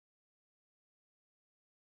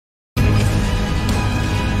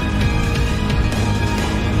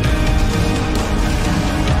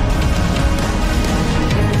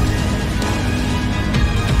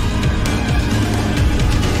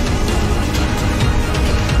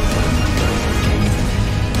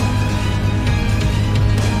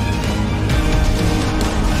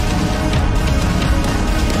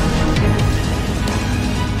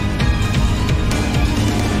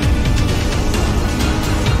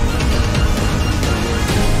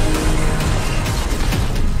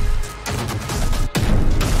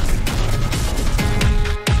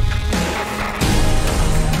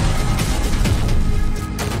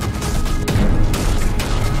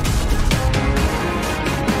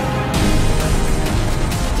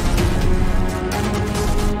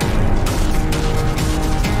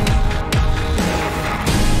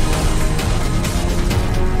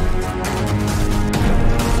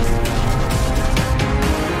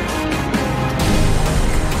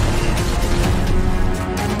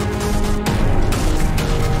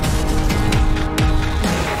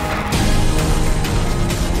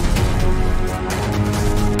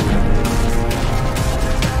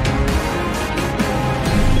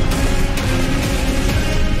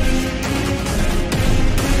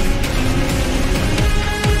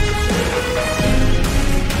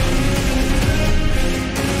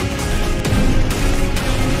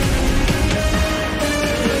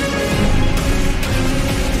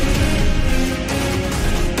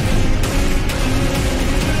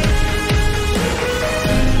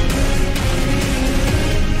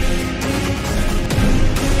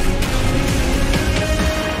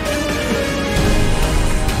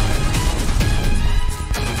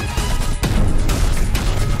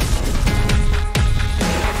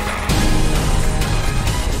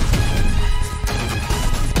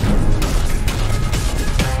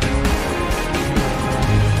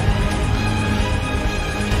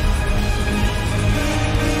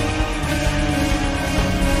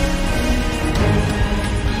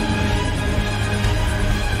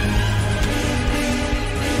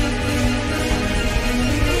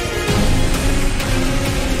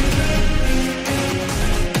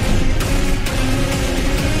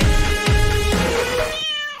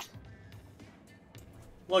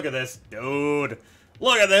look at this dude.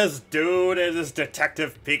 Look at this dude in this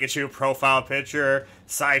Detective Pikachu profile picture.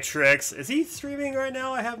 Side tricks. Is he streaming right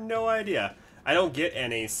now? I have no idea. I don't get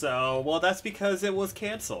any, so, well, that's because it was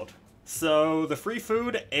canceled. So, the free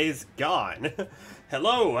food is gone.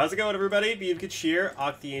 Hello, how's it going, everybody? Beavkitch here.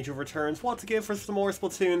 the Angel returns once again for some more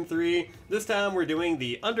Splatoon 3. This time we're doing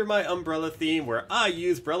the Under My Umbrella theme where I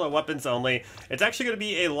use Brella weapons only. It's actually going to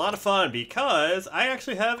be a lot of fun because I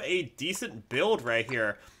actually have a decent build right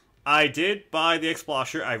here. I did buy the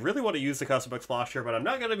Explosher. I really want to use the custom Explosher, but I'm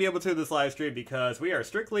not going to be able to this live stream because we are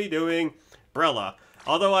strictly doing Brella.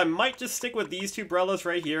 Although I might just stick with these two Brellas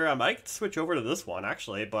right here. I might switch over to this one,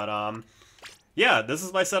 actually. But, yeah, this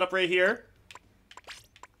is my setup right here.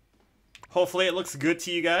 Hopefully it looks good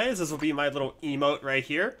to you guys. This will be my little emote right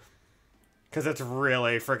here. Because it's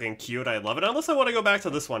really freaking cute. I love it. Unless I want to go back to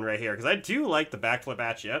this one right here. Because I do like the backflip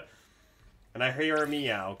at you. And I hear a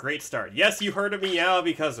meow. Great start. Yes, you heard a meow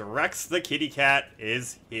because Rex the kitty cat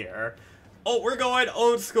is here. Oh, we're going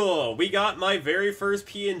old school. We got my very first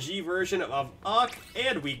PNG version of Uck,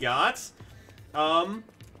 and we got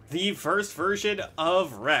the first version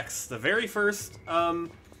of Rex. The very first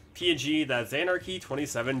PNG that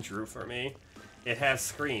Zanarchy27 drew for me. It has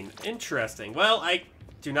screen. Interesting. Well, I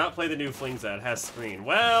do not play the new Flings that has screen.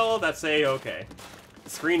 Well, that's a-okay.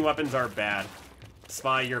 Screen weapons are bad.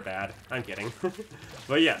 Spy, you're bad. I'm kidding.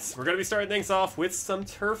 But yes, we're going to be starting things off with some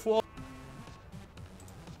Turf Wall.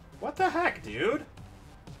 What the heck, dude?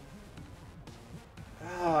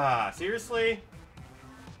 Ah, seriously?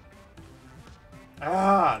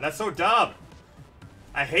 Ah, that's so dumb.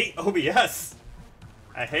 I hate OBS.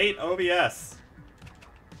 I hate OBS.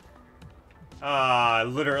 Ah, I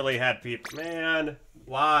literally had people. Man,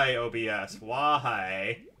 why OBS?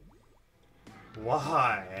 Why?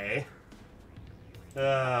 Why?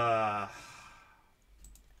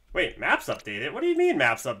 Wait, maps updated? What do you mean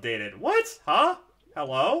maps updated? What? Huh?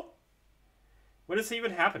 Hello? What is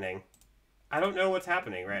even happening? I don't know what's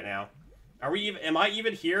happening right now. Are we even? Am I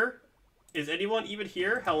even here? Is anyone even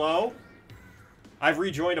here? Hello? I've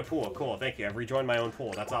rejoined a pool. Cool, thank you. I've rejoined my own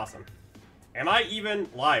pool. That's awesome. Am I even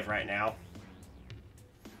live right now?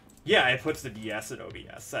 Yeah, it puts the DS in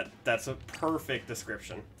OBS. That's a perfect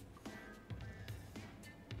description.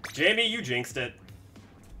 Jamie, you jinxed it.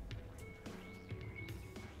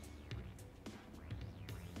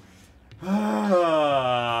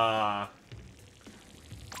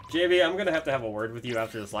 JB, I'm gonna have to have a word with you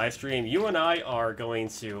after this live stream. You and I are going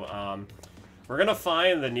to, we're gonna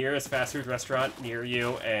find the nearest fast food restaurant near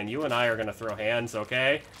you, and you and I are gonna throw hands,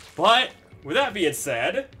 okay? But, with that being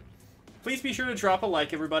said, please be sure to drop a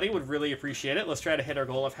like, everybody. Would really appreciate it. Let's try to hit our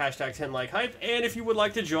goal of hashtag 10 like hype. And if you would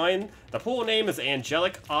like to join, the pool name is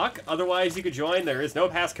Angelic Ock. Otherwise, you could join. There is no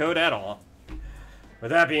passcode at all.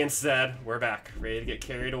 With that being said, we're back. Ready to get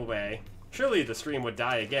carried away. Surely the stream would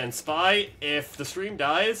die again. Spy, if the stream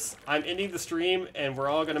dies, I'm ending the stream, and we're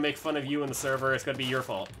all going to make fun of you in the server. It's going to be your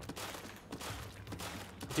fault.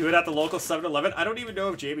 Do it at the local 7-Eleven. I don't even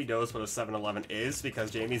know if Jamie knows what a 7-Eleven is, because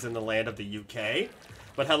Jamie's in the land of the UK.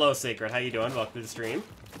 But hello, Sacred. How you doing? Welcome to the stream.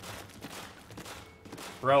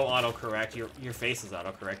 Bro, autocorrect. Your face is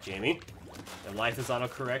autocorrect, Jamie. Your life is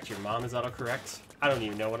autocorrect. Your mom is autocorrect. I don't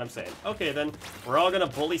even know what I'm saying. Okay, then. We're all gonna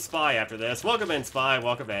bully Spy after this. Welcome in, Spy.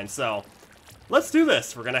 Welcome in. So, let's do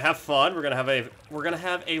this. We're gonna have fun. We're gonna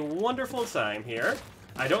have a wonderful time here.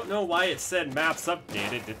 I don't know why it said maps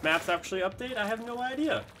updated. Did maps actually update? I have no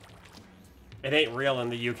idea. It ain't real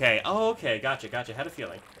in the UK. Oh, okay. Gotcha. Had a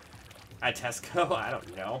feeling. At Tesco, I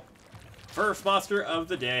don't know. First monster of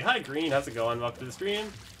the day. Hi, Green. How's it going? Welcome to the stream.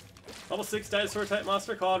 Level 6 dinosaur type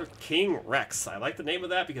monster called King Rex. I like the name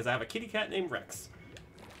of that because I have a kitty cat named Rex.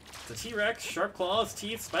 It's a T-Rex, sharp claws,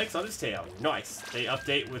 teeth, spikes on his tail. Nice. They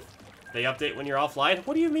update when you're offline.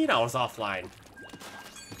 What do you mean I was offline?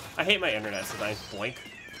 I hate my internet sometimes. Boink,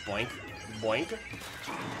 boink, boink.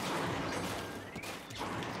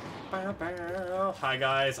 Bow, bow. Hi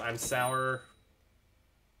guys, I'm Sour.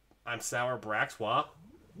 I'm Sour Braxwa.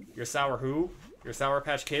 You're Sour who? You're Sour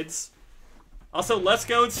Patch Kids? Also, let's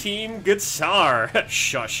go Team Guitar!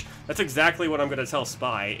 Shush. That's exactly what I'm gonna tell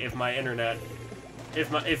Spy if my internet...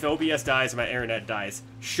 If OBS dies, my internet dies.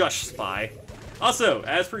 Shush, Spy. Also,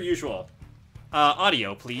 as per usual,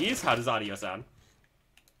 audio, please. How does audio sound?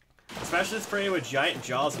 A specialist prey with giant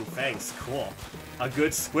jaws and fangs. Cool. A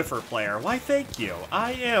good Swiffer player. Why, thank you.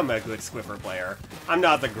 I am a good Swiffer player. I'm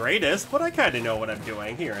not the greatest, but I kind of know what I'm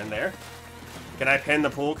doing here and there. Can I pin the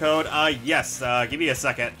pool code? Yes. Give me a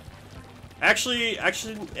second. Actually,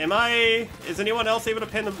 is anyone else able to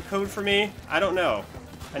pin the code for me? I don't know.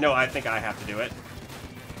 I think I have to do it.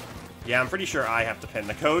 Yeah, I'm pretty sure I have to pin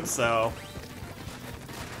the code, so...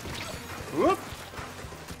 Whoop.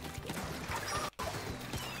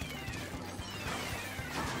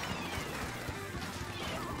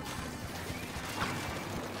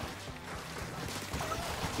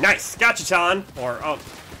 Nice! Gotcha, Ton! Or, oh.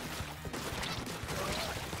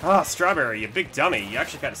 Oh, Strawberry, you big dummy. You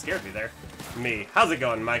actually kind of scared me there. Me. How's it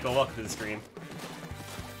going, Michael? Welcome to the stream.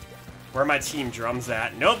 Where are my team drums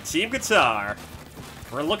at? Nope, team guitar.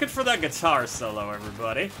 We're looking for that guitar solo,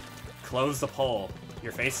 everybody. Close the poll.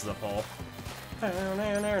 Your face is a poll.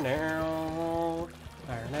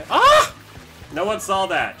 Ah! No one saw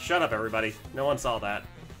that. Shut up, everybody. No one saw that.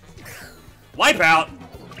 Wipeout!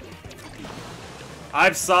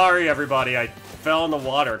 I'm sorry, everybody. I fell in the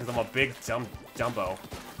water because I'm a big dumbo.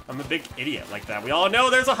 I'm a big idiot like that. We all know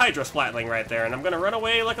there's a Hydra Splatling right there, and I'm gonna run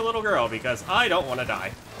away like a little girl because I don't want to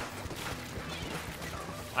die.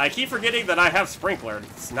 I keep forgetting that I have Sprinkler.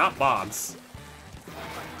 It's not bombs.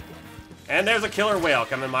 And there's a killer whale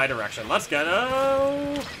coming my direction. Let's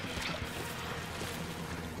go.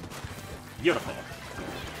 Beautiful.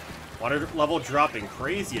 Water level dropping.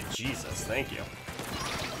 Praise you, Jesus. Thank you.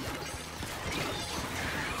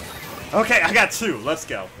 Okay, I got 2. Let's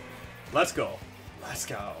go. Let's go. Let's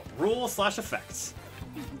go. Rule/effects.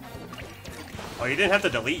 Oh, you didn't have to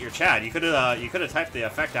delete your chat. You could have typed the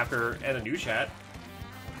effect after in a new chat.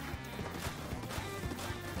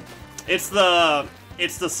 It's the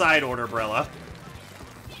side order Brella.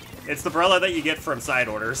 It's the Brella that you get from side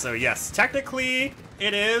order. So yes, technically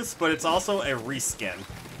it is, but it's also a reskin.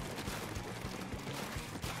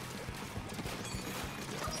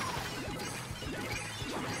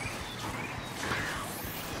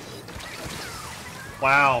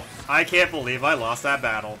 Wow, I can't believe I lost that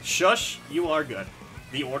battle. Shush, you are good.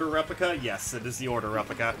 The Order replica? Yes, it is the Order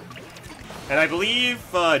replica. And I believe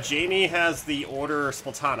Jamie has the Order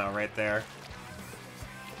Splatana right there.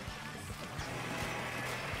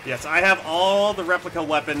 Yes, I have all the replica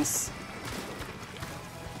weapons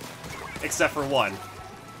except for one.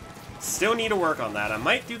 Still need to work on that. I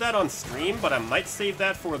might do that on stream, but I might save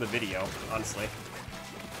that for the video, honestly.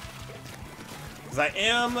 Because I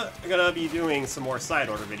am going to be doing some more side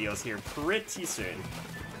order videos here pretty soon.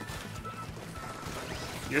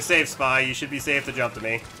 You're safe, Spy. You should be safe to jump to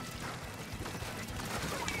me.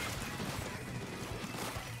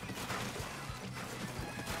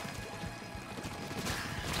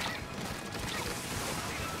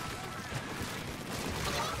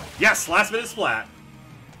 Yes, last minute splat.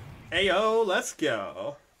 Ayo, let's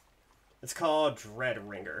go. It's called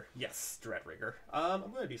Dreadringer. Yes, Dreadringer. I'm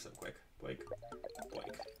going to do some quick. Boink,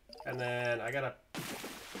 boink. And then I gotta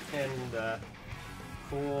pin the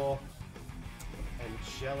cool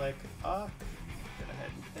angelic up. Go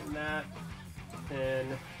ahead and pin that. Pin.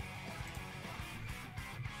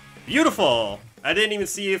 Beautiful! I didn't even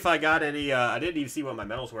see if I got any, I didn't even see what my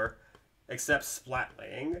medals were. Except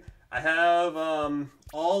Splatling. I have,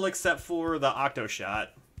 all except for the Octo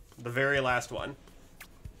Shot. The very last one.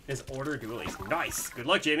 Is Order Dualies. Nice! Good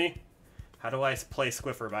luck, Jamie! How do I play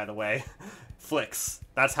Squiffer, by the way? Flicks.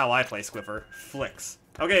 That's how I play Squiffer. Flicks.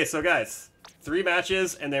 Okay, so guys, 3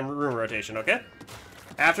 matches and then room rotation, okay?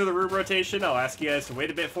 After the room rotation, I'll ask you guys to wait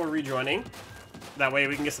a bit before rejoining. That way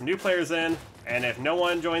we can get some new players in, and if no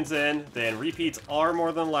one joins in, then repeats are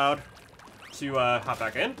more than allowed to hop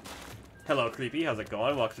back in. Hello, Creepy. How's it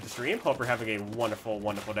going? Welcome to the stream. Hope you're having a wonderful,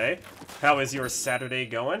 wonderful day. How is your Saturday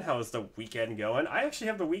going? How is the weekend going? I actually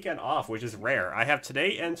have the weekend off, which is rare. I have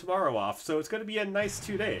today and tomorrow off, so it's going to be a nice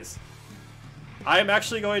 2 days. I am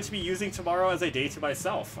actually going to be using tomorrow as a day to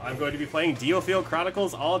myself. I'm going to be playing Diofield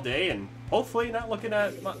Chronicles all day and hopefully not looking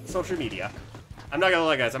at social media. I'm not gonna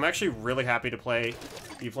lie, guys. I'm actually really happy to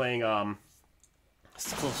be playing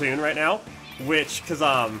Splatoon right now, which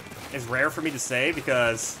is rare for me to say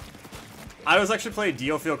because I was actually playing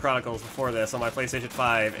Diofield Chronicles before this on my PlayStation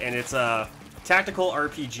 5, and it's a tactical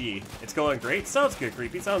RPG. It's going great. Sounds good,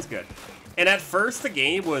 Creepy. Sounds good. And at first, the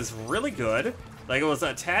game was really good. Like, it was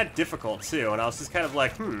a tad difficult, too, and I was just kind of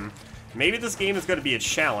like, maybe this game is going to be a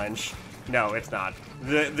challenge. No, it's not.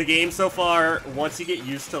 The game so far, once you get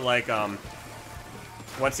used to, like,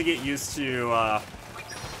 once you get used to,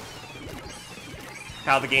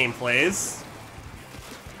 how the game plays,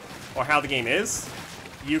 or how the game is,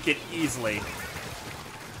 you could easily...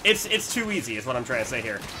 It's too easy, is what I'm trying to say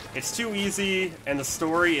here. It's too easy, and the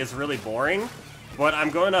story is really boring, but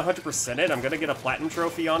I'm going to 100% it. I'm going to get a Platinum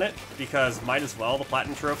Trophy on it, because might as well. The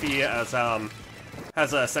Platinum Trophy has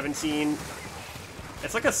a 17...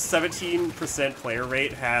 It's like a 17% player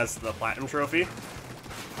rate has the Platinum Trophy.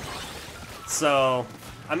 So,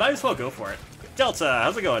 I might as well go for it. Delta,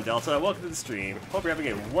 how's it going, Delta? Welcome to the stream. Hope you're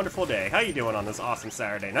having a wonderful day. How you doing on this awesome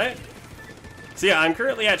Saturday night? So yeah, I'm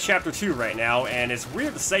currently at Chapter 2 right now, and it's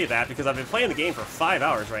weird to say that because I've been playing the game for 5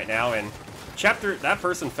 hours right now, and that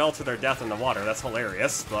person fell to their death in the water. That's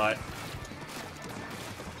hilarious, but...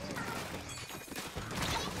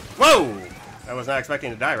 Whoa! I was not expecting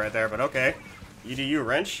to die right there, but okay. You do you,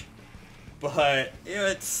 wrench. But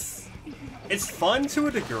it's fun to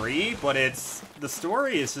a degree, but the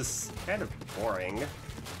story is just kind of boring.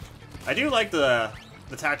 I do like the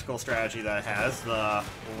tactical strategy that it has, the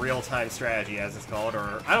real-time strategy as it's called,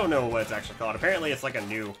 or I don't know what it's actually called. Apparently it's like a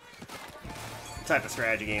new type of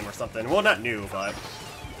strategy game or something. Well, not new, but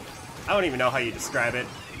I don't even know how you describe it.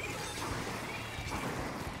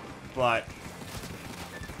 But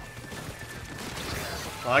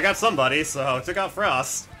well, I got somebody, so it took out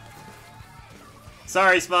Frost.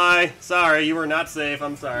 Sorry, Spy. Sorry, you were not safe.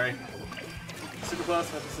 I'm sorry. Super close.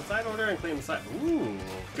 Have the side order and claim the side. Ooh.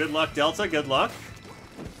 Good luck, Delta. Good luck.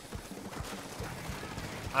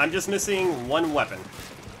 I'm just missing one weapon.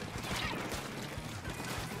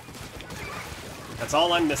 That's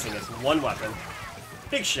all I'm missing is one weapon.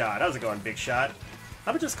 Big Shot. How's it going, Big Shot?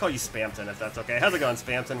 I would just call you Spamton if that's okay. How's it going,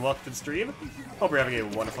 Spamton? Welcome to the stream. Hope you're having a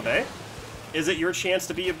wonderful day. Is it your chance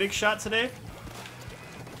to be a Big Shot today?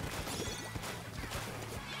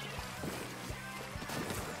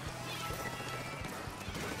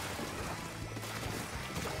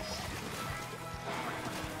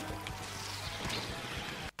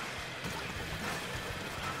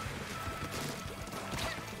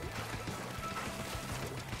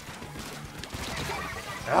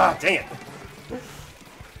 Ah, dang it.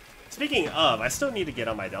 Speaking of, I still need to get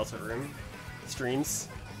on my Delta Room streams.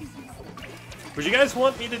 Would you guys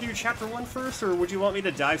want me to do Chapter 1 first, or would you want me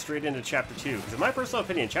to dive straight into Chapter 2? Because in my personal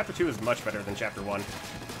opinion, Chapter 2 is much better than Chapter 1.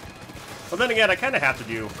 Well, then again, I kind of have to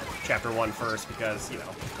do Chapter 1 first because, you know,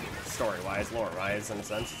 story-wise, lore-wise, in a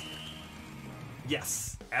sense.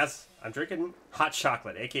 Yes, as I'm drinking hot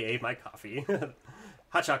chocolate, aka my coffee.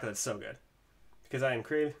 Hot chocolate is so good. Because I am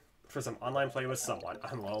craving for some online play with someone.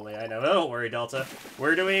 I'm lonely, I know. Don't worry, Delta.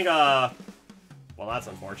 We're doing, well, that's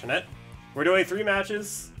unfortunate. We're doing 3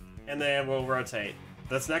 matches, and then we'll rotate.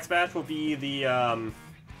 This next match will be the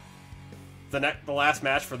last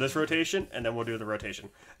match for this rotation, and then we'll do the rotation.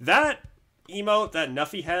 That emote that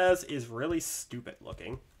Nuffy has is really stupid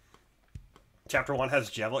looking. Chapter 1 has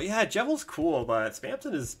Jevil. Yeah, Jevil's cool, but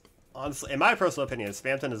Spamton is, honestly, in my personal opinion,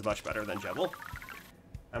 Spamton is much better than Jevil.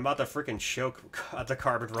 I'm about to freaking choke the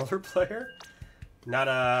Carbon Roller player.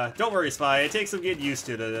 Not don't worry, Spy. It takes some getting used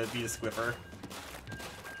to be a Squiffer.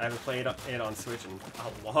 I haven't played it on Switch in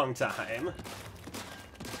a long time.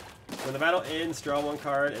 When the battle ends, draw 1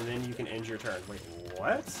 card, and then you can end your turn. Wait,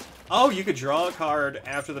 what? Oh, you could draw a card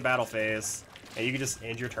after the battle phase, and you can just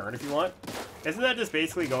end your turn if you want? Isn't that just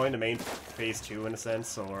basically going to main phase 2 in a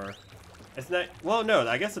sense, or... Isn't that... Well, no,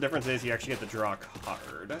 I guess the difference is you actually get to draw a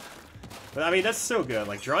card. But, I mean, that's so good.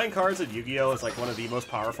 Like, drawing cards at Yu-Gi-Oh! Is, like, one of the most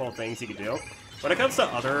powerful things you can do. When it comes to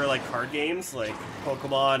other, like, card games, like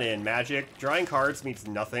Pokemon and Magic, drawing cards means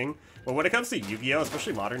nothing. But when it comes to Yu-Gi-Oh!,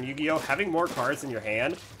 especially modern Yu-Gi-Oh!, having more cards in your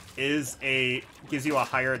hand gives you a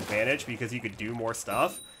higher advantage because you could do more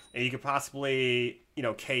stuff. And you could possibly, you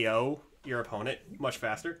know, KO your opponent much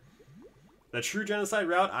faster. The true genocide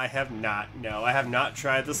route, I have not. No, I have not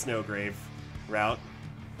tried the Snowgrave route.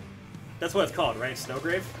 That's what it's called, right?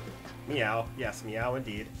 Snowgrave? Meow. Yes, meow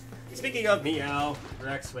indeed. Speaking of meow,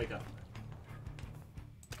 Rex, wake up.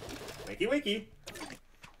 Wakey wakey.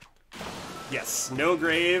 Yes,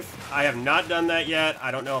 Snowgrave. I have not done that yet. I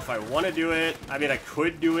don't know if I want to do it. I mean, I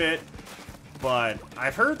could do it, but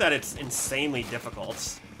I've heard that it's insanely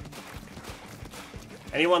difficult.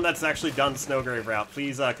 Anyone that's actually done Snowgrave route,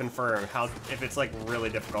 please confirm if it's like really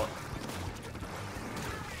difficult.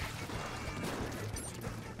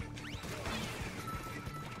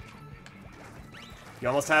 You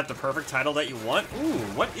almost have the perfect title that you want? Ooh,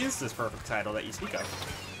 what is this perfect title that you speak of?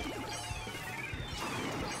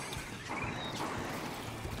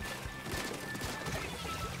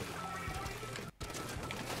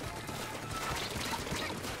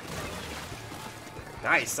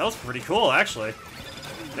 Nice, that was pretty cool, actually.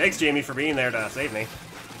 Thanks, Jamie, for being there to save me.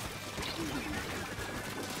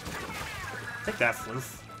 Take that,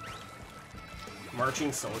 Floof.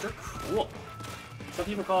 Marching Soldier? Cool. Some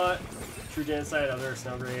people call it True Genocide, other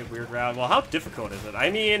Snowgrave, Weird Route. Well, how difficult is it? I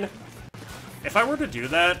mean, if I were to do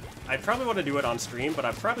that, I'd probably want to do it on stream, but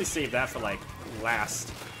I'd probably save that for, like,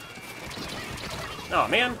 last. Oh,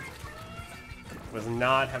 man. Was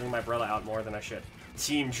not having my Brella out more than I should.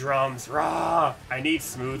 Team Drums, rah! I need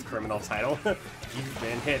Smooth Criminal title. You've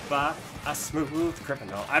been hit by a smooth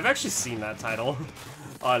criminal. I've actually seen that title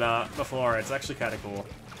on before. It's actually kind of cool.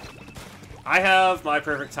 I have my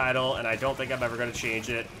perfect title, and I don't think I'm ever going to change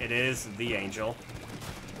it. It is the Angel.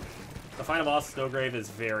 The final boss, Snowgrave, is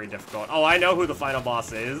very difficult. Oh, I know who the final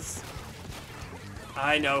boss is.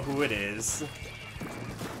 I know who it is.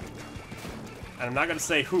 And I'm not going to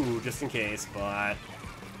say who, just in case, but...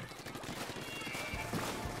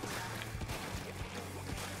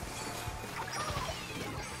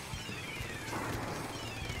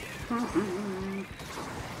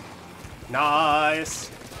 Nice!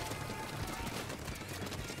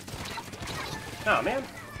 Oh, man.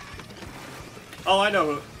 Oh, I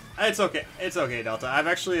know who... It's okay. It's okay, Delta. I've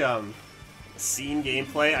actually, seen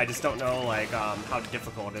gameplay. I just don't know, like, how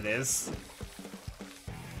difficult it is.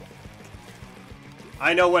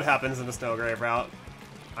 I know what happens in the Snowgrave route.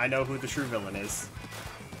 I know who the true villain is.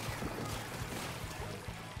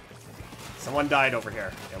 Someone died over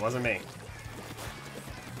here. It wasn't me.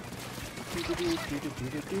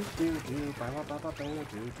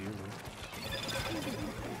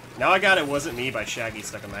 Now I got It Wasn't Me by Shaggy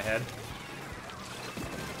stuck in my head.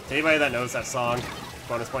 To anybody that knows that song,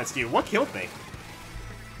 bonus points to you. What killed me?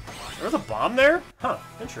 There was a bomb there? Huh,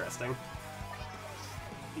 interesting.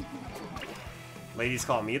 Ladies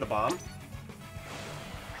call me the bomb.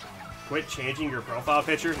 Quit changing your profile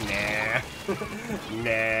picture? Nah.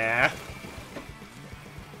 Nah.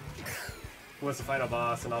 Was the final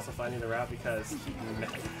boss and also finding the route because he...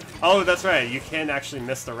 Oh, that's right. You can actually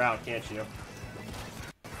miss the route, can't you?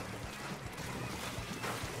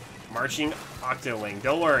 Marching Octoling.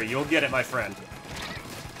 Don't worry, you'll get it, my friend.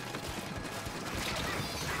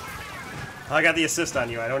 I got the assist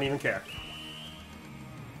on you. I don't even care.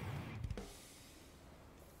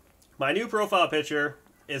 My new profile picture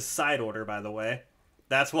is side order, by the way.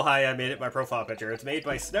 That's why I made it my profile picture. It's made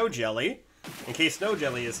by Snow Jelly. In case Snow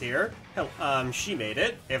Jelly is here, she made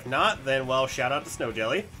it. If not, then, well, shout out to Snow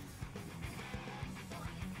Jelly.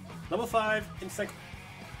 Level 5 insect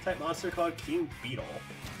type monster called King Beetle.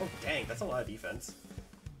 Oh, dang, that's a lot of defense.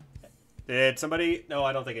 Did somebody... No,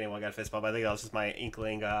 I don't think anyone got a fist bump. I think that was just my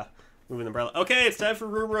inkling moving the Brella. Okay, it's time for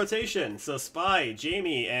room rotation. So Spy,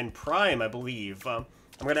 Jamie, and Prime, I believe. I'm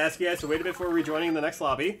going to ask you guys to wait a bit before rejoining the next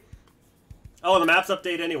lobby. Oh, the map's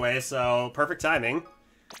update anyway, so perfect timing.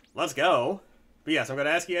 Let's go. But yes, I'm going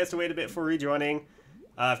to ask you guys to wait a bit before rejoining.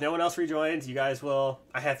 If no one else rejoins, you guys will...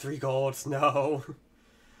 I had 3 golds. No.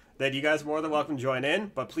 Then you guys are more than welcome to join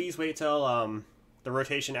in. But please wait till the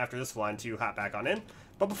rotation after this one to hop back on in.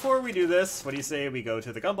 But before we do this, what do you say we go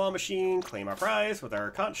to the gumball machine, claim our prize with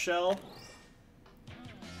our conch shell.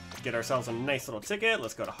 Get ourselves a nice little ticket.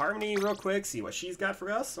 Let's go to Harmony real quick, see what she's got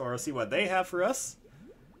for us, or see what they have for us.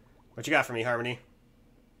 What you got for me, Harmony?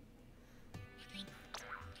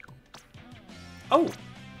 Oh!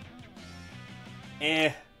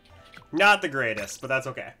 Not the greatest, but that's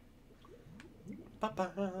okay. How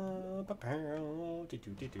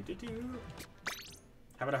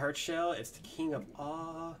about a heart shell? It's the king of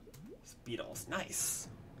all beetles. Nice.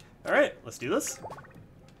 Alright, let's do this.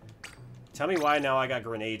 Tell me why now I got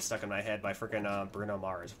grenade stuck in my head by freaking Bruno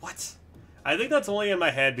Mars. What? I think that's only in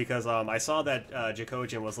my head because I saw that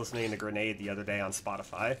Jacojin was listening to Grenade the other day on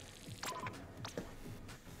Spotify.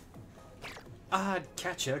 I'd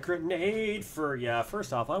catch a grenade for... Yeah,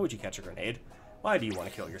 first off, why would you catch a grenade? Why do you want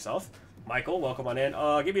to kill yourself? Michael, welcome on in.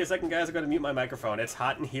 Give me a second, guys. I'm going to mute my microphone. It's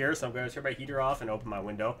hot in here, so I'm going to turn my heater off and open my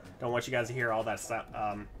window. Don't want you guys to hear all that stuff,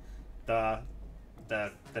 the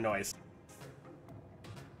noise.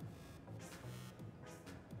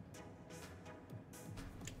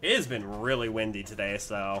 It has been really windy today,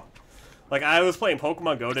 so... Like, I was playing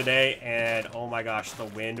Pokemon Go today, and oh my gosh, the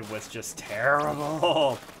wind was just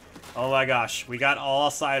terrible. Oh my gosh, we got all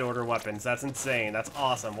side order weapons. That's insane. That's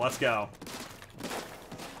awesome. Let's go.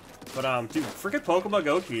 But, dude, freaking Pokemon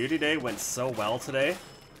Go Community Day went so well today.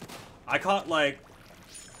 I caught, like...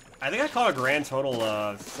 I think I caught a grand total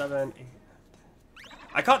of 7, 8...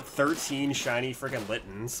 I caught 13 shiny freaking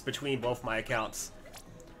Littens between both my accounts.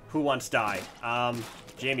 Who wants to die?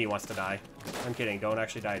 Jamie wants to die. I'm kidding. Don't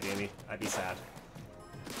actually die, Jamie. I'd be sad.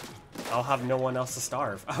 I'll have no one else to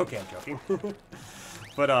starve. Okay, I'm joking.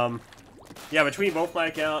 But, yeah, between both my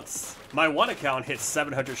accounts, my one account hits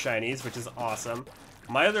 700 shinies, which is awesome.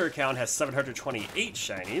 My other account has 728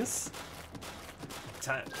 shinies.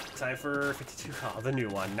 Time for 52. Oh, the new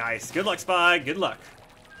one. Nice. Good luck, Spy. Good luck.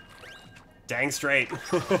 Dang straight.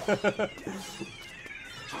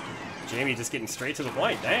 Jamie just getting straight to the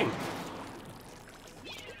point. Dang.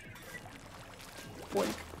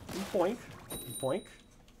 Boink. Boink. Boink.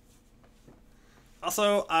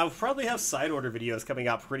 Also, I'll probably have side order videos coming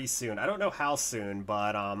out pretty soon. I don't know how soon,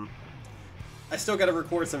 but I still gotta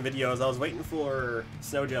record some videos. I was waiting for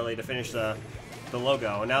Snow Jelly to finish the the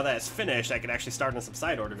logo. And now that it's finished, I can actually start on some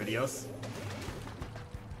side order videos.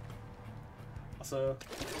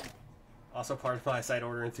 Also part of my side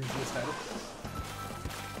order enthusiast title.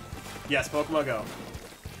 Yes, Pokemon Go.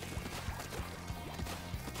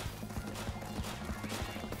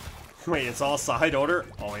 Wait, it's all side order?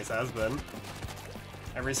 Always has been.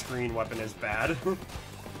 Every screen weapon is bad.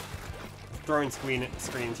 Throwing screen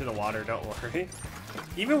into the water, don't worry.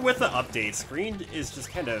 Even with the update, screen is just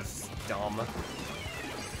kind of dumb.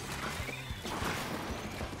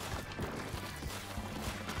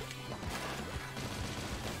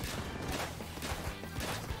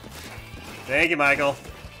 Thank you, Michael.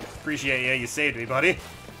 Appreciate you. You saved me, buddy.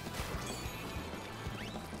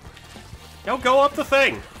 Yo, go up the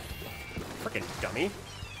thing! Frickin' dummy.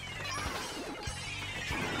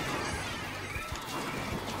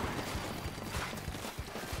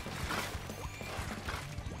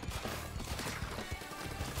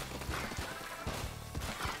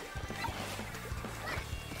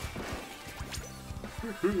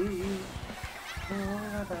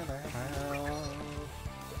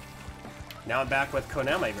 Now I'm back with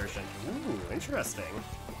Konami version. Ooh, interesting.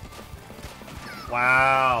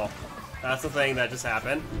 Wow. That's the thing that just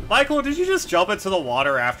happened. Michael, did you just jump into the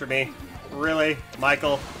water after me? Really?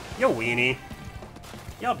 Michael? You weenie.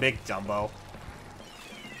 You big Dumbo.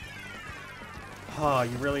 Oh,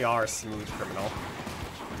 you really are a smooth criminal.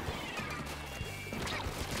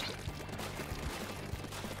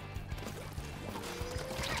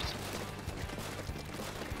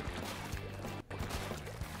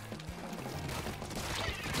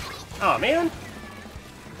 Oh, man.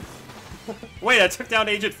 Wait, I took down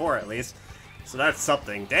Agent 4 at least. So that's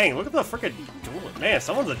something. Dang, look at the frickin' duel. Man,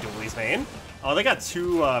 someone's a dualies main. Oh, they got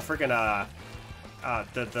two frickin'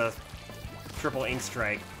 the triple ink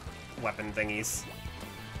strike weapon thingies.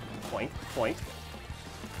 Point, point.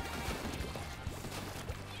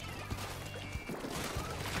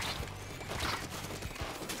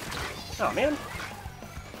 Oh, man.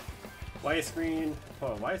 Widescreen.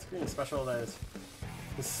 Oh, widescreen is special as.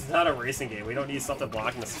 This is not a racing game. We don't need something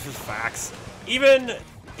blocking this. This is facts. Even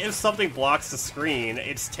if something blocks the screen,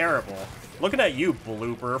 it's terrible. Looking at you,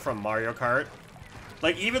 Blooper from Mario Kart.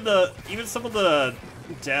 Like even some of the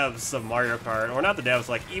devs of Mario Kart, or not the devs,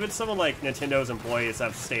 like even some of like Nintendo's employees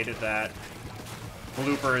have stated that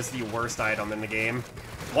Blooper is the worst item in the game.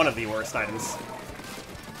 One of the worst items.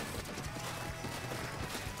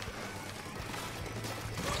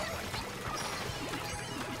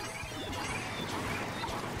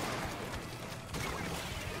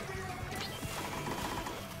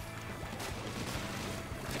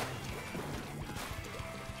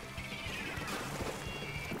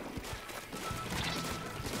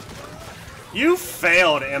 You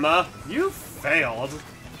failed, Emma. You failed.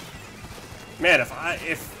 Man,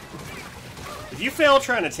 if you fail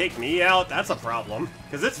trying to take me out, that's a problem.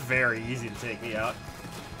 Because it's very easy to take me out.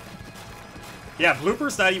 Yeah,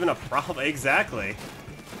 Blooper's not even a problem. Exactly.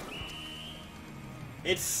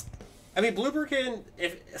 It's... I mean, Blooper can...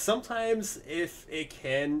 Sometimes it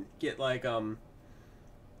can get, like,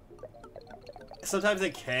 sometimes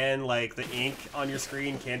it can, like, the ink on your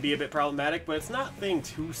screen can be a bit problematic, but it's not thing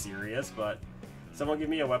too serious, but someone give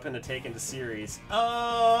me a weapon to take into series.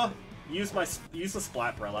 Use the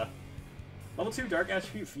Splat Brella. Level 2, Dark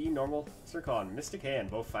Attribute, Fiend, Normal, Circon, Mystic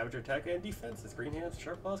Hand, both 500 attack and defense. It's Green Hands,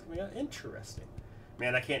 Sharp Claws coming out. Interesting.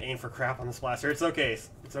 Man, I can't aim for crap on this blaster. It's okay.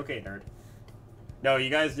 It's okay, nerd. No, you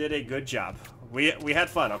guys did a good job. We had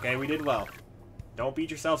fun, okay? We did well. Don't beat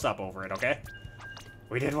yourselves up over it, okay?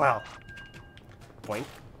 We did well. Boink,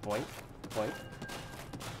 boink, boink.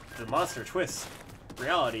 The monster twists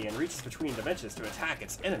reality and reaches between dimensions to attack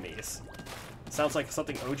its enemies. Sounds like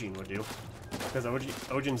something Ojin would do. Because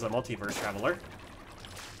Ojin's a multiverse traveler.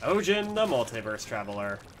 Ojin, the multiverse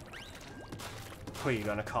traveler. Who are you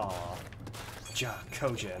gonna call?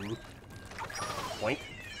 Kojin. Boink,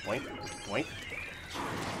 boink, boink.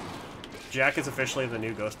 Jack is officially the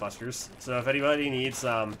new Ghostbusters. So if anybody needs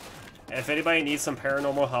some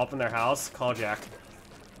paranormal help in their house, call Jack.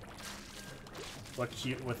 Look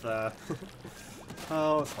cute with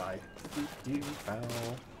oh, it's fine.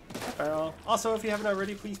 Also, if you haven't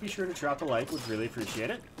already, please be sure to drop a like. Would really appreciate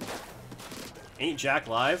it. Ain't Jack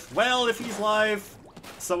live? Well, if he's live,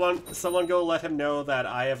 someone go let him know that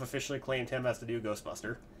I have officially claimed him as the new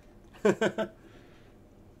Ghostbuster.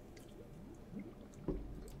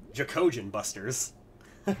 Jacojin Busters.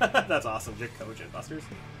 That's awesome, Jacojin Busters.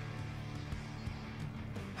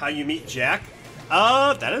 How you meet Jack?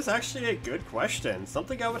 That is actually a good question.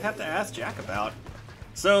 Something I would have to ask Jack about.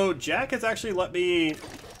 So, Jack has actually let me...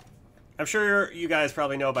 I'm sure you guys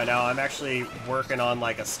probably know by now, I'm actually working on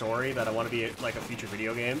like a story that I want to be like a future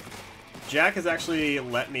video game. Jack has actually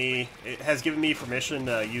has given me permission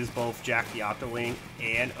to use both Jack the Octoling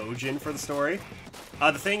and Ojin for the story.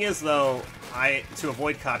 The thing is though, to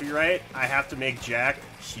avoid copyright, I have to make Jack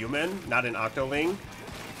human, not an Octoling,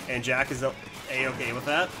 and Jack is a-okay with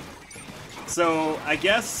that. So I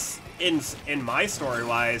guess in my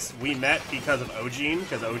story-wise, we met because of Ojin,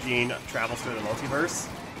 because Ojin travels through the multiverse.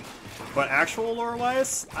 But actual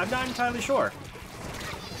lore-wise, I'm not entirely sure.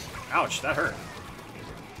 Ouch, that hurt.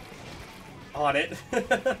 On it.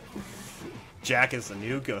 Jack is the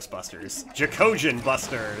new Ghostbusters. Jacojin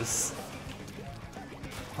Busters.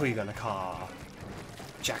 Who are you gonna call?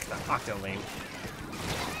 Jack the Octoling.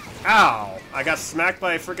 Ow! I got smacked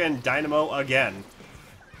by a freaking dynamo again.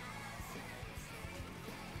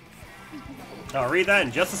 I'll read that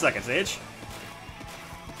in just a second, Sage.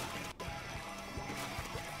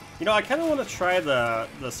 You know, I kind of want to try the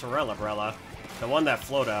Sorella Brella. The one that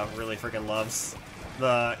Flota really freaking loves.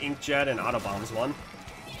 The Inkjet and Autobombs one.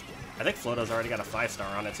 I think Flota's already got a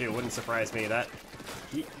 5-star on it too. Wouldn't surprise me that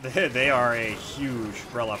they are a huge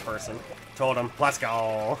Brella person. Told him, let's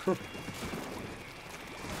go.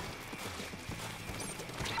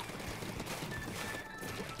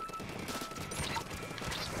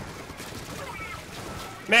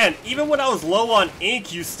 Man, even when I was low on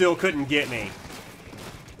ink, you still couldn't get me.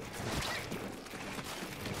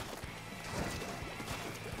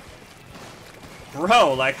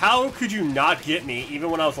 Bro, like, how could you not get me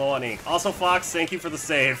even when I was low on ink? Also, Fox, thank you for the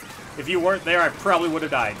save. If you weren't there, I probably would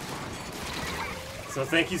have died. So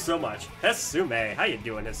thank you so much. Hasume, how you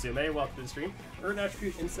doing, Hasume? Welcome to the stream. Earth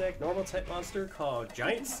attribute insect, normal type monster called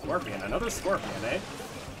Giant Scorpion. Another scorpion, eh?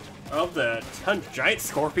 Of the Giant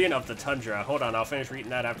Scorpion of the Tundra. Hold on, I'll finish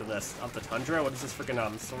reading that after this. Of the Tundra? What is this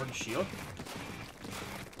freaking Sword and Shield?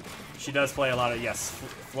 She does play a lot of, yes,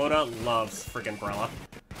 Flota loves freaking Brella.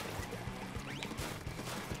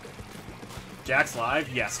 Jack's live?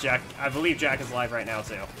 Yes, Jack. I believe Jack is live right now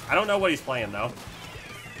too. I don't know what he's playing though.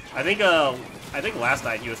 I think last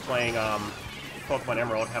night he was playing Pokemon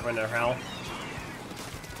Emerald, Heaven or Hell.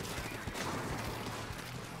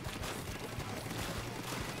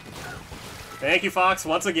 Thank you, Fox.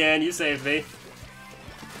 Once again, you saved me.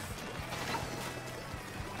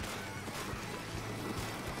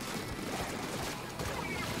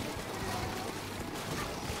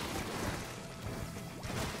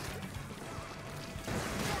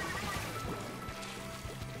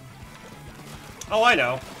 Oh, I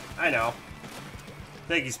know. I know.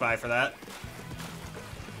 Thank you, Spy, for that.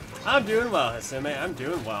 I'm doing well, Hasume. I'm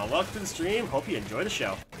doing well. Welcome to the stream. Hope you enjoy the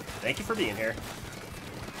show. Thank you for being here.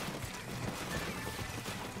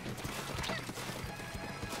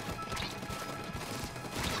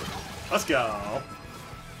 Let's go.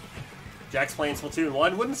 Jack's playing Splatoon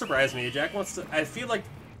 1. Wouldn't surprise me. Jack wants to... I feel like...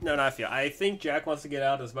 No, not feel. I think Jack wants to get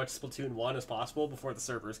out as much Splatoon 1 as possible before the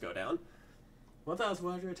servers go down. 1,000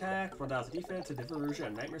 Water attack, 1,000 defense, a different version,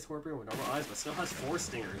 and Nightmare Scorpion with normal eyes, but still has 4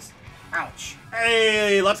 stingers. Ouch.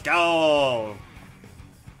 Hey, let's go!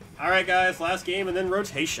 Alright, guys, last game and then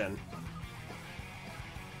rotation.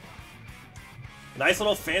 Nice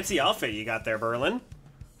little fancy outfit you got there, Berlin.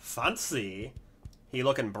 Fancy. He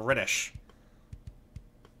looking British.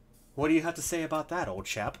 What do you have to say about that, old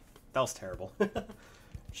chap? That was terrible.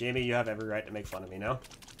 Jamie, you have every right to make fun of me now.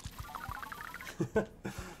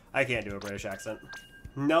 I can't do a British accent.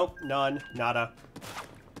 Nope, none, nada.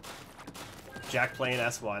 Jack playing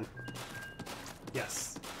S1.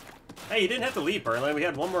 Yes. Hey, you didn't have to leave, Berlin. We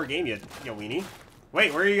had one more game, you weenie.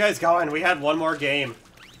 Wait, where are you guys going? We had one more game.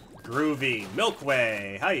 Groovy.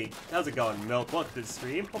 Milkway. How's it going, Milk? Welcome to the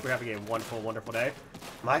stream. Hope you're having a wonderful, wonderful day.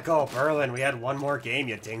 Michael, Berlin, we had one more game,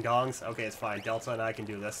 you ding-dongs. Okay, it's fine. Delta and I can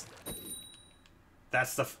do this.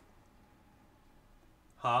 That's the...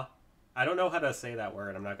 Huh? I don't know how to say that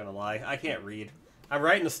word, I'm not gonna lie. I can't read. I'm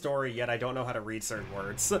writing a story, yet I don't know how to read certain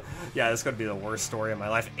words. Yeah, this could be the worst story of my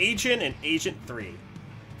life. Agent and Agent 3.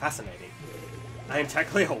 Fascinating. I am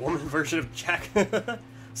technically a woman version of Jack.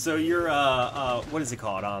 So you're, what is it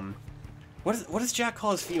called? What does Jack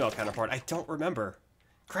call his female counterpart? I don't remember.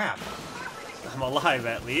 Crap. I'm alive,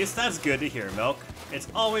 at least. That's good to hear, Milk. It's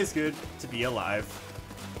always good to be alive.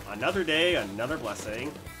 Another day, another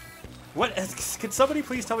blessing. What? Could somebody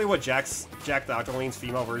please tell me what Jack the Octoling's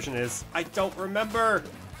female version is? I don't remember.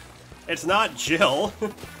 It's not Jill.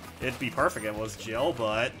 It'd be perfect if it was Jill,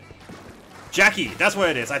 but... Jackie! That's what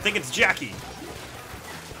it is. I think it's Jackie.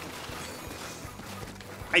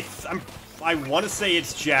 I want to say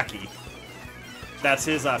it's Jackie. That's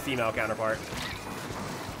his female counterpart.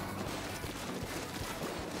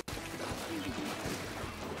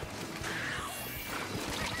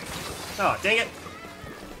 Oh, dang it!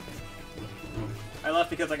 I left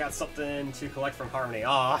because I got something to collect from Harmony.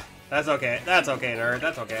 Aw, that's okay. That's okay, nerd.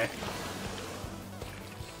 That's okay.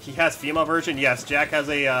 He has female version? Yes, Jack has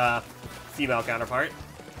a female counterpart.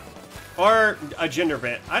 Or a gender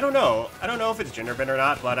bit. I don't know. I don't know if it's gender bit or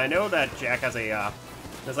not, but I know that Jack has a,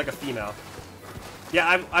 there's like a female.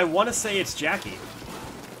 Yeah, I want to say it's Jackie.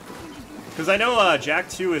 Because I know Jack,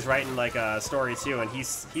 too, is writing, like, a story, too, and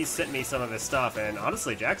he's sent me some of his stuff, and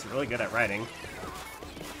honestly, Jack's really good at writing.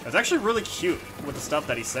 It's actually really cute with the stuff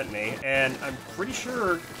that he sent me, and I'm pretty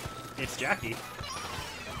sure it's Jackie.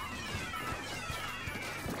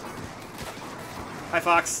 Hi,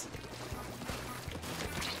 Fox.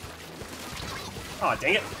 Aw,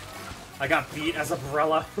 dang it. I got beat as a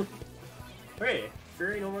Brella. Hey,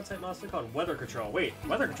 very normal type monster called Weather Control. Wait,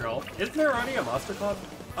 Weather Control? Isn't there already a monster called?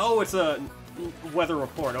 Oh, it's a weather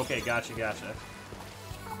report. Okay, gotcha, gotcha.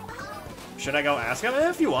 Should I go ask him?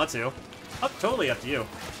 If you want to. Totally up to you.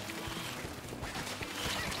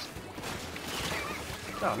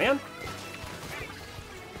 Oh, man.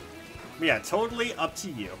 Yeah, totally up to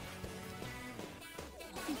you.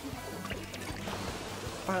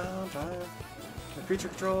 The creature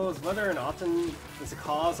controls weather and often is a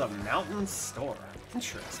cause of mountain storm.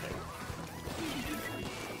 Interesting.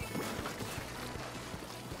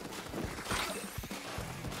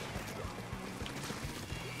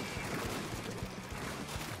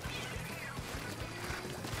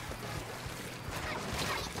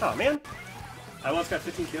 Oh, man. I once got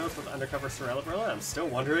 15 kills with undercover Sorella Brella. I'm still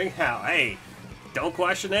wondering how. Hey, don't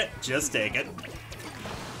question it. Just take it.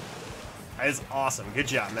 That is awesome. Good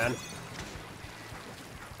job, man.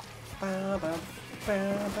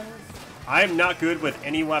 I'm not good with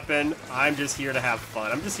any weapon. I'm just here to have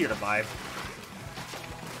fun. I'm just here to vibe.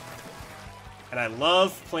 And I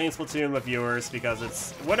love playing Splatoon with viewers because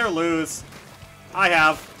it's win or lose. I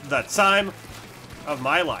have the time of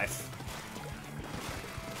my life.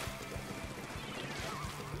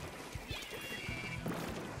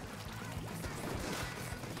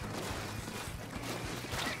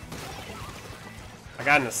 I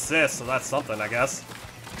got an assist, so that's something, I guess.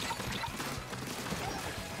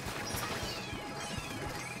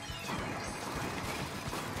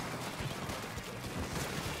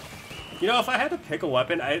 You know, if I had to pick a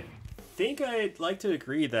weapon, I think I'd like to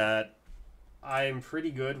agree that I'm pretty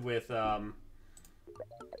good with,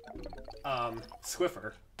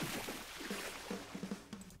 Squiffer.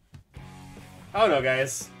 I don't know,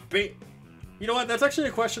 guys. But, you know what? That's actually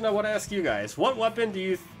a question I want to ask you guys. What weapon do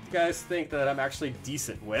you guys think that I'm actually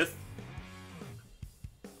decent with?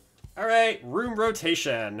 Alright, room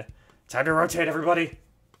rotation. Time to rotate, everybody.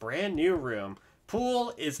 Brand new room.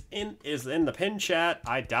 Pool is in the pin chat.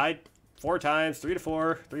 I died 4 times, 3 to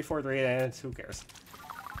 4, 3, 4, 3, and who cares?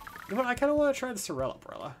 You know what? I kind of want to try the Sorella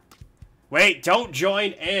Brella. Wait, don't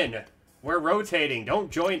join in. We're rotating.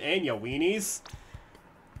 Don't join in, you weenies.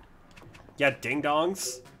 Yeah,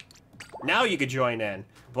 ding-dongs. Now you could join in.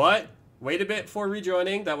 But wait a bit before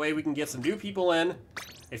rejoining. That way we can get some new people in.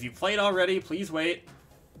 If you played already, please wait.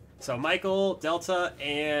 So Michael, Delta,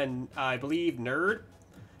 and I believe Nerd.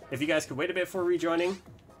 If you guys could wait a bit before rejoining.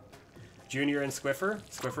 Junior and Squiffer.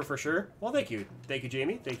 Squiffer for sure. Well, thank you. Thank you,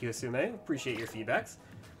 Jamie. Thank you, Asume. Appreciate your feedbacks.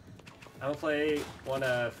 I'm gonna play one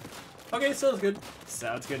of... Okay, sounds good.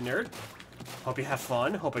 Sounds good, Nerd. Hope you have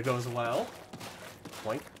fun. Hope it goes well.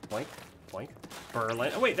 Boink, boink, boink.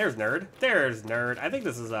 Berlin. Oh, wait, there's Nerd. There's Nerd. I think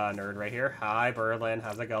this is Nerd right here. Hi, Berlin.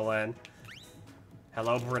 How's it going?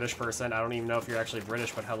 Hello, British person. I don't even know if you're actually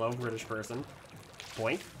British, but hello, British person.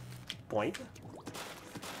 Boink. Boink.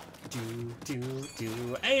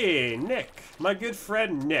 Do. Hey, Nick. My good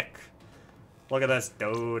friend, Nick. Look at this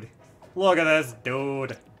dude. Look at this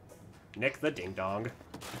dude. Nick the ding-dong.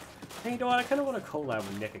 Hey, you know what? I kind of want to collab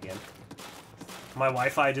with Nick again. My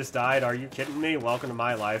Wi-Fi just died. Are you kidding me? Welcome to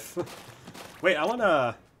my life. Wait, I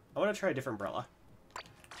wanna try a different Brella.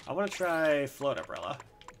 I wanna try Flota Brella.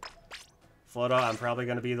 Flota, I'm probably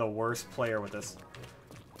gonna be the worst player with this.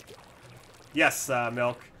 Yes,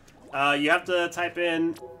 Milk. You have to type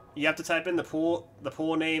in the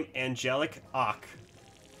pool name Angelic Ock.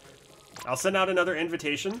 I'll send out another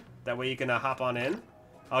invitation. That way you can hop on in.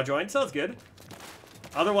 I'll join. Sounds good.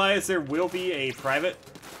 Otherwise, there will be a private...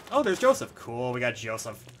 Oh, there's Joseph. Cool, we got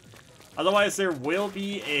Joseph. Otherwise, there will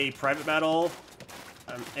be a private battle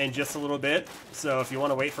in just a little bit. So if you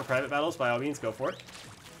want to wait for private battles, by all means, go for it.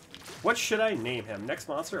 What should I name him? Next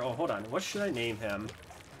monster? Oh, hold on. What should I name him?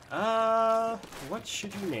 What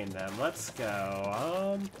should you name them? Let's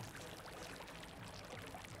go.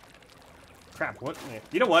 Crap, what?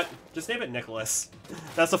 You know what? Just name it Nicholas.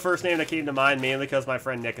 That's the first name that came to mind, mainly because my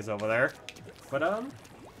friend Nick is over there. But,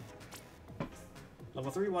 Level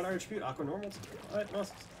 3, 1 attribute, Aqua Normal. What? No.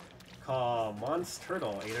 Call Monster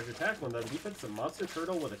Turtle. 800 attack. When the defense, a monster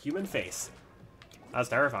turtle with a human face. That's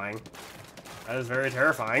terrifying. That is very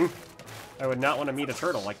terrifying. I would not want to meet a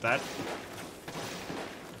turtle like that.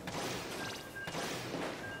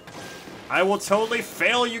 I will totally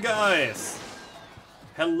fail you guys!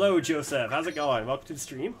 Hello, Joseph. How's it going? Welcome to the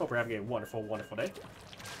stream. Hope you're having a wonderful, wonderful day.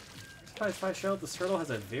 Surprise show. This turtle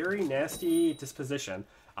has a very nasty disposition.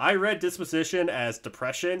 I read disposition as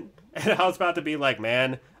depression, and I was about to be like,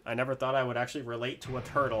 man, I never thought I would actually relate to a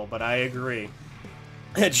turtle, but I agree.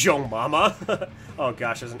 It's Young Mama. Oh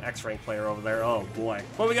gosh, there's an X-rank player over there. Oh boy.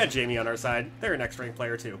 Well, we got Jamie on our side. They're an X-rank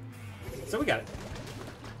player too. So we got it.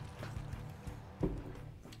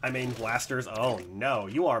 I mean, blasters. Oh no,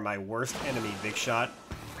 you are my worst enemy, Big Shot.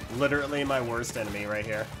 Literally my worst enemy right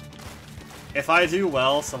here. If I do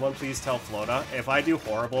well, someone please tell Flota. If I do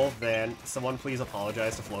horrible, then someone please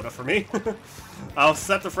apologize to Flota for me. I'll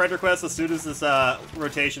set the friend request as soon as this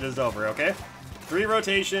rotation is over, okay? 3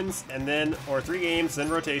 rotations, and then, or 3 games, then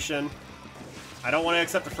rotation. I don't want to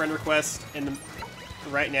accept a friend request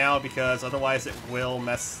right now because otherwise it will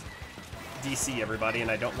mess DC everybody,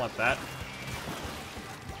 and I don't want that.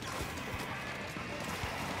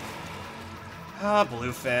 Ah,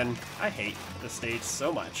 Bluefin. I hate this stage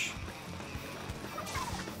so much.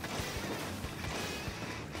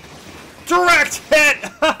 Direct hit!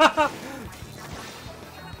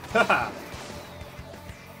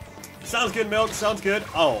 Sounds good, Milk. Sounds good.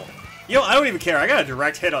 Oh. You know, I don't even care. I got a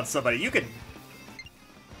direct hit on somebody. You could...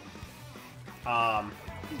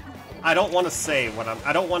 I don't want to say what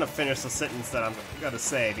I don't want to finish the sentence that I'm going to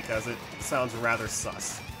say because it sounds rather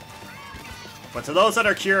sus. But to those that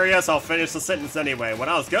are curious, I'll finish the sentence anyway. What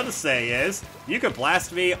I was going to say is, you can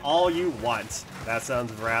blast me all you want. That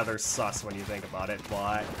sounds rather sus when you think about it,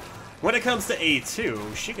 but... when it comes to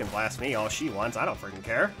A2, she can blast me all she wants. I don't freaking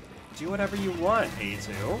care. Do whatever you want,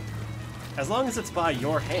 A2. As long as it's by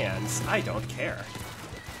your hands, I don't care.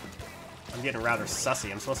 I'm getting rather sussy.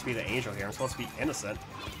 I'm supposed to be the angel here. I'm supposed to be innocent.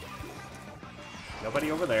 Nobody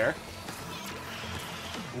over there.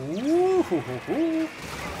 Ooh, hoo, hoo, hoo.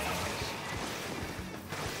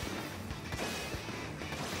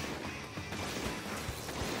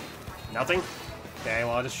 Nothing? Okay,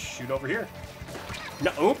 well, I'll just shoot over here.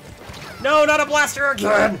 No, oop. No, not a blaster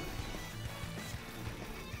again!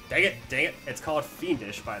 Dang it, dang it. It's called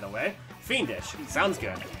Fiendish, by the way. Fiendish. Sounds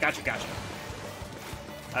good. Gotcha, gotcha.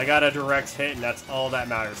 I got a direct hit, and that's all that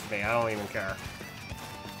matters to me. I don't even care.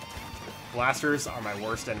 Blasters are my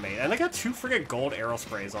worst enemy. And they got 2 friggin' gold arrow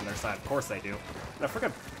sprays on their side. Of course they do. And a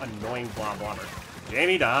friggin' annoying blah blobber.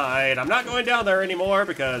 Jamie died. I'm not going down there anymore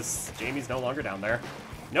because Jamie's no longer down there.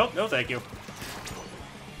 Nope, no thank you.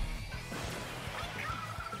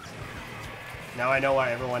 Now I know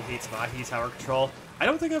why everyone hates Mahi Tower Control. I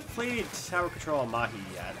don't think I've played Tower Control on Mahi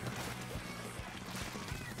yet.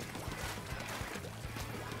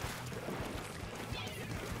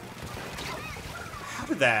 How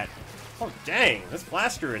did that? Oh dang, this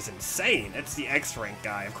blaster is insane. It's the X-rank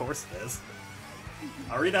guy, of course it is.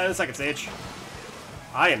 I'll read that in a second, Sage.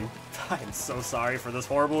 I am so sorry for this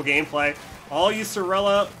horrible gameplay. All you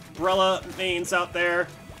Brella mains out there,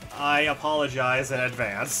 I apologize in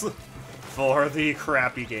advance for the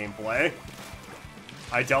crappy gameplay.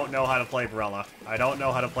 I don't know how to play Brella. I don't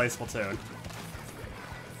know how to play Splatoon.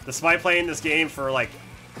 Despite playing this game for like,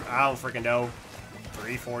 I don't freaking know,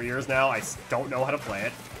 3-4 years now, I don't know how to play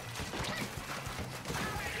it.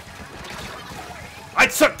 I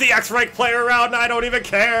took the X-rank player out and I don't even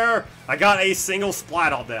care! I got a single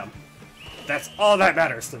splat on them. That's all that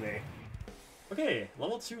matters to me. Okay,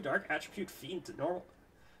 level 2 Dark Attribute Fiend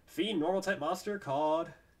normal type monster called...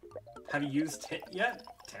 Have you used Tint yet?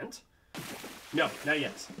 Tent? No, not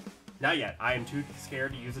yet. Not yet. I am too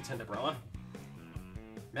scared to use a Tent Brella.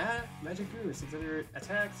 Magic Goo, 600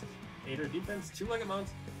 attacks, 800 defense, 2-legged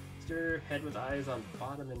monster, head with eyes on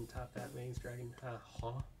bottom and top, that wings, dragon.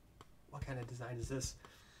 Huh? What kind of design is this?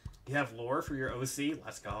 You have lore for your OC.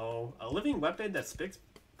 Let's go. A living weapon that spits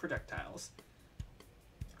projectiles.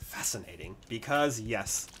 Fascinating. Because,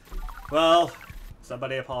 yes. Well,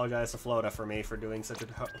 somebody apologize to Flota for me for doing such a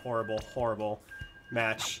horrible, horrible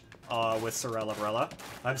match with Sorella Brella.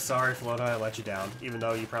 I'm sorry, Flota, I let you down. Even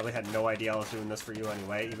though you probably had no idea I was doing this for you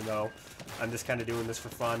anyway. Even though I'm just kind of doing this for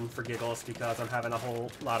fun, for giggles, because I'm having a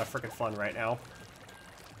whole lot of freaking fun right now.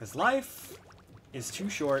 Because life is too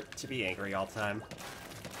short to be angry all the time.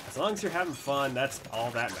 As long as you're having fun, that's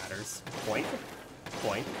all that matters. Boink.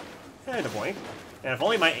 Boink. And a boink. And if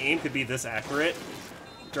only my aim could be this accurate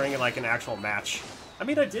during like an actual match. I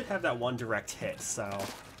mean, I did have that one direct hit, so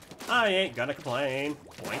I ain't gonna complain.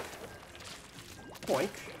 Boink. Boink.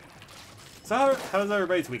 So how's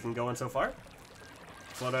everybody's weekend going so far?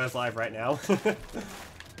 Flota is live right now.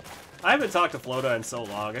 I haven't talked to Flota in so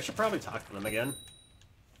long. I should probably talk to them again.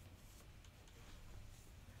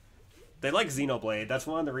 They like Xenoblade. That's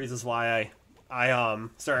one of the reasons why I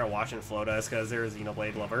started watching Flota, is because they're a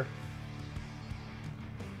Xenoblade lover.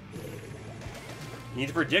 You need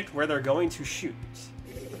to predict where they're going to shoot.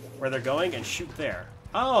 Where they're going and shoot there.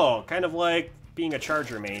 Oh, kind of like being a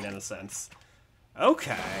Charger main in a sense.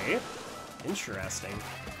 Okay. Interesting.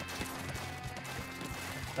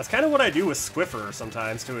 That's kind of what I do with Squiffer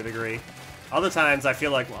sometimes, to a degree. Other times, I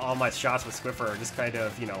feel like all my shots with Squiffer are just kind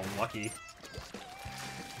of, you know, lucky.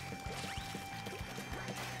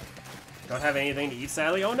 Don't have anything to eat,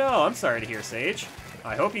 Sally? Oh no, I'm sorry to hear, Sage.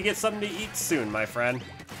 I hope you get something to eat soon, my friend.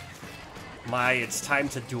 My it's time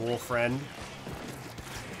to duel friend.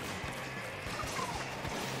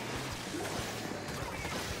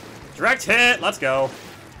 Direct hit, let's go.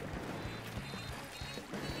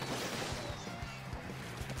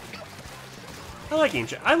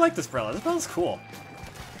 I like this Brella. This Brella's cool.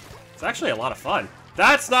 It's actually a lot of fun.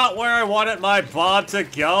 That's not where I wanted my bomb to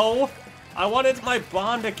go. I wanted my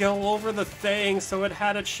bomb to go over the thing so it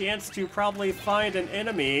had a chance to probably find an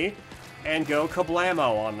enemy and go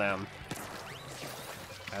kablamo on them.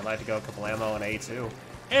 I'd like to go kablamo on A2.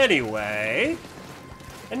 Anyway,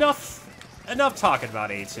 enough talking about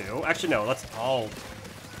A2. Actually, no, let's all...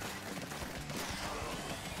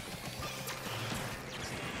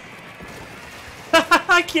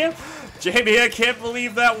 Jamie, I can't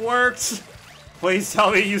believe that worked. Please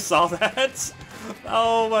tell me you saw that.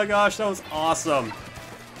 Oh my gosh, that was awesome.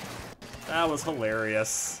 That was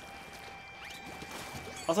hilarious.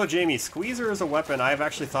 Also, Jamie, Squeezer is a weapon I've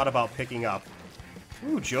actually thought about picking up.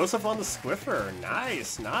 Ooh, Joseph on the Squiffer.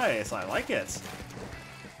 Nice, nice. I like it.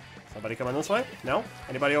 Somebody coming this way? No?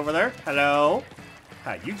 Anybody over there? Hello?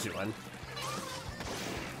 How you doing?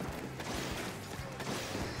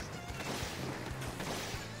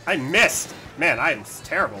 I missed! Man, I'm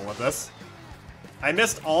terrible with this. I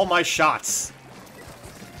missed all my shots.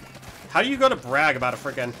 How do you go to brag about a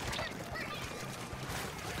freaking...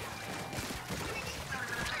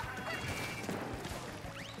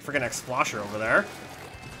 freaking X-Splosher over there?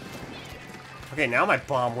 Okay, now my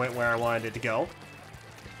bomb went where I wanted it to go.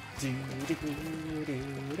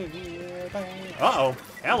 Uh-oh.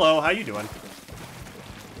 Hello, how you doing?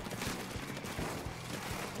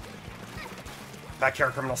 Back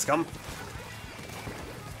here, criminal scum.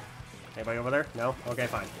 Anybody over there? No? Okay,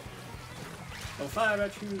 fine. Oh, fire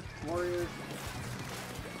at you, warrior.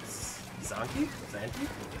 Zanki? Zanki?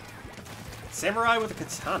 Samurai with a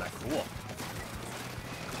katana. Cool.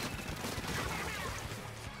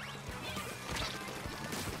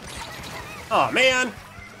 Oh man!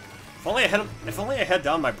 If only I had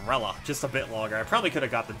down my Brella just a bit longer, I probably could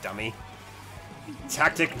have got the dummy.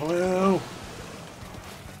 Tactic Blue!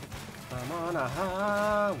 I'm on a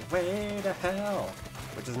highway to hell.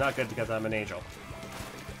 Which is not good because I'm an angel.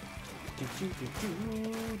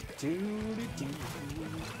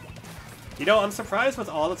 You know, I'm surprised with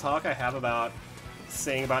all the talk I have about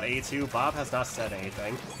saying about A2, Bob has not said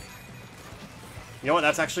anything. You know what?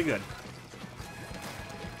 That's actually good.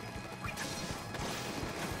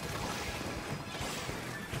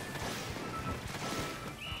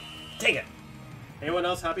 Dang it! Anyone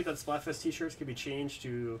else happy that Splatfest t-shirts can be changed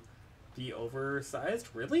to be oversized?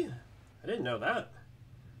 Really? I didn't know that.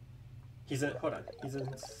 He's in... hold on. He's in...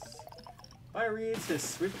 Fire reads, his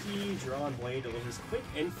swifty drawn blade delivers quick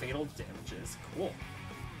and fatal damages. Cool.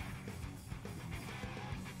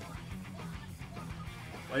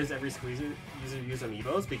 Why does every Squeezer user use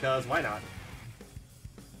amiibos? Because why not?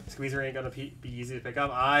 Squeezer ain't gonna be easy to pick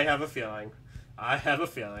up. I have a feeling. I have a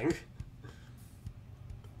feeling.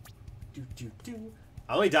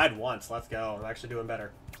 I only died once. Let's go. I'm actually doing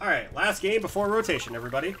better. Alright, last game before rotation,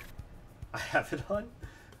 everybody. I have it on.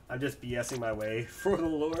 I'm just BSing my way for the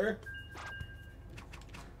lore.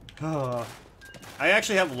 Oh. I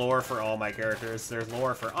actually have lore for all my characters. There's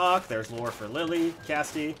lore for Ock, there's lore for Lily,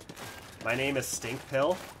 Casty. My name is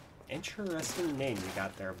Stinkpill. Interesting name you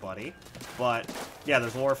got there, buddy. But, yeah,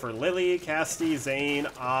 there's lore for Lily, Casty, Zane,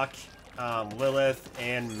 Ock, Lilith,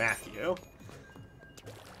 and Matthew.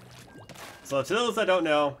 So to those that don't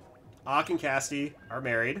know, Ock and Casty are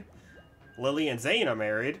married. Lily and Zane are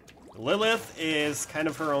married. Lilith is kind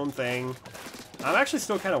of her own thing. I'm actually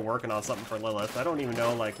still kind of working on something for Lilith. I don't even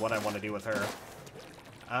know, like, what I want to do with her.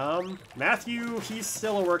 Matthew, he's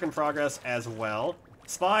still a work in progress as well.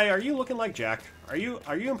 Spy, are you looking like Jack? Are you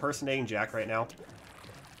impersonating Jack right now?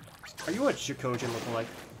 Are you what Jacojin looking like?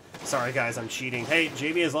 Sorry guys, I'm cheating. Hey,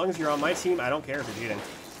 JB, as long as you're on my team, I don't care if you're cheating.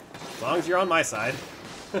 As long as you're on my side.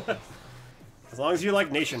 As long as you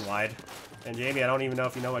like Nationwide. And Jamie, I don't even know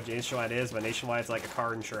if you know what Nationwide is, but Nationwide's like a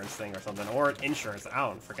car insurance thing or something. Or insurance. I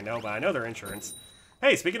don't freaking know, but I know they're insurance.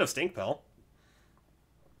 Hey, speaking of Stink Pill.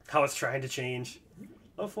 How it's trying to change.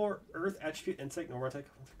 Level 4, Earth, Attribute, Insect, Normal Attack,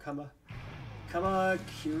 Kama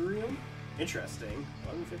Curium? Interesting.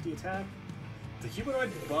 1150 attack. It's a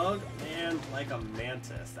humanoid bug and like a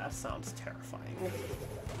mantis. That sounds terrifying.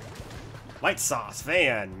 Light sauce,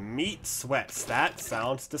 fan, meat sweats. That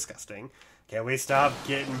sounds disgusting. Can we stop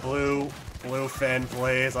getting blue fin,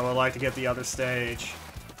 please? I would like to get the other stage.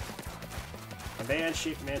 A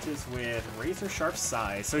man-shaped mantis with razor-sharp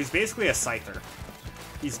size. So he's basically a Scyther.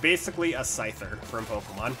 He's basically a Scyther from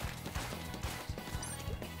Pokemon.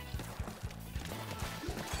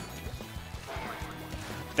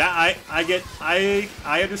 That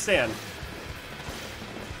I understand.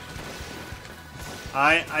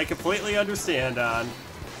 I completely understand,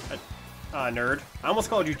 nerd. I almost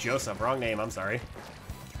called you Joseph. Wrong name. I'm sorry.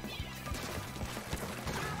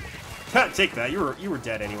 Take that. You were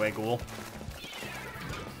dead anyway, ghoul.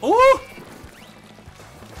 Ooh!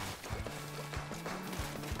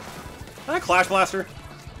 Is that a Clash Blaster?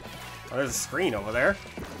 Oh, there's a screen over there.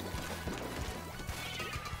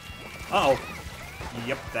 Uh-oh.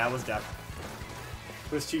 Yep, that was death.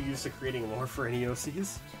 Who's too used to creating lore for any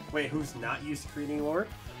OCs? Wait, who's not used to creating lore?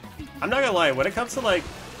 I'm not gonna lie, when it comes to, like,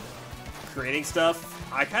 creating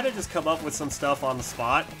stuff, I kind of just come up with some stuff on the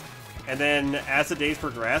spot, and then as the days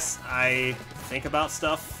progress, I think about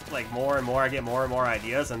stuff, like, more and more, I get more and more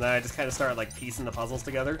ideas, and then I just kind of start, like, piecing the puzzles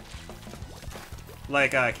together.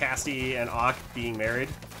 Like, Cassie and Ock being married.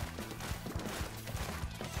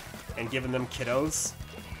 And giving them kiddos.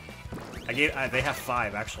 They have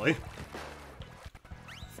 5, actually.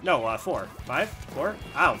 No, 4. 5? 4?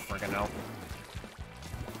 I don't freaking know.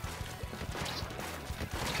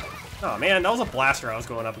 Oh man, that was a blaster I was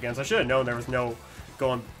going up against. I should have known there was no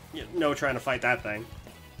trying to fight that thing.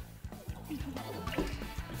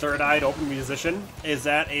 Third-Eyed Open Musician. Is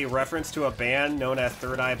that a reference to a band known as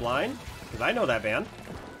Third Eye Blind? Because I know that band.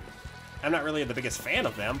 I'm not really the biggest fan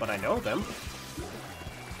of them, but I know them.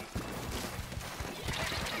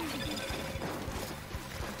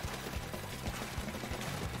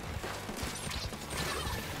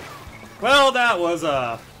 Well, that was,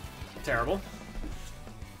 terrible.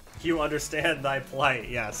 You understand thy plight,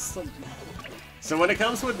 yes. So when it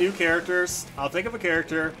comes with new characters, I'll think of a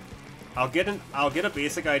character, I'll get a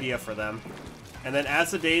basic idea for them, and then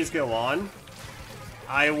as the days go on,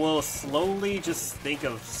 I will slowly just think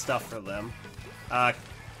of stuff for them.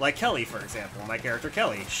 Like Kelly, for example, my character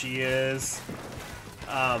Kelly. She is,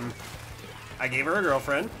 I gave her a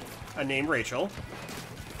girlfriend, named Rachel.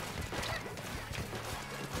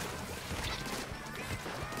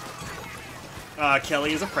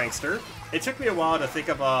 Kelly is a prankster. It took me a while to think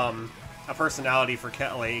of a personality for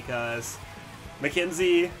Kelly, because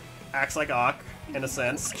Mackenzie acts like Ock, in a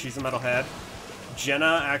sense. She's a metalhead.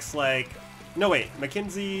 Jenna acts like... No, wait.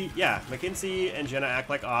 Mackenzie and Jenna act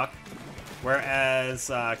like Ock, whereas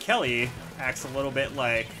Kelly acts a little bit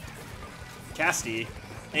like Cassie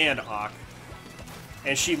and Ock.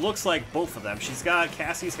 And she looks like both of them. She's got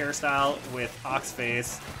Cassie's hairstyle with Ock's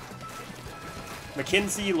face.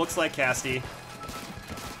 Mackenzie looks like Cassie.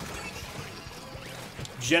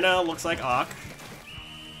 Jenna looks like Ock.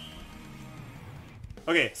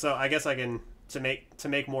 Okay, so I guess I can to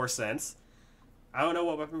make more sense. I don't know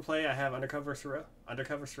what weapon play. I have Undercover Sorella,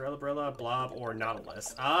 Brella, Blob, or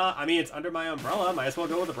Nautilus. I mean, it's under my umbrella. Might as well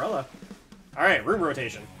go with the Brella. All right, room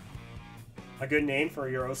rotation. A good name for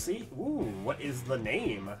your OC? Ooh, what is the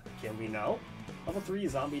name? Can we know? Level 3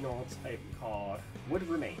 zombie normal type called Wood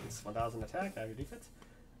Remains. 1000 attack, 9 defense.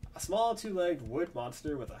 A small 2-legged wood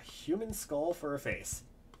monster with a human skull for a face.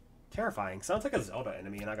 Terrifying. Sounds like a Zelda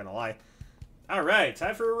enemy, not gonna lie. Alright,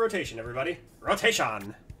 time for a rotation, everybody.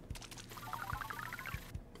 Rotation!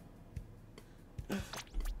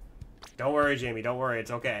 Don't worry, Jamie, don't worry,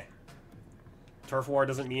 it's okay. Turf War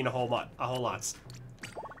doesn't mean a whole lot.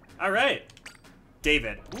 Alright.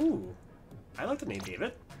 David. Ooh. I like the name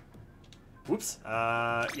David. Whoops.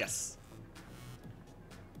 Yes.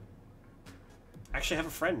 Actually, I have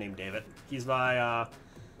a friend named David. He's my,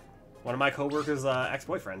 one of my coworkers'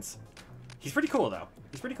 ex-boyfriends. He's pretty cool, though.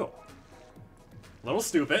 He's pretty cool. A little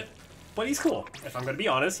stupid, but he's cool. If I'm gonna be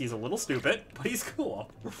honest, he's a little stupid, but he's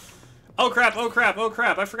cool. Oh crap, oh crap, oh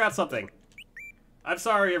crap, I forgot something. I'm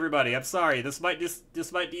sorry, everybody, I'm sorry. This might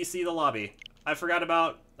DC the lobby. I forgot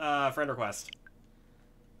about, friend request.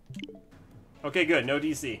 Okay, good, no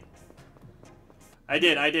DC. I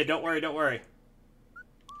did, don't worry, don't worry.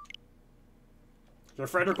 Your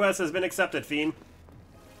friend request has been accepted, Fiend.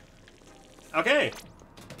 Okay.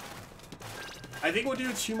 I think we'll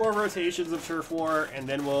do 2 more rotations of Turf War, and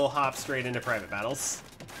then we'll hop straight into private battles.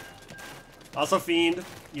 Also, Fiend,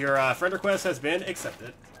 your friend request has been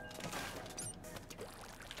accepted.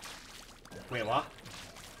 Wait, what?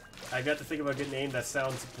 I got to think of a good name that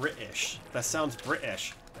sounds British. That sounds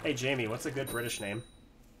British. Hey, Jamie, what's a good British name?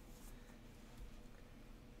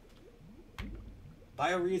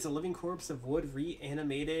 Bio reads a living corpse of wood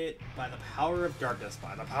reanimated by the power of darkness.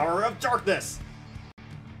 By the power of darkness!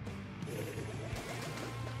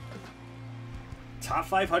 Top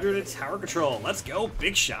 500 in tower control. Let's go,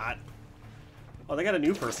 big shot. Oh, they got a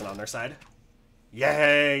new person on their side.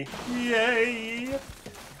 Yay! Yay!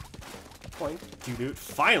 Point. Dude.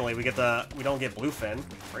 Finally, we don't get Bluefin.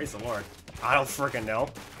 Praise the Lord. I don't freaking know.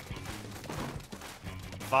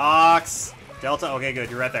 Fox! Delta? Okay, good.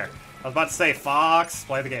 You're right there. I was about to say Fox.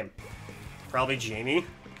 Play the game. Probably Jamie.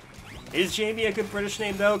 Is Jamie a good British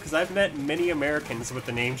name, though? Because I've met many Americans with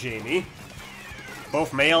the name Jamie.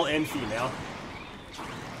 Both male and female.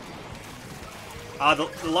 The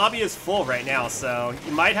lobby is full right now, so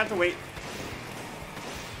you might have to wait.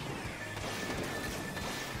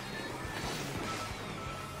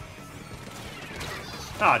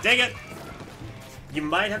 Ah, dang it! You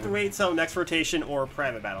might have to wait till next rotation or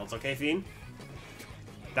private battles, okay, Fiend?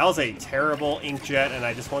 That was a terrible inkjet, and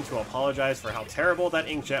I just want to apologize for how terrible that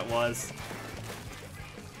inkjet was.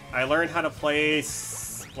 I learned how to play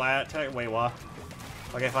Splat... Wait, what?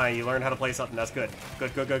 Okay, fine, you learned how to play something, that's good.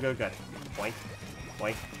 Good. Boink.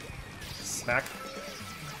 Boink. Smack.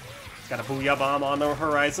 Got a Booyah Bomb on the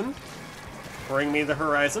horizon. Bring me the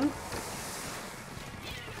horizon.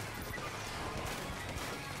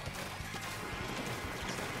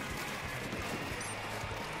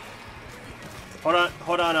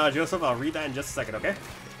 Hold on, Joseph. I'll read that in just a second, okay?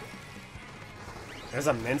 There's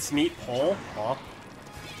a mincemeat pole. Aw.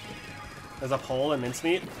 There's a pole in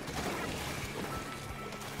mincemeat.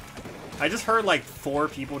 I just heard like 4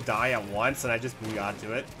 people die at once, and I just got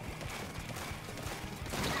to it.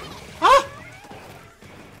 Ah!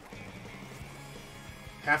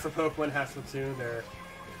 Half for Pokemon, half for Splatoon. They're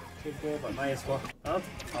capable, but might as well. Oh,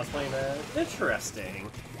 I was playing that.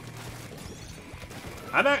 Interesting.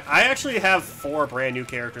 I actually have 4 brand new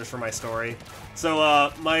characters for my story.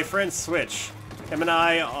 So, my friend Switch, him and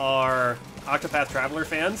I are Octopath Traveler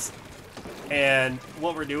fans. And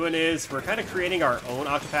what we're doing is we're kind of creating our own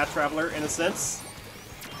Octopath Traveler in a sense.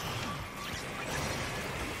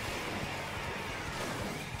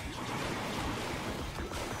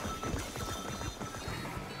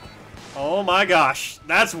 Oh my gosh.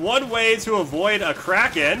 That's one way to avoid a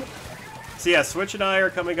Kraken. So yeah, Switch and I are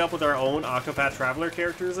coming up with our own Octopath Traveler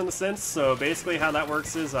characters in a sense. So basically how that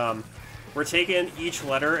works is we're taking each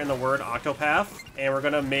letter in the word Octopath and we're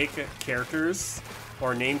going to make characters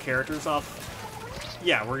or name characters off.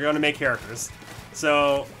 Yeah, we're going to make characters.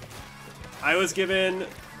 So I was given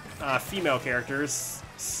female characters.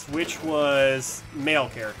 Switch was male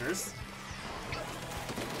characters.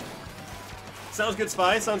 Sounds good,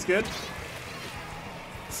 Spy. Sounds good.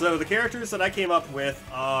 So the characters that I came up with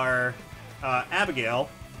are Abigail,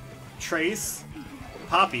 Trace,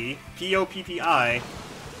 Poppy, P-O-P-P-I,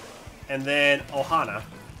 and then Ohana.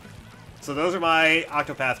 So those are my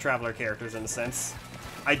Octopath Traveler characters in a sense.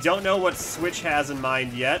 I don't know what Switch has in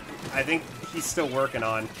mind yet. I think he's still working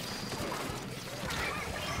on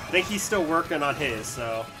his,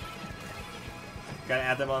 so gotta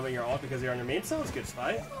add them on your alt because they're on your main. Sounds good,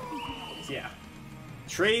 Spy. So yeah.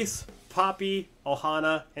 Trace, Poppy,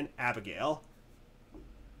 Ohana, and Abigail.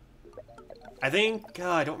 I think,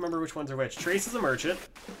 I don't remember which ones are which. Trace is a merchant.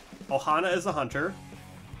 Ohana is a hunter.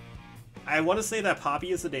 I want to say that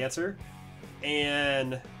Poppy is the dancer.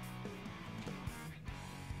 And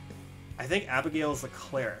I think Abigail is the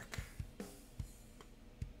cleric.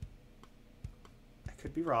 I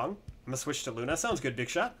could be wrong. I'm going to switch to Luna. Sounds good, Big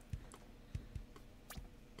Shot.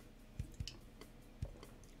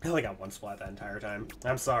 I only got one splat that entire time.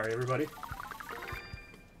 I'm sorry, everybody.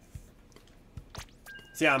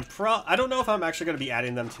 So yeah, I don't know if I'm actually going to be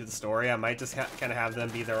adding them to the story. I might just kind of have them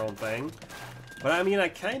be their own thing. But I mean, I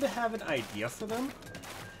kind of have an idea for them.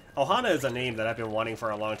 Ohana is a name that I've been wanting for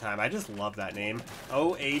a long time. I just love that name.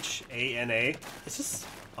 O-H-A-N-A. It's just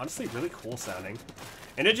honestly really cool sounding.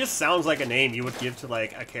 And it just sounds like a name you would give to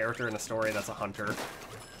like a character in a story that's a hunter.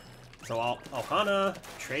 So Ohana,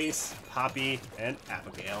 Trace, Poppy, and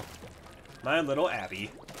Abigail. My little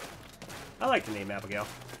Abby. I like the name Abigail.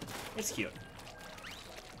 It's cute.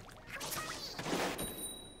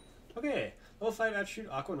 Okay, level 5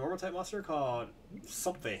 attribute aqua normal type monster called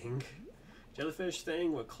something. Jellyfish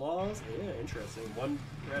thing with claws. Yeah, interesting. One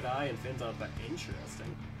red eye and fins on the back.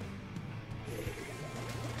 Interesting.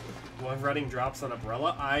 One running drops on a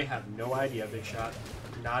Brella? I have no idea, Big Shot.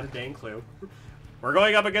 Not a dang clue. We're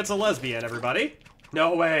going up against a lesbian, everybody.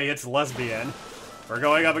 No way, it's lesbian. We're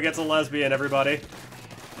going up against a lesbian, everybody.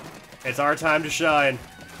 It's our time to shine.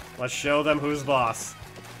 Let's show them who's boss.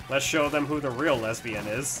 Let's show them who the real lesbian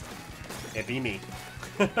is. It be me.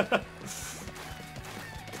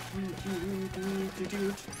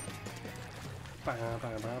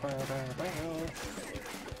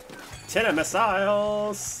 Tenna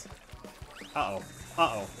missiles! Uh-oh.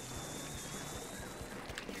 Uh-oh.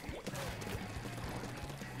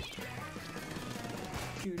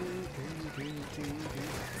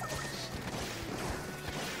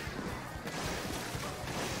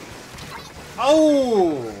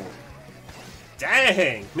 Oh!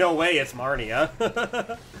 Dang! No way, it's Marnia.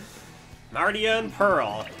 Marnia and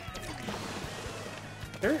Pearl.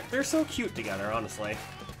 They're so cute together, honestly.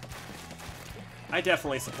 I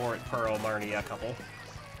definitely support Pearl Marnia couple.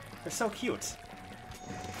 They're so cute.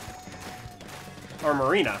 Or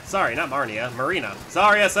Marina. Sorry, not Marnia. Marina.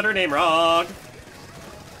 Sorry, I said her name wrong.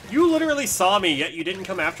 You literally saw me, yet you didn't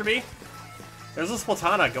come after me? There's a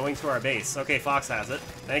Splatana going to our base. Okay, Fox has it.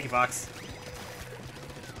 Thank you, Fox.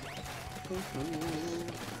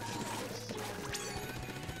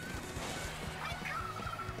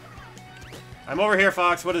 I'm over here,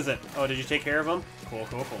 Fox. What is it? Oh, did you take care of him? Cool,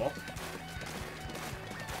 cool, cool.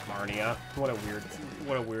 Marnia. What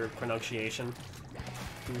a weird pronunciation.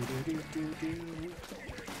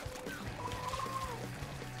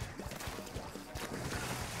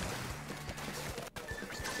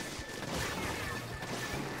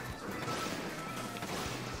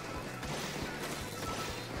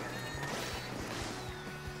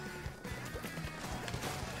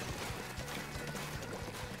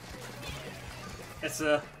 It's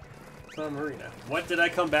a Marina. What did I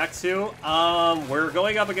come back to? We're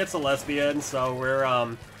going up against a lesbian, so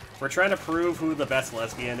we're trying to prove who the best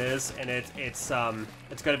lesbian is, and it's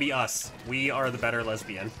gonna be us. We are the better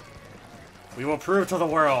lesbian. We will prove to the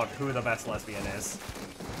world who the best lesbian is.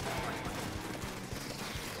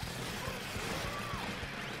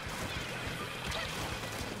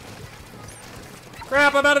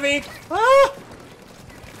 Crap, I'm out of ink! Ah!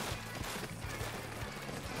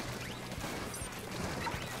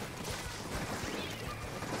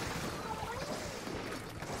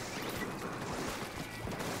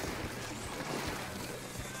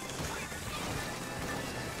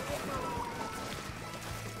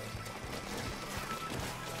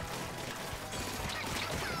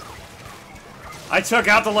 I took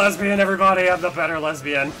out the lesbian, everybody. I'm the better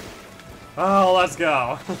lesbian. Oh, let's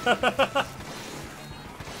go.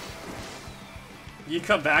 You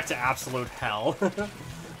come back to absolute hell.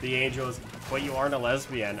 The angels, but you aren't a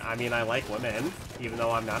lesbian. I mean, I like women, even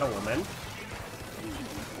though I'm not a woman.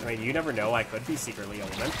 I mean, you never know. I could be secretly a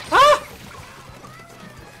woman. Ah!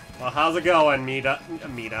 Well, how's it going, Mita?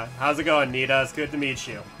 How's it going, Nita? It's good to meet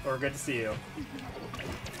you. Or good to see you.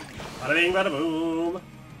 Bada bing, bada boom.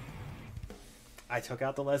 I took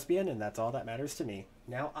out the lesbian, and that's all that matters to me.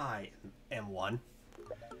 Now I am one.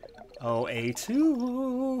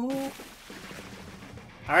 OA2.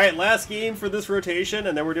 Alright, last game for this rotation,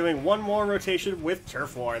 and then we're doing one more rotation with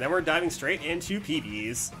Turf War, and then we're diving straight into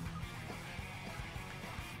PBs.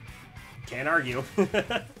 Can't argue.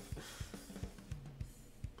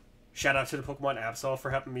 Shout out to the Pokemon Absol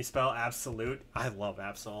for helping me spell Absolute. I love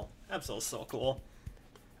Absol. Absol's so cool.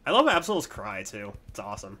 I love Absol's cry, too. It's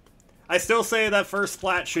awesome. I still say that first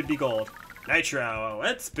Splat should be gold. Nitro,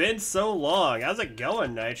 it's been so long. How's it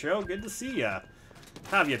going, Nitro? Good to see ya.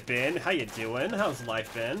 How have you been? How you doing? How's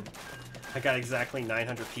life been? I got exactly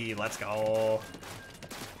 900p. Let's go.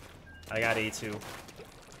 I got A2.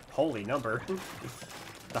 Holy number.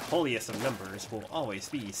 The holiest of numbers will always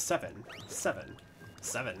be 7, 7,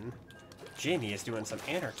 7. Jamie is doing some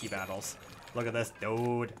anarchy battles. Look at this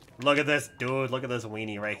dude. Look at this dude. Look at this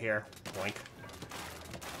weenie right here. Boink.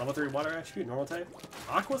 Level 3 water attribute, normal type.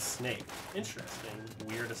 Aqua Snake. Interesting.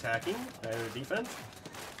 Weird attacking. Better defense.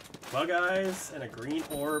 Bug eyes and a green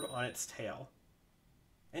orb on its tail.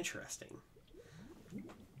 Interesting.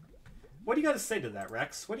 What do you got to say to that,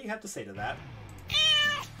 Rex? What do you have to say to that?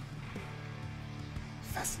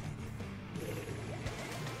 Fascinating.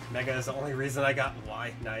 Mega is the only reason I got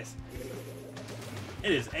Y. Nice.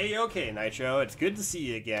 It is A-okay, Nitro. It's good to see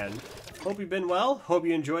you again. Hope you've been well. Hope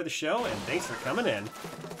you enjoy the show, and thanks for coming in.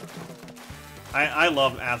 I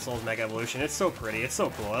love Absol's Mega Evolution. It's so pretty. It's so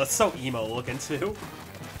cool. It's so emo looking, too.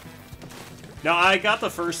 No, I got the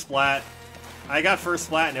first Splat. I got first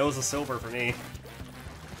Splat, and it was a silver for me.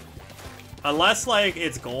 Unless, like,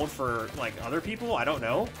 it's gold for, like, other people. I don't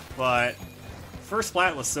know. But First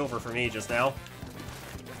splat was silver for me just now.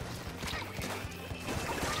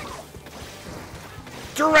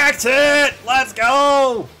 Direct hit! Let's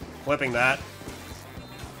go! Flipping that.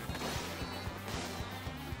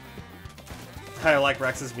 I like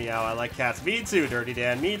Rex's meow. I like cats. Me too, Dirty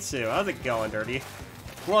Dan. Me too. How's it going, Dirty?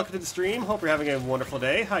 Welcome to the stream. Hope you're having a wonderful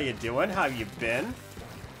day. How you doing? How you been?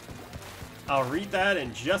 I'll read that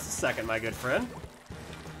in just a second, my good friend.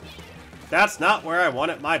 That's not where I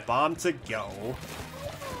wanted my bomb to go.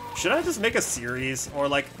 Should I just make a series or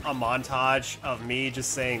like a montage of me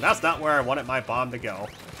just saying, that's not where I wanted my bomb to go?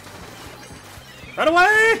 Run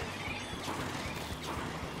away!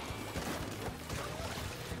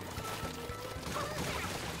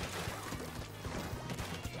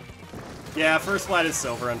 Yeah, first flight is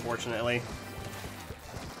silver, unfortunately.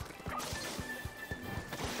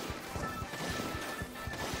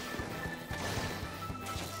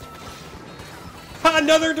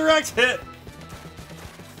 Another direct hit!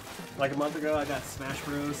 Like a month ago, I got Smash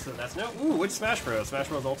Bros, so that's no... Ooh, which Smash Bros? Smash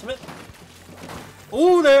Bros Ultimate?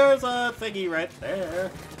 Ooh, there's a thingy right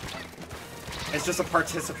there. It's just a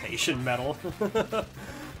participation medal.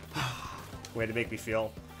 Way to make me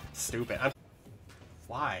feel stupid.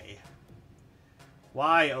 Why?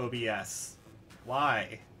 Why, OBS?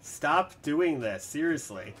 Why? Stop doing this,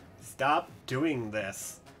 seriously. Stop doing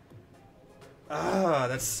this. Ah,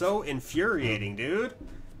 that's so infuriating, dude.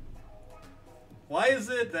 Why is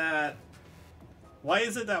it that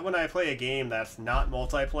when I play a game that's not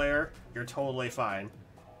multiplayer, you're totally fine?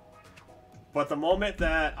 But the moment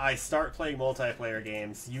that I start playing multiplayer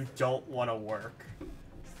games, you don't want to work.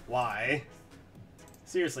 Why?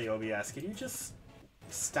 Seriously, OBS, can you just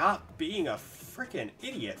stop being a freaking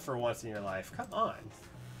idiot for once in your life? Come on.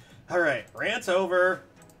 Alright, rant's over.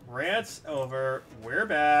 Rant's over. We're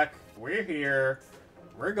back. We're here.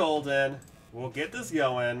 We're golden. We'll get this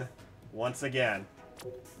going once again.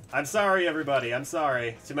 I'm sorry, everybody. I'm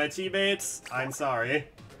sorry. To my teammates, I'm sorry.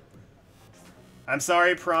 I'm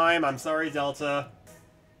sorry, Prime. I'm sorry, Delta.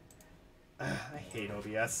 I hate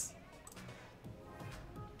OBS.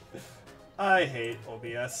 I hate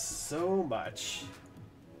OBS so much.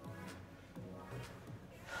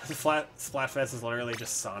 The Splatfest is literally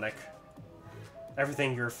just Sonic.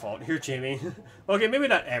 Everything your fault. Here, Jamie. Okay, maybe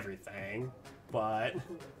not everything, but...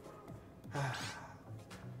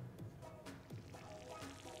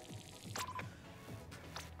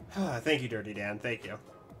 Thank you, Dirty Dan. Thank you.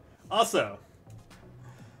 Also,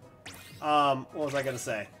 what was I gonna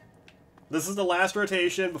say? This is the last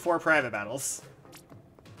rotation before private battles.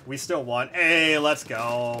 We still won. Hey, let's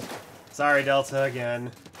go. Sorry, Delta,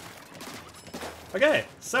 again. Okay,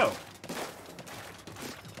 so.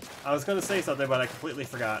 I was gonna say something, but I completely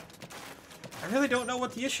forgot. I really don't know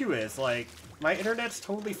what the issue is. Like, my internet's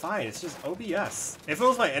totally fine. It's just OBS. If it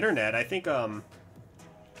was my internet, I think my...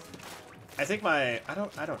 I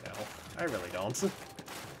don't know. I really don't.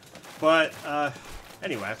 But,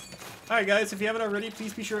 anyway. Alright, guys, if you haven't already,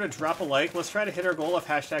 please be sure to drop a like. Let's try to hit our goal of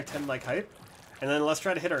hashtag 10 like hype. And then let's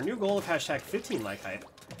try to hit our new goal of hashtag 15 like hype.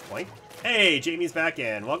 Boink. Hey, Jamie's back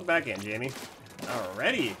in. Welcome back in, Jamie.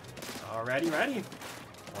 Alrighty. Alrighty, ready.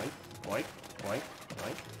 Boink, boink, boink,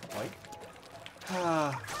 boink,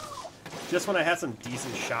 boink. Just when I had some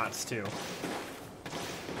decent shots, too.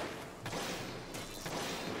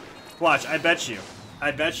 Watch, I bet you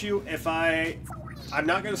if I'm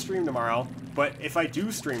not going to stream tomorrow, but if I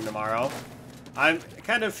do stream tomorrow, I'm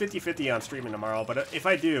kind of 50-50 on streaming tomorrow, but if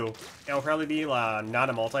I do, it'll probably be not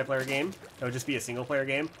a multiplayer game. It'll just be a single-player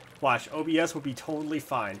game. Watch, OBS will be totally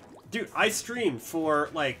fine. Dude, I streamed for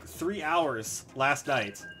like 3 hours last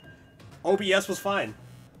night. OBS was fine.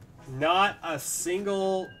 Not a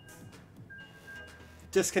single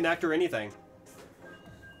disconnect or anything.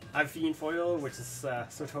 I've Fiend Foil, which is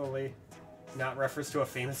so totally not reference to a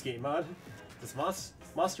famous game mod. This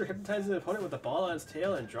monster hypnotizes an opponent with a ball on its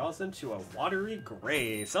tail and draws them to a watery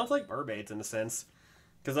grave. Sounds like mermaids in a sense.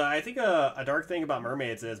 Because I think a dark thing about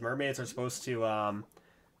mermaids is mermaids are supposed to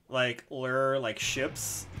like lure like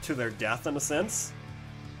ships to their death in a sense.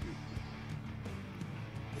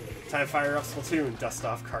 Time to fire up Splatoon, dust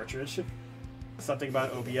off cartridge. Something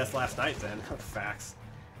about OBS last night then. Facts.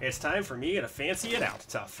 It's time for me to fancy it out.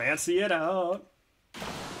 To fancy it out.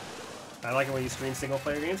 I like it when you stream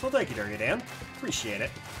single-player games. Well, thank you, Dirty Dan. Appreciate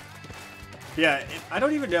it. Yeah, I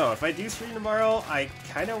don't even know. If I do stream tomorrow, I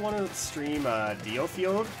kind of want to stream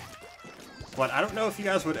Field. But I don't know if you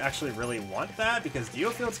guys would actually really want that, because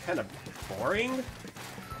Field's kind of boring.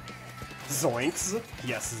 Zoinks.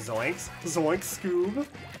 Yes, zoinks. Zoinks, Scoob.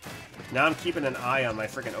 Now I'm keeping an eye on my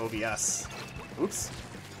freaking OBS. Oops.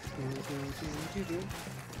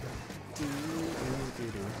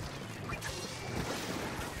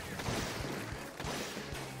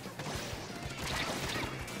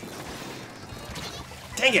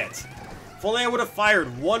 Dang it! If only I would have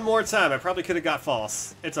fired one more time, I probably could have got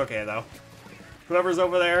false. It's okay, though. Whoever's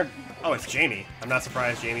over there... Oh, it's Jamie. I'm not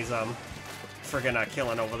surprised Jamie's, friggin'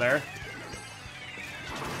 killing over there.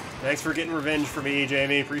 Thanks for getting revenge for me,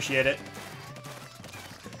 Jamie. Appreciate it.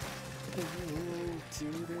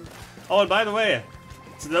 Oh, and by the way,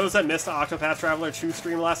 to those that missed the Octopath Traveler 2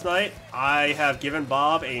 stream last night, I have given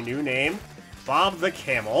Bob a new name. Bob the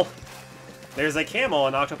Camel. There's a camel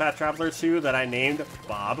in Octopath Traveler 2 that I named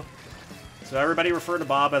Bob. So everybody refer to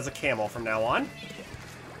Bob as a camel from now on.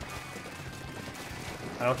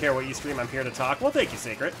 I don't care what you stream, I'm here to talk. Well, thank you,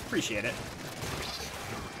 Sacred. Appreciate it.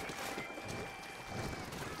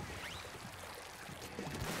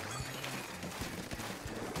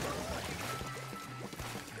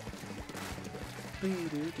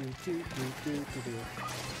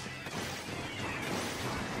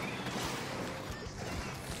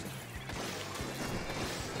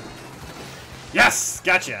 Yes!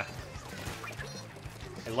 Gotcha!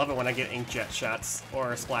 I love it when I get inkjet shots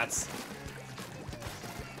or splats.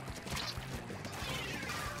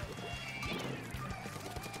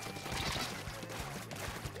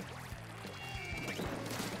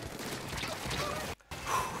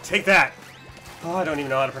 Take that! Oh, I don't even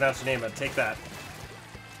know how to pronounce your name, but take that.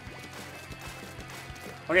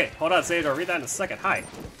 Okay, hold on, Sage, I'll read that in a second. Hi.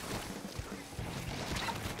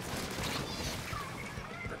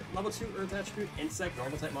 Level 2 Earth Attribute Insect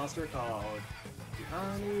Normal type monster called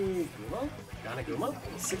Ganaguma?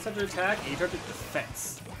 600 attack, 800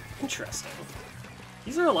 defense. Interesting.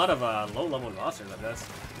 These are a lot of low-level monsters, I guess.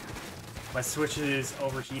 My Switch is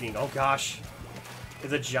overheating. Oh gosh.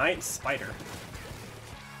 It's a giant spider.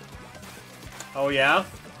 Oh yeah?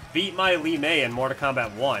 Beat my Lee May in Mortal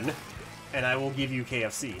Kombat 1, and I will give you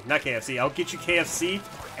KFC. Not KFC, I'll get you KFC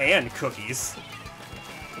and cookies.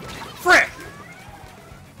 Frick!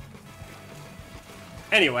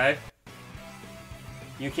 Anyway,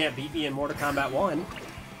 you can't beat me in Mortal Kombat 1.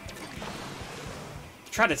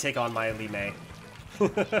 Try to take on my Lee May.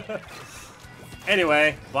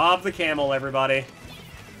 Anyway, Bob the Camel, everybody.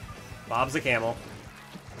 Bob's the Camel.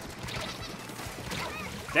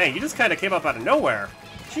 Dang, you just kind of came up out of nowhere.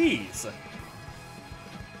 Jeez.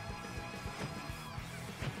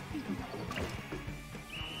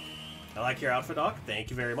 I like your outfit, Doc. Thank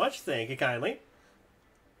you very much. Thank you kindly.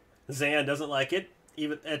 Zan doesn't like it.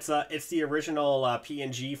 Even it's the original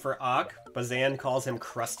PNG for Ock, but Zan calls him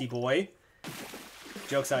Crusty Boy.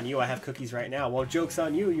 Joke's on you, I have cookies right now. Well, joke's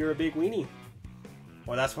on you, you're a big weenie.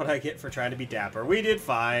 Well, that's what I get for trying to be dapper. We did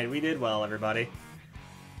fine. We did well, everybody.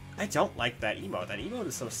 I don't like that emote. That emote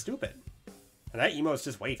is so stupid. And that emote's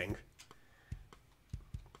just waving.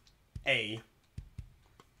 A.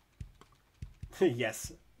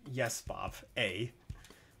 Yes. Yes, Bob. A.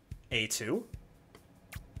 A2.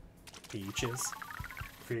 Peaches.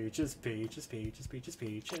 Peaches, peaches, peaches, peaches,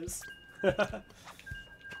 peaches.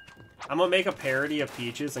 I'm gonna make a parody of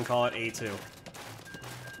Peaches and call it A2.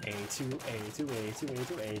 A2, A2, A2,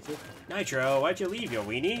 A2, A2. Nitro, why'd you leave, you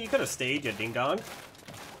weenie? You could have stayed, you ding-dong.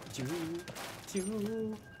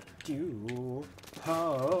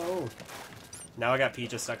 Oh. Now I got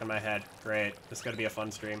Peaches stuck in my head. Great. This is gonna be a fun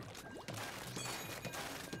stream.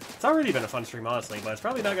 It's already been a fun stream, honestly, but it's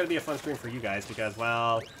probably not gonna be a fun stream for you guys because,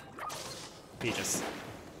 well... Peaches.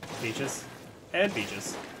 Peaches. And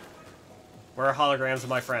Peaches. Where are holograms of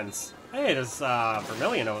my friends? Hey, there's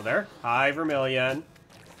Vermilion over there. Hi, Vermilion.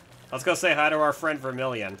 Let's go say hi to our friend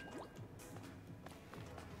Vermilion.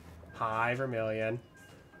 Hi, Vermilion.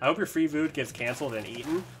 I hope your free food gets canceled and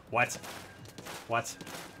eaten. What? What?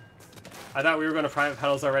 I thought we were going to private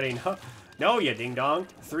battles already. No, no, you ding-dong.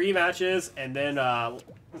 3 matches and then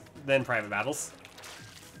private battles.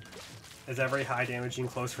 Is every high-damaging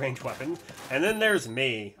close-range weapon. And then there's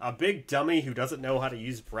me, a big dummy who doesn't know how to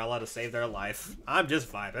use Brella to save their life. I'm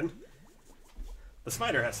just vibing. The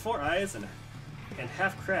spider has 4 eyes and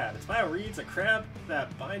half crab. Its bio reads a crab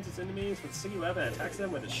that binds its enemies with a sticky web and attacks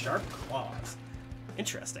them with its sharp claws.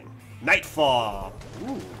 Interesting. Nightfall!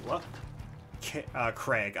 Ooh.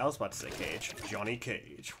 Craig. I was about to say Cage. Johnny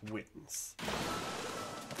Cage wins.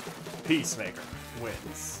 Peacemaker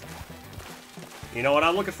wins. You know what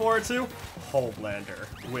I'm looking forward to? Homelander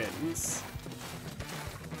wins.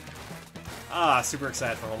 Ah, super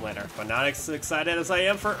excited for Homelander, but not as excited as I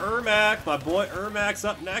am for Ermac. My boy Ermac's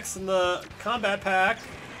up next in the combat pack.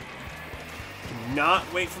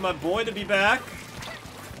 Cannot wait for my boy to be back.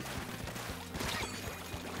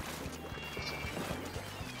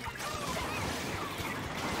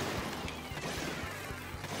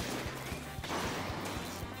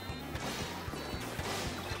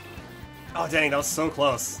 Oh dang, that was so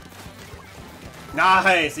close.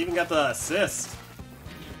 Nice! Even got the assist.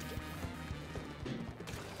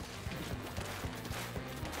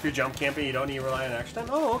 If you're jump camping, you don't need to rely on action time?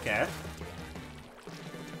 Oh, okay.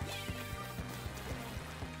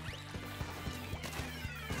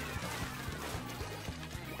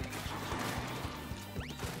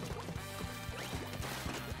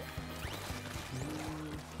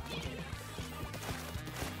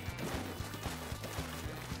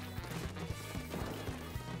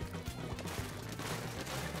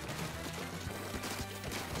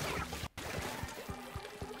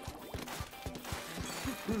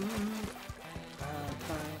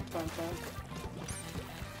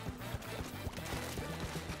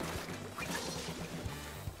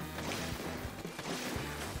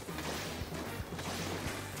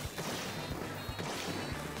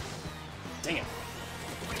 Dang it.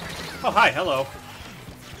 Oh, hi, hello.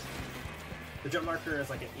 The jump marker is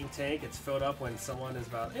like an ink tank. It's filled up when someone is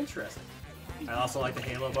about interesting. I also like the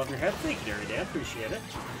halo above your head. Thank you, Dirty Dan. Appreciate it.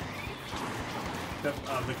 The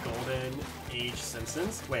Golden Age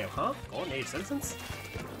Simpsons. Wait, huh? Golden Age Simpsons?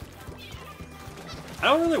 I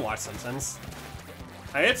don't really watch Simpsons.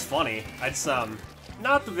 I mean, it's funny. It's,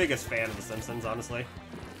 not the biggest fan of The Simpsons, honestly.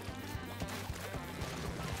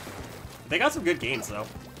 They got some good games, though.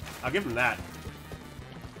 I'll give them that.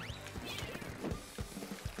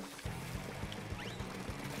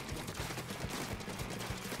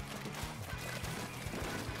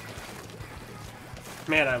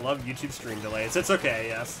 Man, I love YouTube stream delays. It's okay,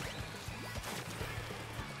 yes.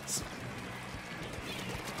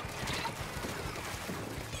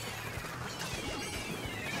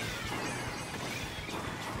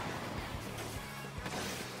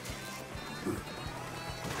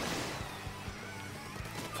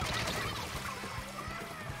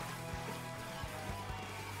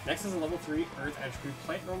 Next is a level 3 Earth attribute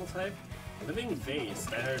plant normal type. Living vase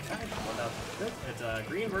that are attacked. It's a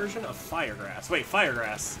green version of Firegrass. Wait,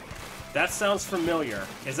 Firegrass. That sounds familiar.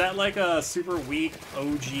 Is that like a super weak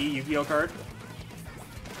OG Yu-Gi-Oh card?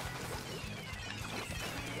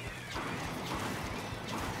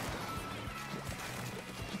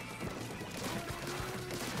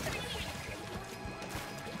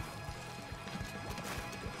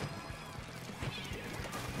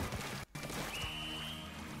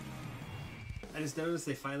 I just noticed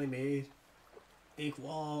they finally made ink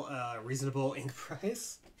wall reasonable ink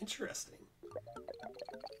price. Interesting.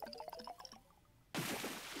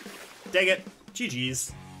 Dang it.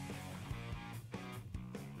 GG's.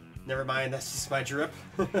 Never mind, that's just my drip.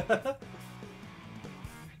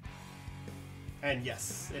 And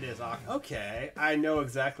yes, it is. Okay, I know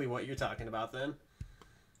exactly what you're talking about then.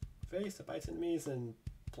 Face that bites enemies and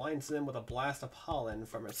blinds them with a blast of pollen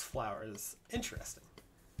from its flowers. Interesting.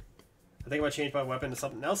 I think I'm gonna change my weapon to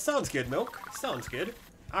something else. Sounds good, Milk. Sounds good.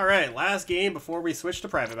 Alright, last game before we switch to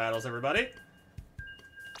private battles, everybody.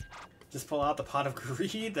 Just pull out the Pot of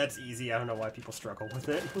Greed. That's easy. I don't know why people struggle with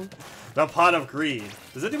it. The Pot of Greed.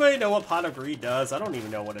 Does anybody know what Pot of Greed does? I don't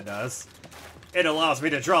even know what it does. It allows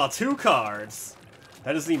me to draw 2 cards.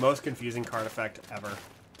 That is the most confusing card effect ever.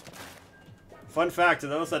 Fun fact, to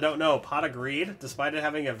those that don't know, Pot of Greed, despite it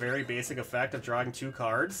having a very basic effect of drawing 2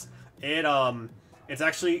 cards, it's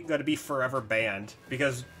actually going to be forever banned,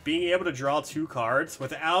 because being able to draw 2 cards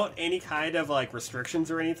without any kind of like restrictions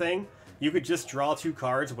or anything, you could just draw 2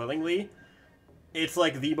 cards willingly. It's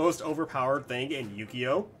like the most overpowered thing in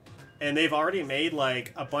Yu-Gi-Oh! And they've already made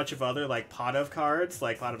like a bunch of other like Pot of cards,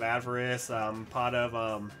 like Pot of Avarice, Pot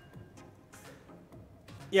of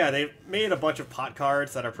yeah, they've made a bunch of pot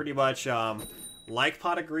cards that are pretty much like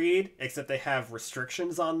Pot of Greed, except they have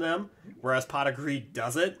restrictions on them, whereas Pot of Greed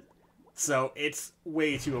doesn't. So it's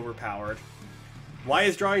way too overpowered. Why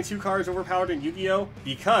is drawing 2 cards overpowered in Yu-Gi-Oh?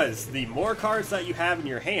 Because the more cards that you have in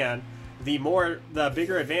your hand, the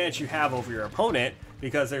bigger advantage you have over your opponent,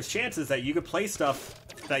 because there's chances that you could play stuff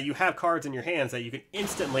that you have cards in your hands that you can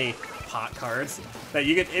instantly pot cards that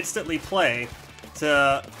you can instantly play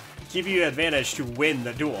to give you an advantage to win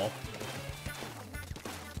the duel.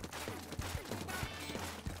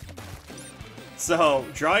 So,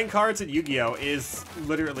 drawing cards in Yu-Gi-Oh! Is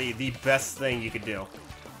literally the best thing you could do.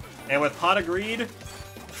 And with Pot of Greed,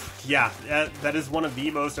 yeah, that is one of the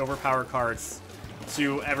most overpowered cards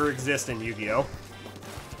to ever exist in Yu-Gi-Oh!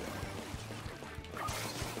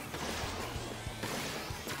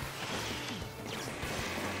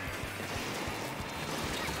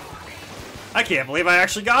 I can't believe I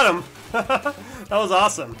actually got him! That was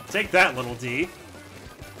awesome. Take that, little D.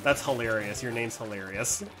 That's hilarious. Your name's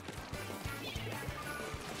hilarious.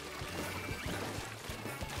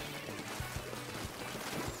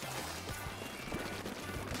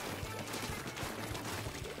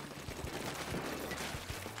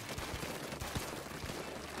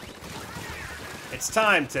 It's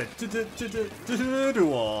time to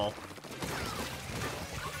duel.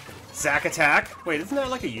 Zack Attack. Wait, isn't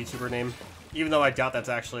that like a YouTuber name? Even though I doubt that's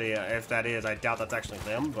actually, if that is, I doubt that's actually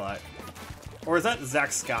them, but... Or is that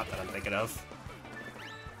Zach Scott that I'm thinking of?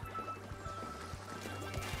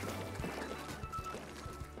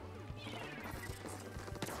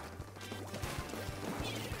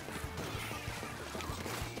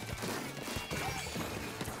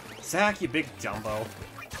 Zach, you big Dumbo.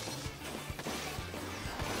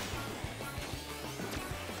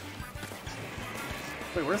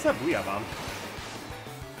 Wait, where's that Booyah Bomb?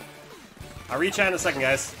 I'll reach out in a second,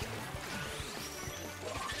 guys.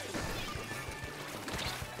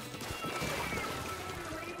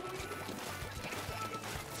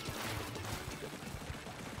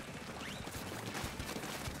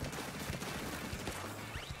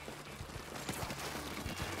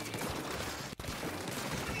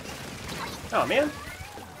 Oh, man.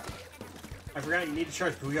 I forgot you need to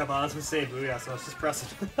charge Booyah Bombs to say Booyah, so I was just pressing.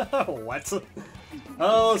 What?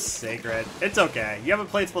 Oh, Sacred. It's okay. You haven't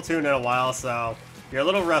played Splatoon in a while, so you're a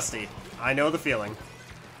little rusty. I know the feeling.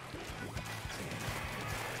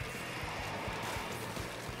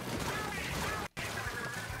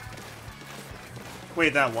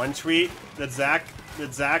 Wait, that one tweet? Did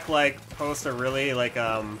Zach like post a really like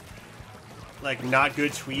not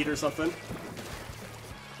good tweet or something?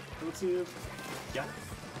 Yeah.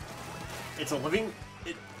 It's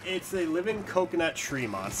a living coconut tree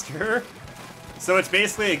monster. So it's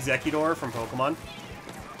basically Executor from Pokemon.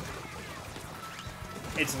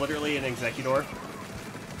 It's literally an Executor.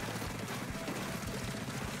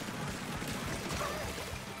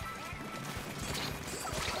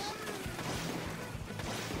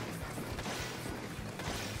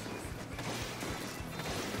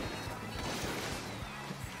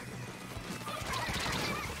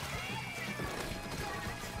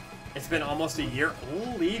 It's been almost a year.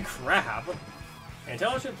 Holy crap. An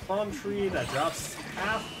intelligent plum tree that drops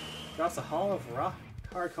a haul of rock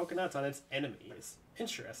hard coconuts on its enemies.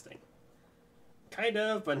 Interesting. Kind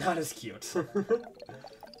of, but not as cute.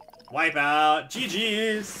 Wipeout.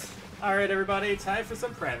 GG's. Alright, everybody. Time for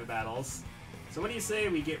some private battles. So what do you say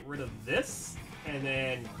we get rid of this and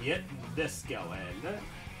then get this going?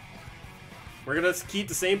 We're going to keep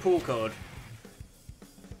the same pool code.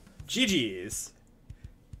 GG's.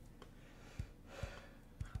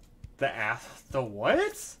 The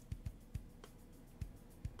what?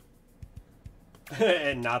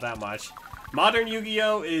 And not that much. Modern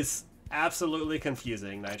Yu-Gi-Oh! Is absolutely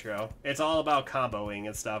confusing, Nitro. It's all about comboing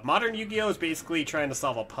and stuff. Modern Yu-Gi-Oh! Is basically trying to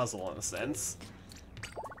solve a puzzle in a sense.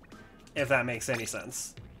 If that makes any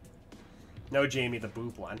sense. No, Jamie, the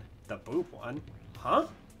boob one. The boob one? Huh?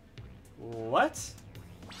 What?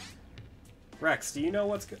 Rex, do you know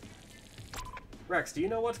what's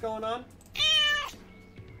going on?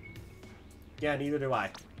 Yeah, neither do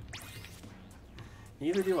I.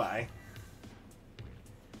 Neither do I.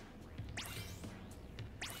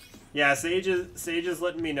 Yeah, Sage is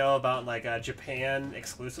letting me know about like Japan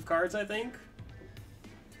exclusive cards, I think.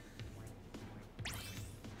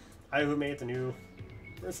 Who made the new...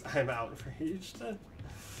 I'm outraged.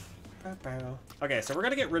 Okay, so we're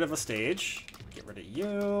gonna get rid of a stage. Get rid of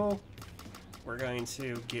you. We're going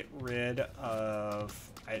to get rid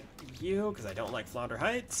of you because I don't like Flounder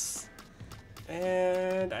Heights.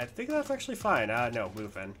 And I think that's actually fine. No,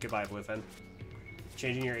 Bluefin. Goodbye, Bluefin.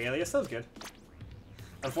 Changing your alias? That was good.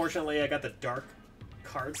 Unfortunately, I got the dark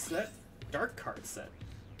card set. Dark card set.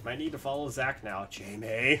 Might need to follow Zach now.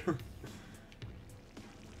 Jamie.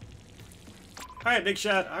 Alright, big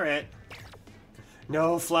shot. Alright.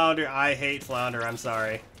 No, Flounder. I hate Flounder. I'm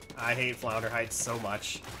sorry. I hate Flounder Heights so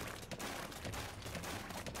much.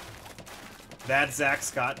 That Zach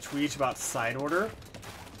Scott tweet about side order.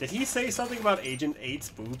 Did he say something about Agent 8's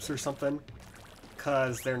boobs or something?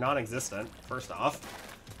 Because they're non-existent, first off.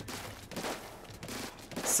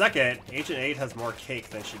 Second, Agent 8 has more cake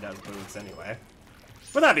than she does boobs anyway.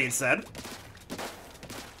 With that being said...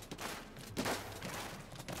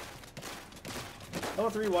 Level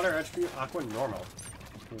 3 water attribute Aqua Normal.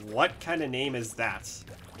 What kind of name is that?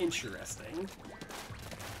 Interesting.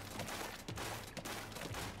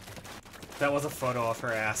 That was a photo of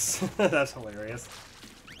her ass. That's hilarious.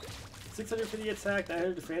 650 attack,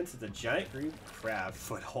 900 defense. It's a giant green crab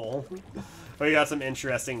foothold. We got some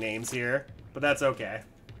interesting names here, but that's okay.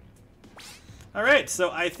 Alright,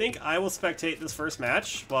 so I think I will spectate this first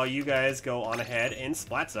match while you guys go on ahead in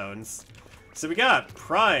Splat Zones. So we got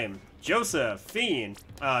Prime, Joseph, Fiend,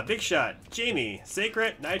 Big Shot, Jamie,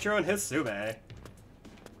 Sacred, Nitro, and Hisume.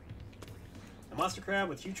 A monster crab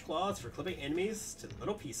with huge claws for clipping enemies to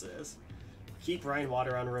little pieces. Keep brine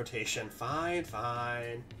water on rotation. Fine,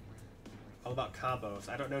 fine. All about combos.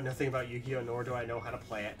 I don't know nothing about Yu-Gi-Oh! Nor do I know how to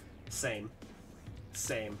play it. Same.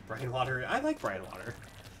 Same. Brine water. I like brine water.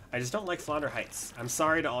 I just don't like Flounder Heights. I'm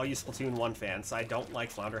sorry to all you Splatoon 1 fans. I don't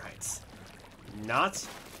like Flounder Heights. Not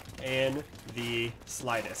in the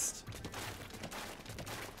slightest.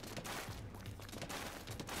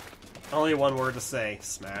 Only one word to say.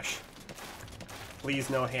 Smash. Please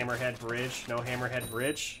no Hammerhead Bridge. No Hammerhead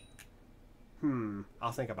Bridge.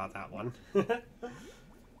 I'll think about that one.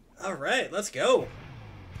 Alright, let's go.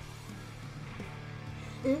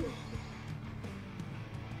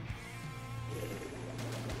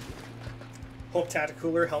 Hope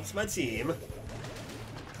Tacticooler helps my team.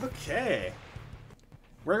 Okay.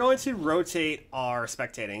 We're going to rotate our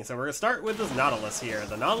spectating. So we're going to start with this Nautilus here.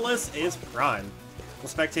 The Nautilus is prime. We'll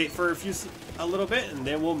spectate for a little bit, and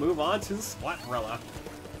then we'll move on to the Brella.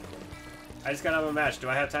 I just got out of a match. Do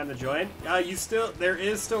I have time to join? There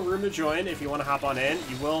is still room to join if you want to hop on in.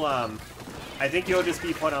 You will, I think you'll just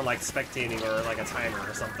be put on, like, spectating or, like, a timer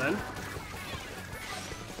or something.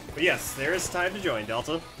 But yes, there is time to join,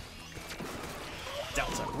 Delta.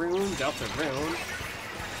 Delta Rune, Delta Rune.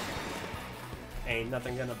 Ain't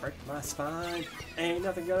nothing gonna break my spine. Ain't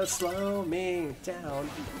nothing gonna slow me down.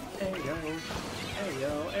 Ayo,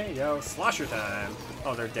 ayo, ayo. Slosher time.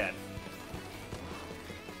 Oh, they're dead.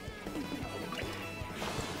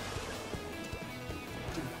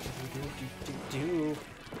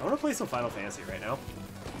 I want to play some Final Fantasy right now.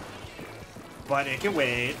 But it can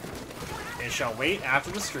wait. It shall wait after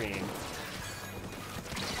the stream.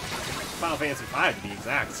 Final Fantasy V to be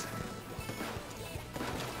exact.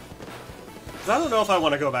 Because I don't know if I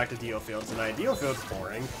want to go back to Dio Field tonight. Dio Field's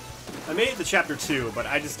boring. I made it to Chapter 2, but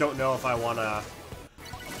I just don't know if I want to...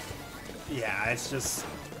 Yeah, it's just...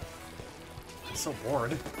 I'm so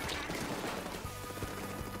bored.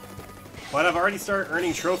 But I've already started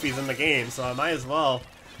earning trophies in the game, so I might as well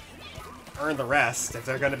earn the rest if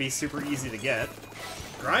they're going to be super easy to get.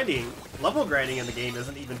 Level grinding in the game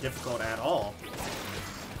isn't even difficult at all.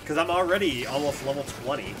 Because I'm already almost level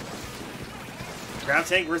 20. Grav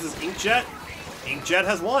Tank versus Inkjet. Inkjet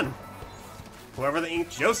has won. Whoever the Ink...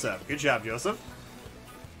 Joseph. Good job, Joseph.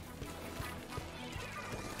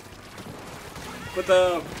 But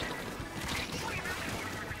the...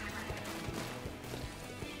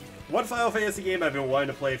 One Final Fantasy game I've been wanting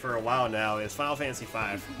to play for a while now is Final Fantasy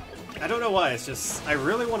V. I don't know why, it's just, I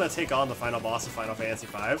really want to take on the final boss of Final Fantasy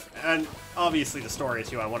V, and obviously the story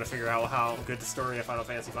too. I want to figure out how good the story of Final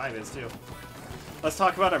Fantasy V is too. Let's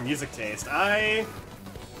talk about our music taste. I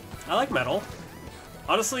like metal.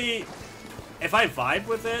 Honestly, if I vibe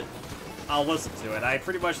with it, I'll listen to it. I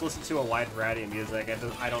pretty much listen to a wide variety of music.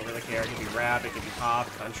 I don't really care. It could be rap, it could be pop,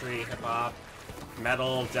 country, hip-hop,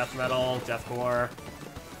 metal, deathcore,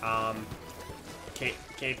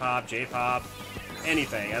 K-pop, J-pop,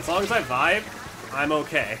 anything. As long as I vibe, I'm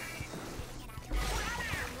okay.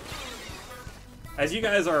 As you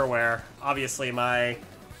guys are aware, obviously my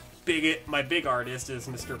big artist is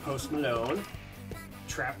Mr. Post Malone.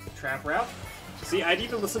 Trap rap. See, I'd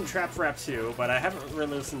even listen to trap rap too, but I haven't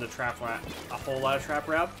really listened to trap rap, a whole lot of trap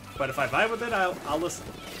rap. But if I vibe with it, I'll listen.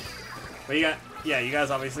 But you guys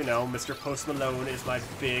obviously know Mr. Post Malone is my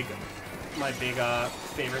big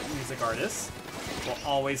favorite music artist. Will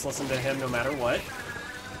always listen to him no matter what.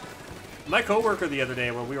 My coworker the other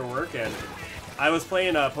day when we were working, I was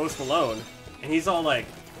playing Post Malone, and he's all like,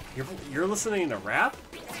 "You're listening to rap?"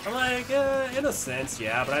 I'm like, in a sense,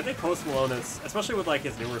 yeah, but I think Post Malone is, especially with like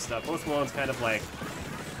his newer stuff, Post Malone's kind of like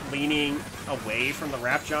leaning away from the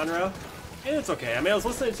rap genre, and it's okay. I mean, I was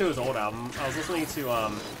listening to his old album. I was listening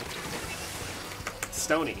to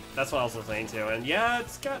Stony. That's what I was listening to, and yeah,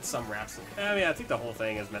 it's got some raps. I mean, I think the whole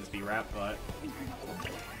thing is meant to be rap, but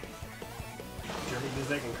German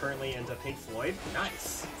music and currently into Pink Floyd.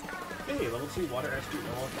 Nice. Hey, level 2 water attribute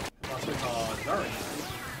monster called Nari.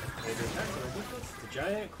 Major attacks are ridiculous. The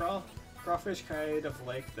giant crawfish kind of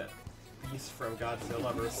like the beast from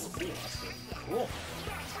Godzilla vs. Sea Monster. Cool.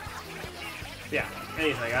 Yeah,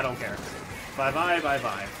 anything. I don't care. Bye bye.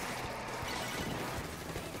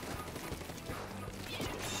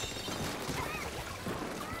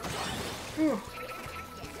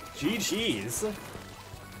 GG's.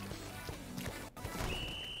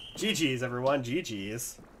 GG's, everyone.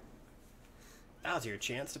 GG's. Now's your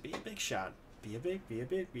chance to be a big shot. Be a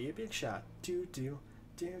big shot. Do.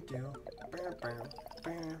 Bow, bow,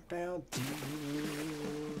 bow, bow, do.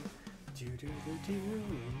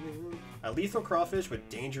 A lethal crawfish with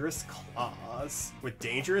dangerous claws. With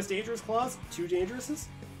dangerous claws? 2 dangerouses?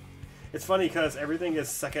 It's funny because everything is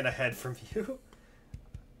second ahead from you.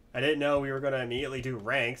 I didn't know we were going to immediately do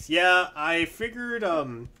ranks. Yeah, I figured,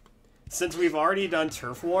 since we've already done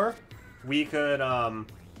Turf War, we could,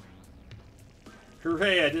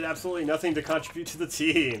 hooray, I did absolutely nothing to contribute to the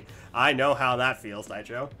team. I know how that feels,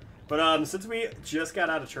 Nitro. But, since we just got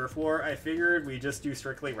out of Turf War, I figured we just do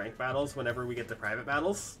strictly rank battles whenever we get to private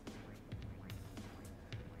battles.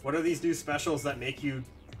 What are these new specials that make you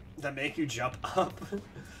jump up?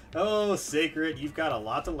 Oh, Sacred, you've got a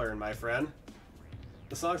lot to learn, my friend.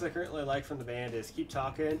 The songs I currently like from the band is Keep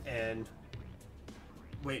Talking and...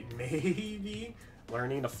 Wait, maybe?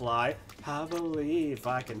 Learning to Fly. I believe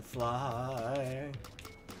I can fly.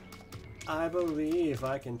 I believe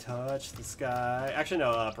I can touch the sky. Actually,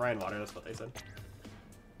 no, Brian Water, that's what they said.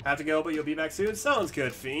 Have to go, but you'll be back soon? Sounds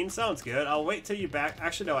good, Fiend. Sounds good. I'll wait till you back.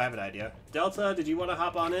 Actually, no, I have an idea. Delta, did you want to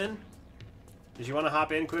hop on in? Did you want to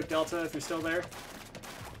hop in quick, Delta, if you're still there?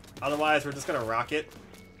 Otherwise, we're just going to rock it.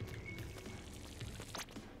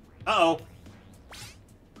 Uh-oh.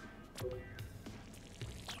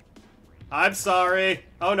 I'm sorry.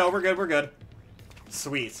 Oh, no, we're good, we're good.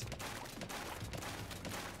 Sweet.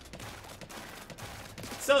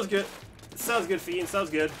 Sounds good. Sounds good, Fiend. Sounds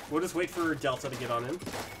good. We'll just wait for Delta to get on in.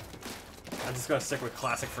 I'm just going to stick with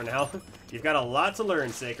Classic for now. You've got a lot to learn,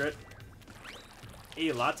 Sacred.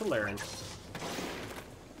 A lot to learn.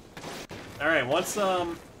 Alright, once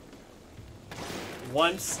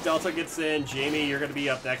Delta gets in, Jamie, you're going to be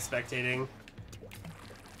up next spectating.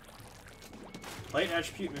 Light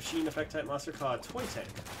attribute machine effect type monster called Toy Tank.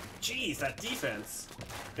 Jeez, that defense!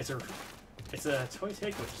 It's a toy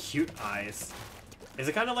tank with cute eyes. Is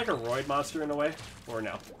it kind of like a roid monster in a way? Or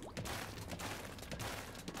no?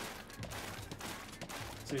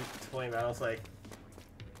 So playing battles like,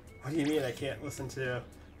 what do you mean I can't listen to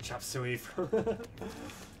Chop Suey?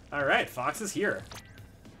 Alright, Fox is here.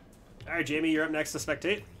 Alright, Jamie, you're up next to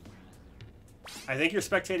spectate. I think you're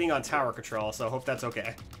spectating on tower control, so I hope that's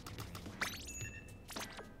okay.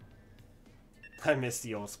 I miss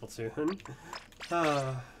the old Splatoon.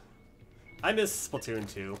 I miss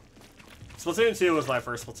Splatoon 2. Splatoon 2 was my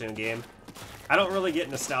first Splatoon game. I don't really get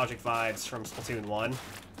nostalgic vibes from Splatoon 1.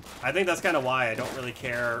 I think that's kind of why I don't really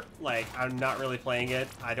care. Like, I'm not really playing it.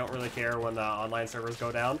 I don't really care when the online servers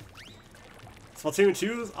go down. Splatoon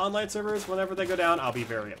 2's online servers, whenever they go down, I'll be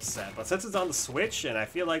very upset. But since it's on the Switch, and I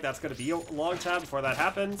feel like that's going to be a long time before that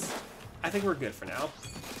happens, I think we're good for now.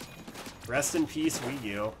 Rest in peace, Wii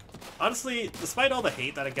U. Honestly, despite all the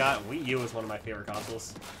hate that it got, Wii U is one of my favorite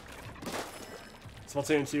consoles.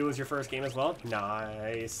 Splatoon 2 was your first game as well?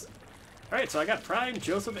 Nice. Alright, so I got Prime,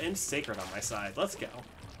 Joseph, and Sacred on my side. Let's go.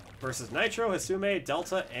 Versus Nitro, Hisume,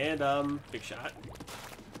 Delta, and, Big Shot.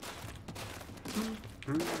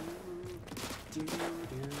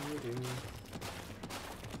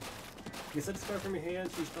 You set to start from your hand,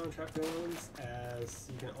 choose phone trap zones, as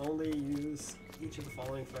you can only use each of the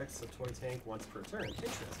following effects of Toy Tank once per turn.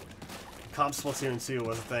 Interesting. Comp Splatoon 2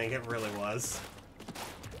 was a thing, it really was.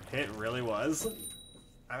 It really was.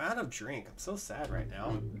 I'm out of drink, I'm so sad right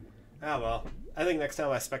now. Ah well, I think next time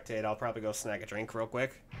I spectate, I'll probably go snag a drink real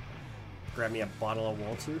quick. Grab me a bottle of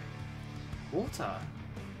water. Water.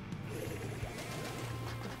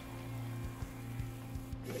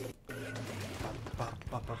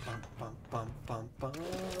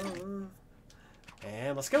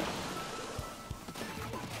 And let's go.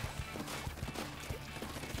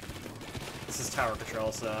 This is tower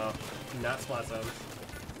control, so not splat zone.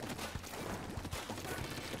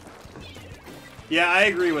 Yeah, I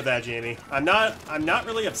agree with that, Jamie. I'm not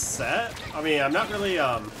really upset. I mean, I'm not really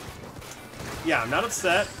yeah, I'm not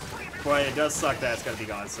upset, but it does suck that it's gonna be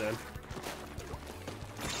gone soon.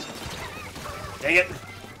 Dang it.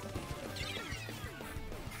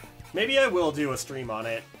 Maybe I will do a stream on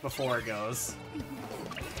it before it goes.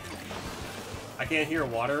 I can't hear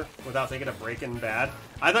water without thinking of Breaking Bad.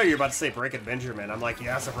 I thought you were about to say Breaking Benjamin. I'm like,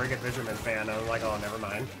 yeah, it's a Breaking Benjamin fan. And I'm like, oh, never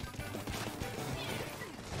mind.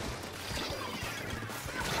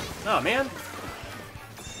 Oh, man.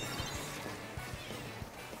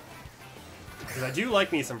 Because I do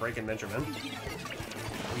like me some Breaking Benjamin.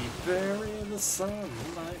 We bury the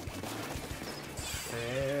sunlight.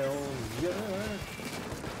 Failure.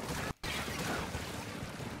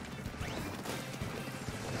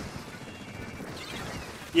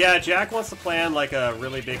 Yeah, Jack wants to plan like a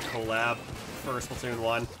really big collab for Splatoon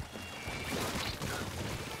 1.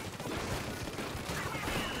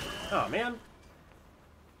 Oh man.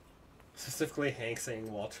 Specifically Hank saying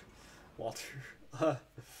Walter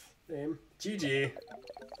name. GG.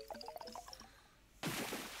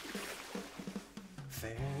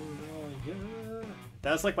 Failure.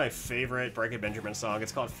 That's like my favorite Breaking Benjamin song.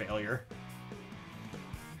 It's called Failure.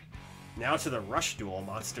 Now to the Rush Duel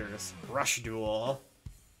monsters. Rush Duel.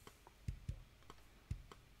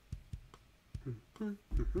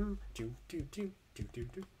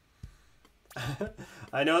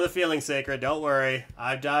 I know the feeling, Sacred. Don't worry.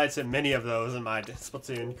 I've died to many of those in my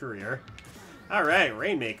Splatoon career. Alright,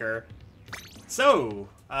 Rainmaker. So,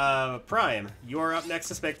 Prime, you're up next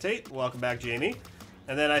to spectate. Welcome back, Jamie.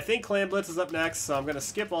 And then I think Clan Blitz is up next, so I'm going to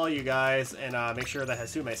skip all you guys and make sure that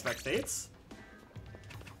Hasume spectates.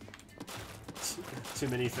 Too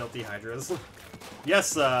many filthy hydras.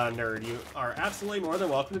 Yes, nerd, you are absolutely more than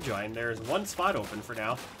welcome to join. There's one spot open for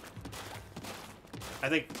now. I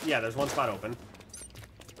think, yeah, there's one spot open.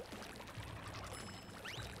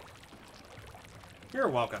 You're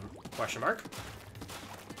welcome, question mark.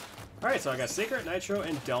 Alright, so I got Secret, Nitro,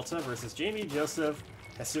 and Delta versus Jamie, Joseph,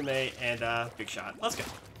 Hasume, and Big Shot. Let's go.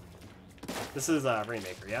 This is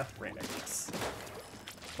Rainmaker, yeah? Rainmaker, yes.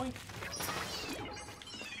 Boink.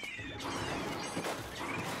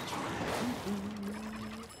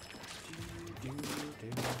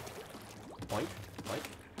 Boink, boink,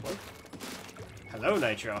 boink. Hello,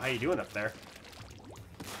 Nitro. How you doing up there?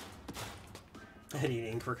 I need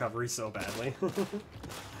ink recovery so badly.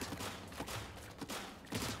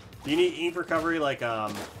 Do you need ink recovery like,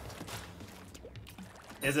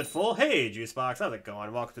 is it full? Hey, Juicebox, how's it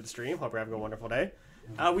going? Welcome to the stream. Hope you're having a wonderful day.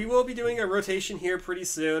 We will be doing a rotation here pretty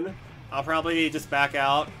soon. I'll probably just back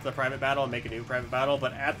out the private battle and make a new private battle,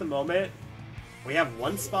 but at the moment, we have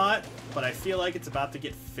one spot, but I feel like it's about to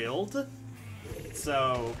get filled.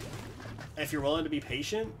 So, if you're willing to be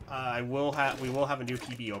patient, we will have a new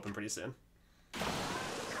PB open pretty soon.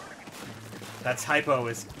 That typo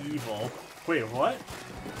is evil. Wait, what?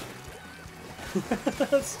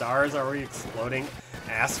 Stars, are we exploding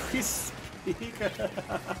as we speak?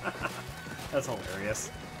 That's hilarious.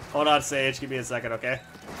 Hold on, Sage. Give me a second, okay?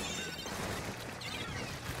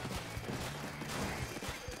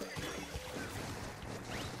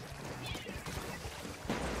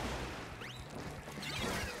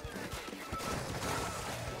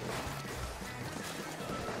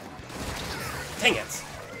 Dang it!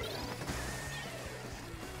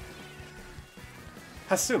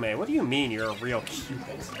 Hasume, what do you mean you're a real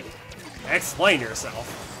Cupid? Explain yourself.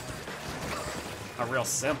 A real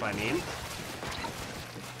simp, I mean.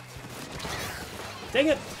 Dang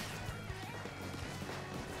it!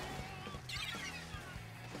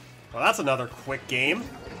 Well, that's another quick game.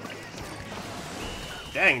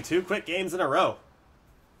 Dang, 2 quick games in a row.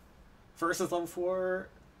 First is level 4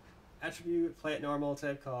 attribute, play it normal,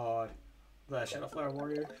 type called the Shadowflower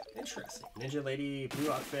Warrior. Interesting. Ninja Lady,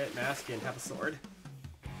 blue outfit, mask, and have a sword.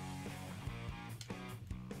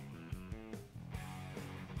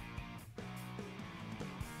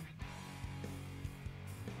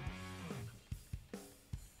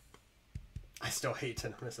 I still hate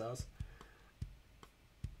Ten Missiles.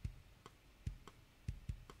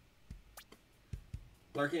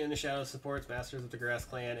 Lurking in the shadows supports Masters of the Grass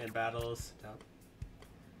Clan in battles.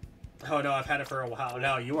 Oh no, I've had it for a while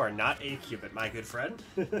now. You are not a Cupid, my good friend.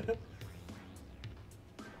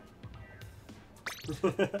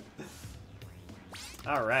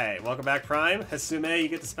 Alright, welcome back, Prime. Hasume, you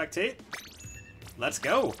get to spectate. Let's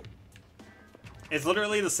go. It's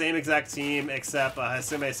literally the same exact team, except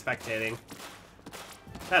Hasume spectating.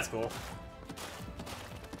 That's cool.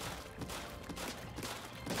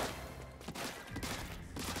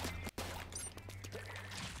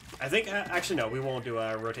 I think, actually no, we won't do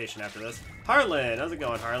a rotation after this. Harlan, how's it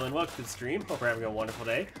going, Harlan? Welcome to the stream. Hope you're having a wonderful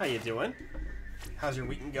day. How you doing? How's your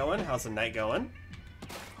weekend going? How's the night going?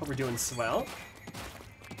 Hope you're doing swell.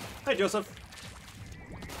 Hi, Joseph.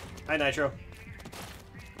 Hi, Nitro.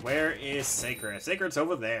 Where is Sacred? Sacred's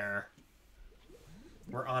over there.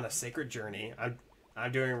 We're on a sacred journey.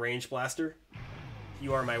 I'm doing Range Blaster.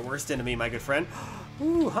 You are my worst enemy, my good friend.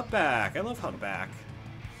 Ooh, Humpback. I love Humpback.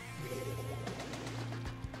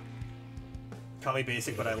 Call me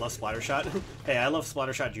basic, but I love Splattershot. Hey, I love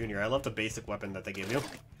Splattershot Jr. I love the basic weapon that they give you.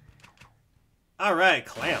 Alright,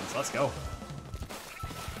 clams. Let's go.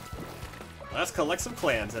 Let's collect some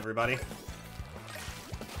clams, everybody.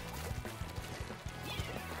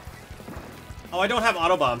 Oh, I don't have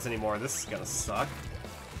auto bombs anymore. This is gonna suck.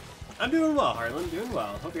 I'm doing well, Harlan. Doing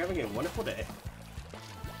well. Hope you're having a wonderful day.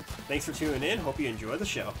 Thanks for tuning in. Hope you enjoy the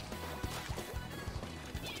show.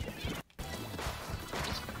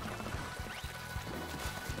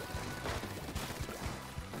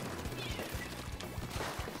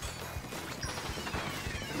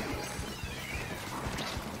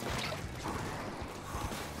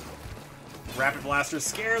 Rapid Blaster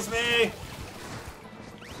scares me!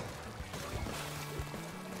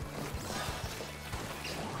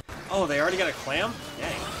 Oh, they already got a clam?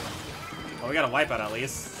 Dang. Well, we got a wipeout at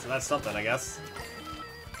least, so that's something, I guess.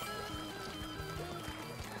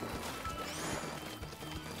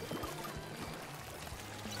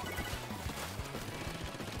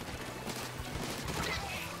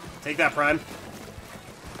 Take that, Prime.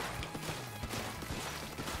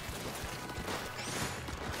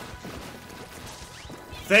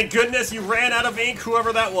 Thank goodness you ran out of ink,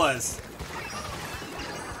 whoever that was.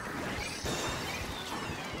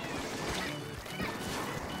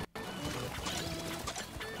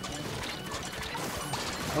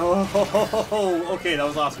 Oh, okay, that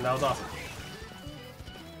was awesome, that was awesome.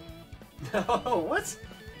 No, what?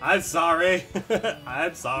 I'm sorry.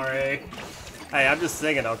 I'm sorry. Hey, I'm just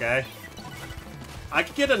singing, okay? I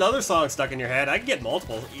could get another song stuck in your head. I could get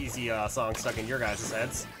multiple easy songs stuck in your guys'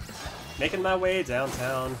 heads. Making my way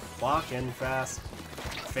downtown, walking fast,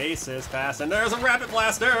 faces pass, and there's a rapid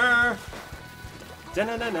blaster!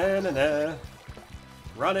 Da-na-na-na-na-na.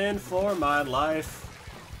 Running for my life,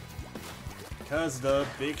 cause the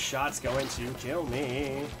big shot's going to kill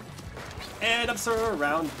me. And I'm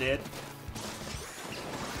surrounded.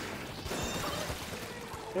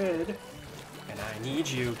 Good. And I need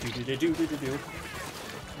you. Do-do-do-do-do-do-do.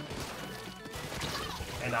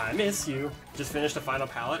 And I miss you. Just finished the final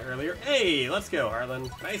palette earlier. Hey, let's go, Harlan.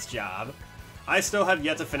 Nice job. I still have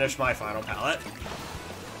yet to finish my final palette.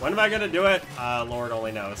 When am I gonna do it? Lord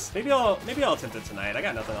only knows. Maybe I'll attempt it tonight. I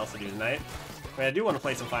got nothing else to do tonight. I mean, I do want to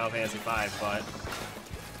play some Final Fantasy V, but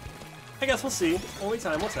I guess we'll see. Only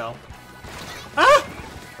time will tell. Ah!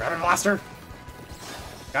 Rapid blaster.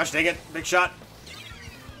 Gosh dang it! Big shot.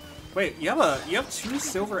 Wait, you have two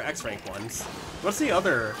silver X rank ones. What's the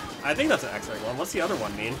other? I think that's an X rank one. What's the other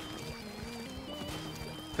one mean?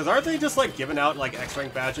 Because aren't they just like giving out like X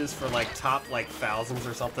rank badges for like top like thousands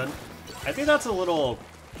or something? I think that's a little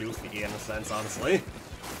goofy in a sense, honestly.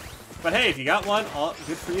 But hey, if you got one,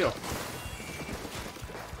 good for you.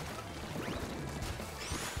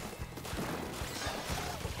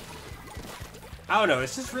 I don't know.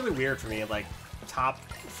 It's just really weird for me. Like top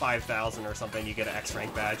 5,000 or something, you get an X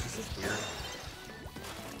rank badge. It's just weird.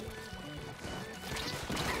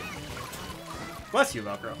 Bless you,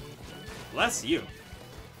 Velcro. Bless you.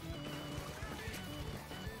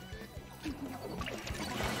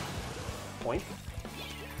 Point.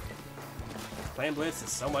 Playing Blitz is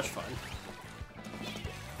so much fun.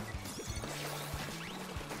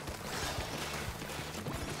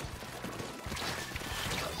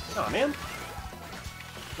 Oh man.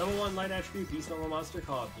 Number 1 light attribute beast normal monster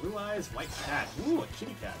called Blue Eyes White Cat. Ooh, a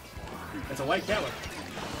kitty cat. It's a white cat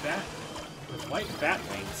with white bat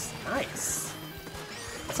wings. Nice.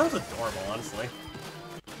 That sounds adorable, honestly.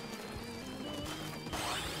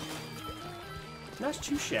 Not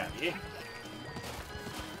too shabby.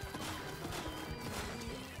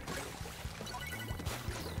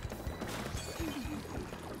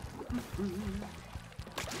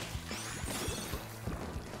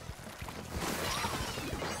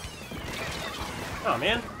 Oh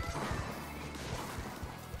man.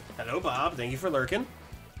 Hello, Bob. Thank you for lurking.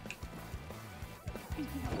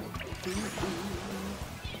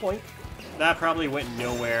 Point. That probably went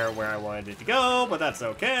nowhere where I wanted it to go, but that's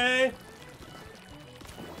okay.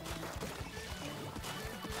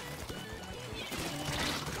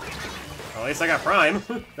 Well, at least I got Prime.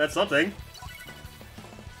 That's something.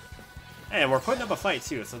 Hey, and we're putting up a fight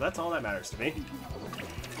too, so that's all that matters to me.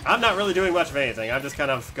 I'm not really doing much of anything. I'm just kind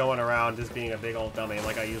of going around just being a big old dummy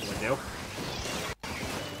like I usually do.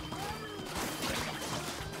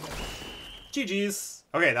 GG's.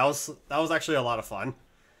 Okay, that was actually a lot of fun.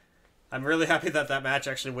 I'm really happy that that match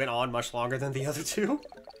actually went on much longer than the other two.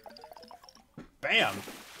 Bam!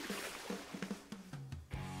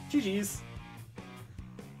 GG's.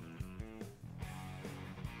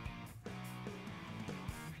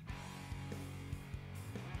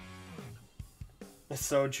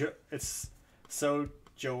 It's so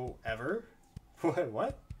Joe ever?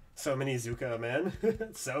 What? So many Zuka, man.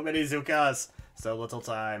 So many Zukas. So little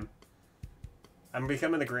time. I'm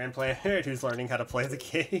becoming the grand player who's learning how to play the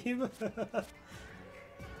game.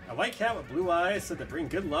 A white cat with blue eyes said to bring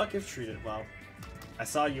good luck if treated well. I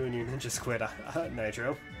saw you and your ninja squid,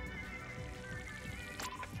 Nitro.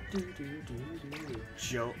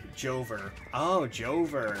 Jover. Oh,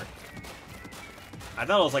 Jover. I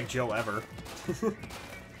thought it was like Joe Ever.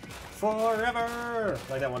 Forever!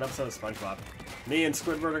 Like that one episode of SpongeBob. Me and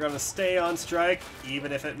Squidward are gonna stay on strike,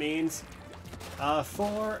 even if it means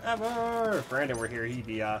forever. If Brandon were here, he'd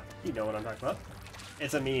know what I'm talking about.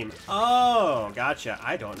 It's a meme. Oh, gotcha.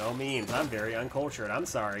 I don't know memes. I'm very uncultured. I'm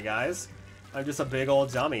sorry, guys. I'm just a big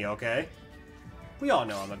old dummy, okay? We all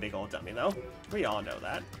know I'm a big old dummy, though. We all know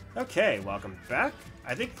that. Okay, welcome back.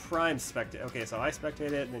 I think Prime spectate. Okay, so I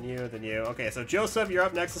spectate it, then you, then you. Okay, so Joseph, you're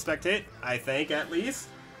up next to spectate. I think, at least.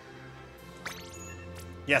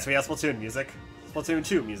 Yes, we have Splatoon music. Splatoon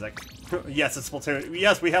 2 music. Yes, it's Splatoon.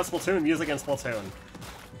 Yes, we have Splatoon music and Splatoon.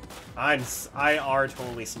 I are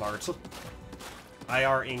totally smart. I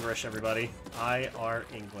are English, everybody. I are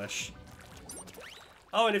English.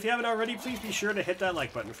 Oh, and if you haven't already, please be sure to hit that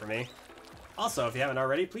like button for me. Also, if you haven't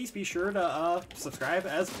already, please be sure to subscribe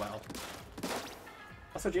as well.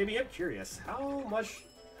 Also, JB, I'm curious, how much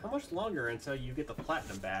longer until you get the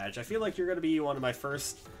platinum badge? I feel like you're gonna be one of my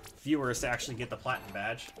first viewers to actually get the platinum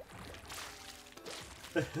badge.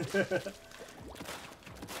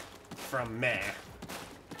 From me.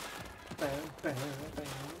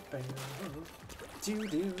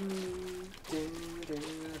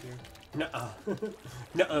 Nuh-uh.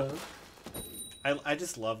 Nuh-uh. I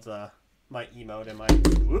just love my emote and my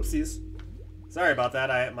whoopsies. Sorry about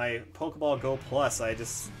that. My Pokeball Go Plus, I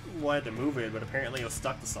just wanted to move it, but apparently it was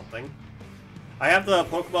stuck to something. I have the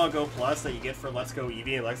Pokeball Go Plus that you get for Let's Go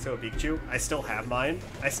Eevee and Let's Go Pikachu. I still have mine.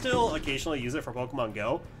 I still occasionally use it for Pokemon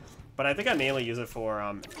Go, but I think I mainly use it for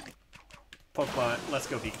Pokemon Let's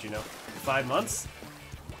Go Pikachu now. 5 months?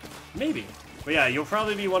 Maybe. But yeah, you'll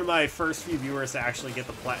probably be one of my first few viewers to actually get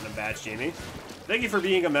the Platinum Badge, Jamie. Thank you for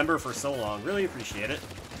being a member for so long. Really appreciate it.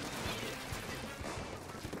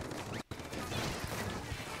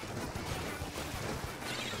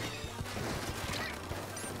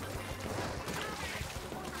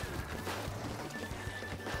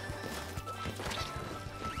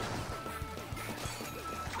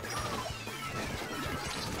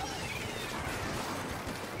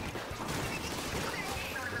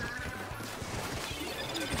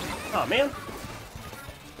 Oh man!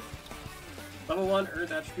 Level 1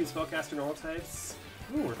 Earth Attribute Spellcaster Normal types.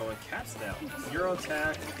 Ooh, we're going cats now. 0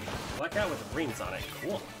 attack. Blackout with rings on it.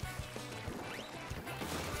 Cool.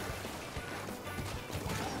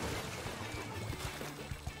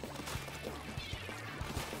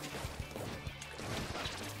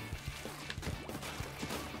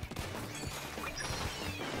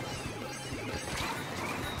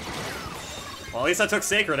 Well, at least I took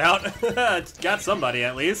Sacred out. Got somebody,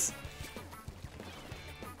 at least.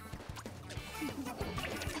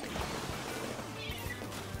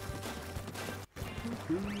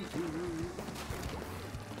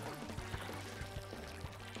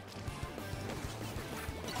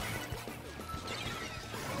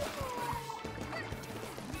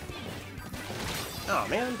 Oh,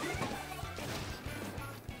 man.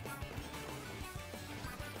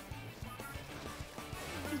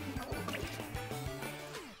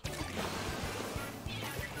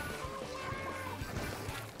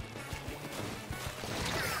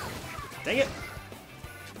 Dang it.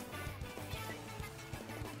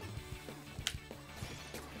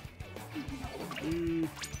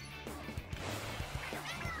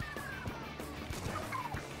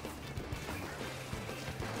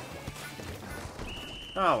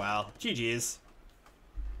 Oh well, GG's.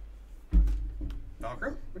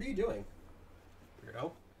 Valkyrie, what are you doing?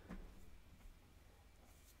 Weirdo.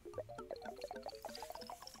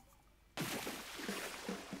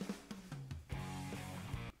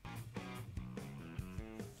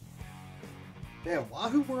 Man,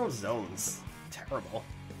 Wahoo World zones. Terrible.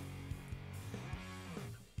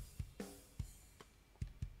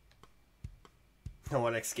 No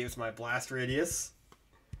one escapes my blast radius.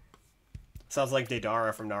 Sounds like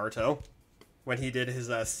Deidara from Naruto. When he did his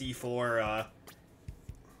C4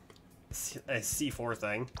 C4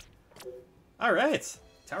 thing. Alright.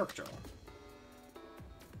 Tower control.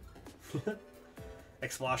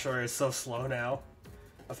 Explosion is so slow now.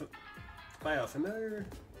 Familiar.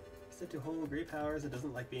 Said to hold great powers, it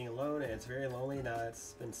doesn't like being alone, and it's very lonely now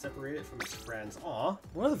it's been separated from its friends. Aw,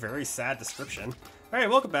 what a very sad description. Alright,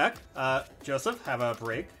 welcome back. Joseph, have a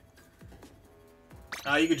break.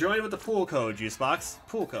 You can join with the pool code, Juicebox.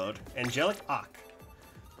 Pool code, Angelic Ock.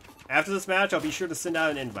 After this match, I'll be sure to send out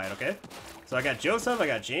an invite, okay? So I got Joseph, I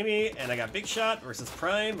got Jamie, and I got Big Shot versus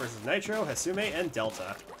Prime versus Nitro, Hasume, and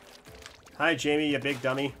Delta. Hi, Jamie, you big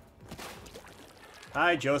dummy.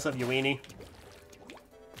 Hi, Joseph, you weenie.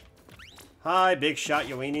 Hi, Big Shot,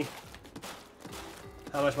 you weenie.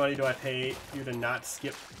 How much money do I pay you to not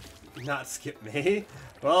skip me?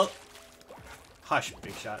 Well, hush,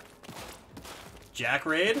 Big Shot. Jack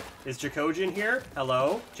Raid? Is Jackogen here?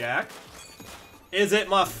 Hello, Jack? Is it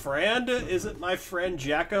my friend? Is it my friend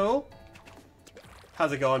Jacko?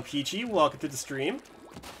 How's it going, Peachy? Welcome to the stream.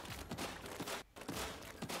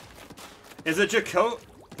 Is it Jacko?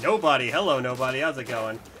 Nobody. Hello, nobody. How's it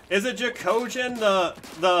going? Is it Jackogen, the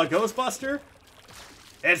Ghostbuster?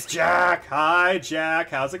 It's Jack! Hi,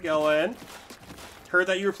 Jack. How's it going? Heard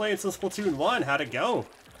that you were playing some Splatoon 1. How'd it go?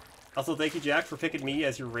 Also, thank you, Jack, for picking me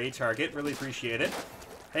as your raid target. Really appreciate it.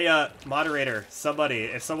 Hey, moderator, somebody,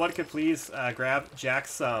 if someone could please grab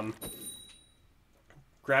Jack's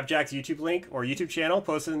YouTube link or YouTube channel,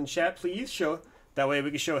 post it in the chat, please. That way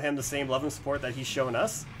we can show him the same love and support that he's shown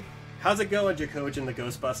us. How's it going, Jacojin the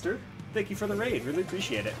Ghostbuster? Thank you for the raid. Really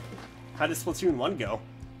appreciate it. How did Splatoon 1 go?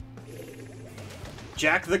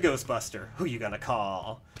 Jack the Ghostbuster. Who you gonna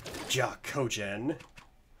call? Jacojin.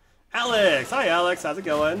 Alex! Hi, Alex. How's it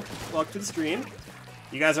going? Welcome to the stream.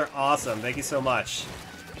 You guys are awesome. Thank you so much.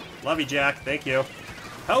 Love you, Jack. Thank you.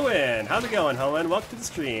 Hoenn! How's it going, Hoenn? Welcome to the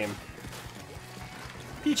stream.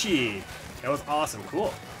 Peachy! That was awesome.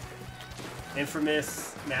 Cool.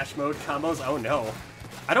 Infamous match mode combos. Oh no.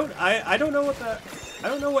 I don't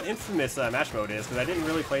know what infamous match mode is because I didn't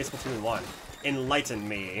really play Splatoon 1. Enlighten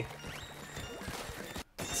me.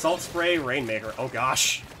 Salt Spray Rainmaker. Oh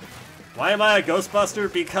gosh. Why am I a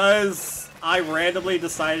Ghostbuster? Because I randomly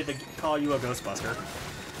decided to call you a Ghostbuster.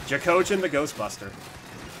 Jacojin the Ghostbuster.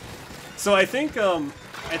 So I think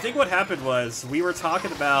what happened was we were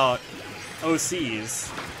talking about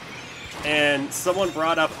OCs, and someone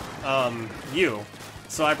brought up you.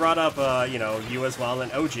 So I brought up you know, you as well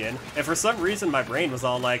and Ojin, and for some reason my brain was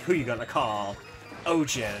all like, who you gonna call?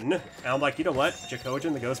 Ojin. And I'm like, you know what?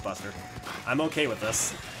 Jacojin the Ghostbuster. I'm okay with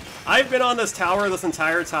this. I've been on this tower this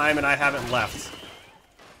entire time and I haven't left.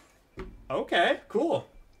 Okay, cool.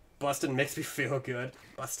 Bustin' makes me feel good.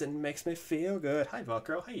 Bustin' makes me feel good. Hi,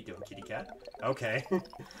 Velcro. How you doing, kitty cat? Okay.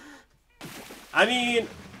 I mean,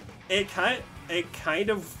 it kind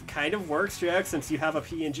of works, Jack, since you have a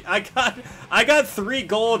PNG. I got 3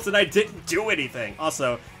 golds and I didn't do anything.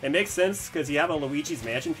 Also, it makes sense because you have a Luigi's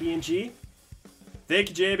Mansion PNG. Thank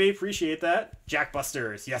you, JB. Appreciate that.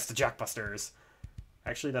 Jackbusters. Yes, the Jackbusters.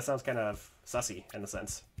 Actually, that sounds kind of sussy in a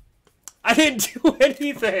sense. I didn't do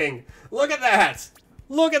anything! Look at that!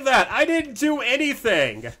 Look at that! I didn't do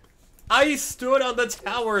anything! I stood on the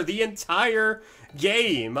tower the entire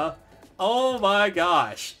game. Oh my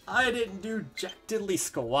gosh. I didn't do jack diddly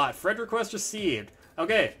squat. Friend request received.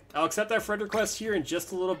 Okay, I'll accept that friend request here in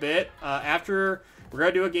just a little bit. After, we're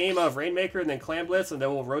going to do a game of Rainmaker and then Clan Blitz, and then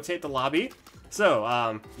we'll rotate the lobby.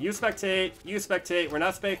 So, you spectate, you spectate. We're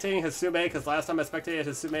not spectating Hasume, because last time I spectated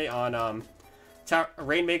Hasume on,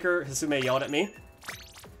 Rainmaker, Hasume yelled at me.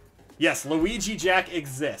 Yes, Luigi Jack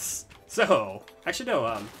exists. So, actually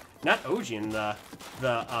no, not Ojin,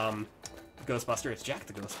 the Ghostbuster, it's Jack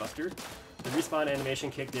the Ghostbuster. The respawn animation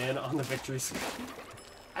kicked in on the victory screen.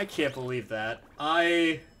 I can't believe that.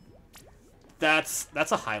 That's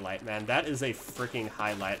a highlight, man. That is a freaking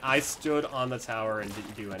highlight. I stood on the tower and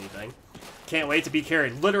didn't do anything. Can't wait to be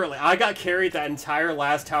carried. Literally, I got carried that entire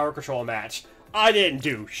last tower control match. I didn't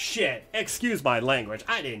do shit. Excuse my language.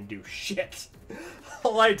 I didn't do shit.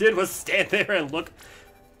 All I did was stand there and look,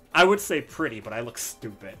 I would say pretty, but I look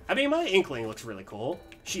stupid. I mean, my Inkling looks really cool.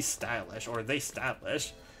 She's stylish, or they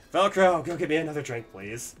stylish. Velcro, go get me another drink,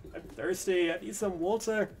 please. I'm thirsty. I need some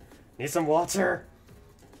water. Need some water.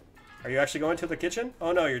 Are you actually going to the kitchen?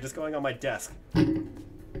 Oh no, you're just going on my desk.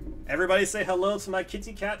 Everybody say hello to my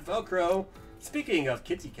kitty cat, Velcro. Speaking of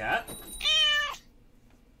kitty cat.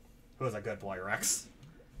 Who is a good boy, Rex?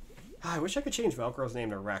 I wish I could change Velcro's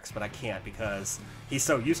name to Rex, but I can't because he's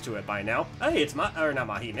so used to it by now. Hey, it's not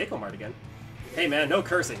Mahi, Mako Mart again. Hey man, no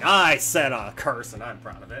cursing. I said a curse and I'm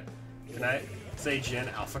proud of it. Can I say Jin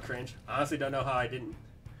Alpha Cringe? Honestly don't know how I didn't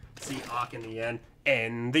see Ock in the end.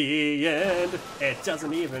 In the end, it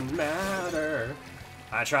doesn't even matter.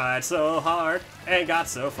 I tried so hard and got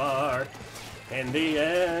so far. In the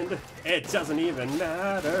end, it doesn't even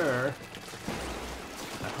matter.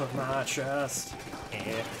 I put my trust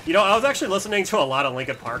in... You know, I was actually listening to a lot of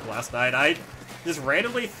Linkin Park last night. I just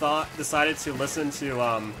randomly decided to listen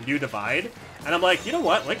to New Divide. And I'm like, you know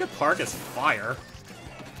what? Linkin Park is fire.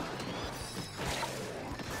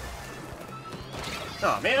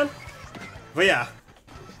 Oh, man. But yeah,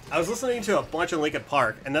 I was listening to a bunch of Linkin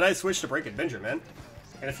Park, and then I switched to Breaking Benjamin.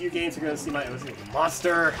 In a few games, you're going to see my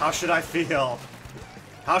monster. How should I feel?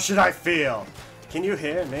 How should I feel? Can you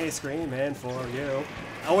hear me screaming for you?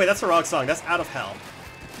 Oh wait, that's the wrong song. That's Out of Hell.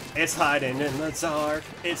 It's hiding in the dark.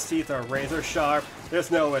 Its teeth are razor sharp.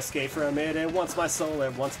 There's no escape from it. It wants my soul.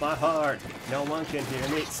 It wants my heart. No one can hear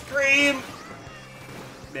me scream.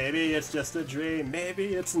 Maybe it's just a dream.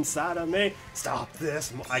 Maybe it's inside of me. Stop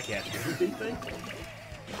this. I can't do anything.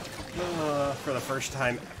 For the first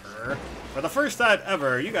time ever. For the first time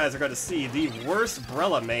ever, you guys are going to see the worst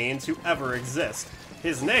Brella main to ever exist.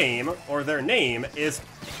 His name, or their name, is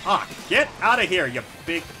Ock. Get out of here, you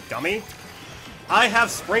big dummy. I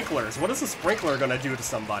have sprinklers. What is a sprinkler gonna do to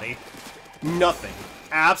somebody? Nothing.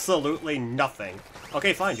 Absolutely nothing.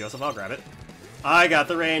 Okay, fine, Joseph, I'll grab it. I got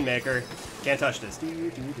the Rainmaker. Can't touch this.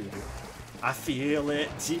 I feel it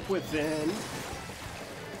deep within.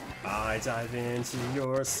 I dive into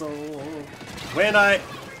your soul when I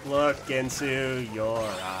look into your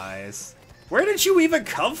eyes. Where did you even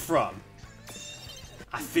come from?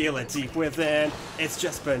 I feel it deep within. It's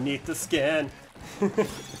just beneath the skin.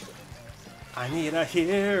 I need a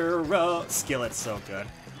hero. Skillet's so good.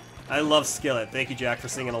 I love Skillet. Thank you, Jack, for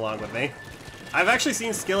singing along with me. I've actually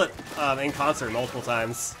seen Skillet in concert multiple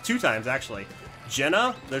times. 2 times, actually.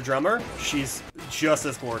 Jenna, the drummer, she's just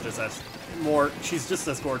as gorgeous as... she's just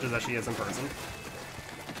as gorgeous as she is in person.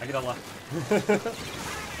 I get a lot...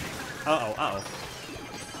 Uh-oh, uh-oh.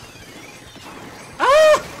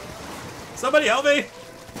 Ah! Somebody help me!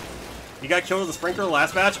 You got killed with a sprinkler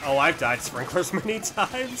last match? Oh, I've died to sprinklers many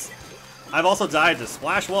times. I've also died to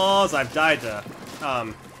splash walls. I've died to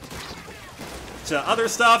other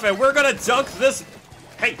stuff, and we're gonna dunk this.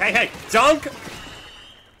 Hey, hey, hey, dunk!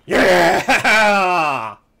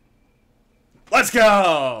 Yeah! Let's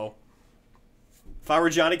go! If I were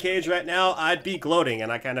Johnny Cage right now, I'd be gloating,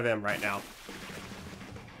 and I kind of am right now.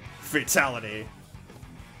 Fatality.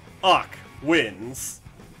 Uck wins.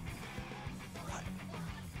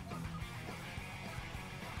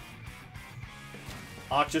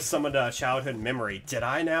 Uck just summoned a childhood memory. Did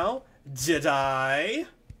I now? Did I?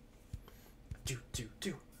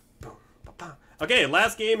 Boom, ba, ba. Okay,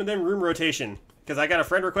 last game and then room rotation. Because I got a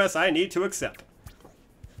friend request I need to accept.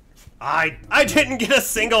 I didn't get a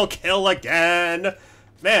single kill again!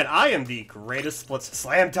 Man, I am the greatest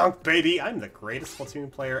slam dunk, baby! I'm the greatest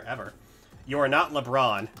Splatoon player ever. You are not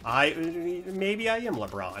LeBron. Maybe I am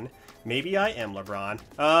LeBron. Maybe I am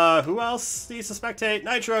LeBron. Who else needs to spectate?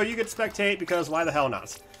 Nitro, you get to spectate because why the hell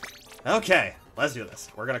not? Okay, let's do this.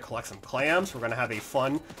 We're gonna collect some clams. We're gonna have a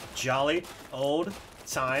fun, jolly, old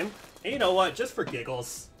time. And you know what? Just for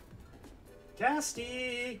giggles.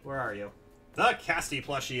 Casty! Where are you? The Casty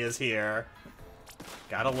plushie is here.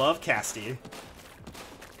 Gotta love Casty.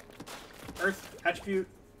 Earth attribute,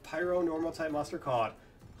 Pyro, normal type monster called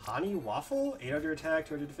Honey Waffle? 800 attack,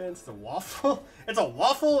 200 defense. It's a waffle? It's a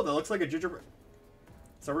waffle that looks like a gingerbread.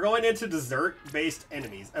 So we're going into dessert-based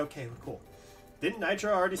enemies. Okay, cool. Didn't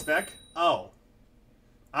Nitro already spec? Oh.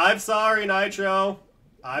 I'm sorry, Nitro.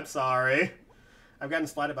 I'm sorry. I've gotten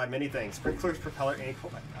splatted by many things. Sprinklers, propeller,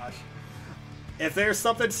 ankle. Oh my gosh. If there's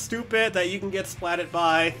something stupid that you can get splatted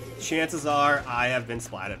by, chances are I have been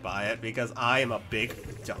splatted by it because I am a big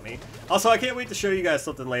dummy. Also, I can't wait to show you guys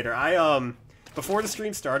something later. Before the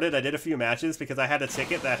stream started, I did a few matches because I had a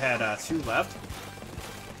ticket that had 2 left.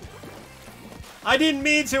 I didn't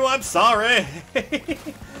mean to, I'm sorry.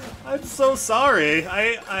 I'm so sorry.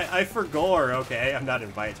 I forgore, okay? I'm not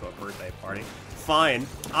invited to a birthday party. Fine.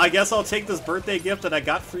 I guess I'll take this birthday gift that I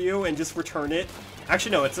got for you and just return it.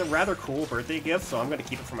 Actually, no, it's a rather cool birthday gift, so I'm going to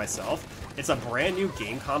keep it for myself. It's a brand new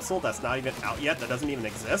game console that's not even out yet, that doesn't even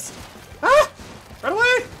exist. Ah! Run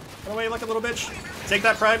away! Run away like a little bitch. Take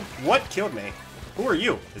that, Prime. What killed me? Who are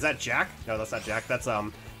you? Is that Jack? No, that's not Jack. That's,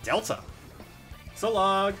 Delta. So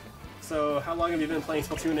long. So, how long have you been playing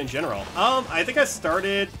Splatoon in general? I think I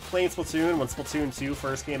started playing Splatoon when Splatoon 2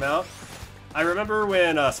 first came out. I remember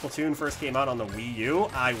when Splatoon first came out on the Wii U,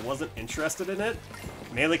 I wasn't interested in it.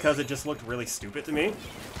 Mainly because it just looked really stupid to me.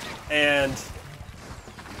 And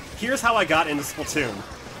here's how I got into Splatoon.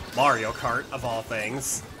 Mario Kart, of all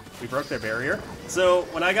things. We broke their barrier. So,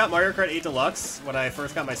 when I got Mario Kart 8 Deluxe, when I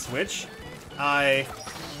first got my Switch, I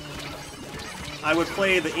would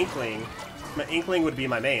play the Inkling. My Inkling would be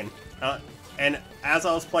my main. And as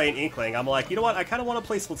I was playing Inkling, I'm like, you know what, I kind of want to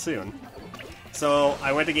play Splatoon. So,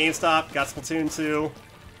 I went to GameStop, got Splatoon 2,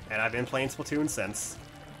 and I've been playing Splatoon since.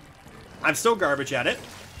 I'm still garbage at it,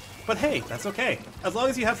 but hey, that's okay. As long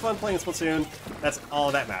as you have fun playing Splatoon, that's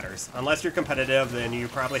all that matters. Unless you're competitive, then you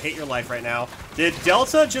probably hate your life right now. Did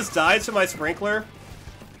Delta just die to my sprinkler?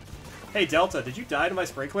 Hey Delta, did you die to my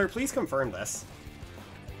sprinkler? Please confirm this.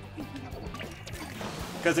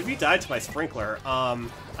 Because if you died to my sprinkler,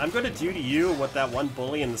 I'm going to do to you what that one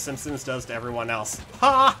bully in The Simpsons does to everyone else.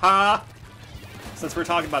 Ha ha! Since we're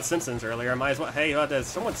talking about Simpsons earlier, I might as well... Hey, there's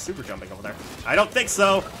someone super jumping over there. I don't think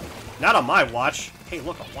so! Not on my watch. Hey,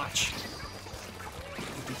 look, a watch.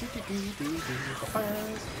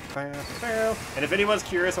 And if anyone's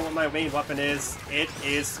curious on what my main weapon is, it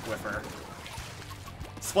is Squiffer.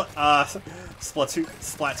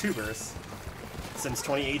 Splatubers. Since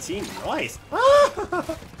 2018. Nice!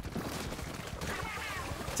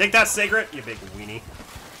 Take that, Sigrid, you big weenie.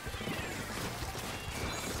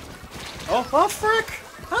 Oh, oh, frick!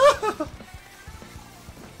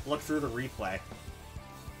 look through the replay.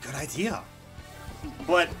 Good idea.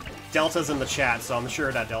 But Delta's in the chat, so I'm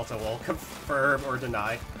sure that Delta will confirm or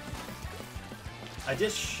deny. A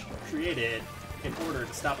dish created in order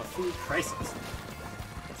to stop a food crisis.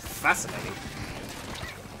 Fascinating.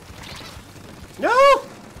 No!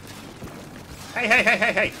 Hey, hey, hey,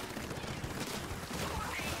 hey, hey!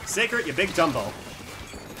 Sacred, you big Dumbo.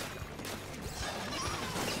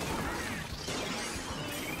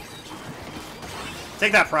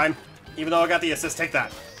 Take that, Prime. Even though I got the assist, take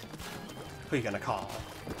that. Who are you gonna call?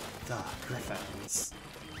 The Griffins.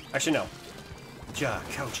 Actually, no.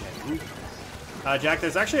 Kojin. Jack,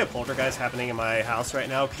 there's actually a poltergeist happening in my house right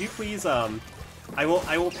now. Could you please, I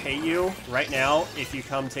will pay you right now if you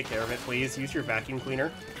come take care of it, please. Use your vacuum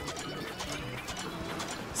cleaner.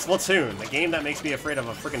 Splatoon, the game that makes me afraid of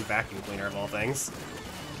a freaking vacuum cleaner of all things.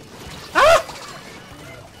 Ah!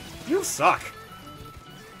 You suck.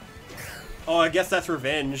 Oh, I guess that's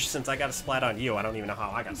revenge since I got a splat on you. I don't even know how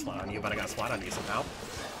I got a splat on you, but I got a splat on you somehow.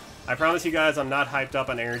 I promise you guys I'm not hyped up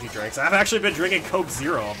on energy drinks. I've actually been drinking Coke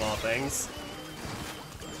Zero of all things.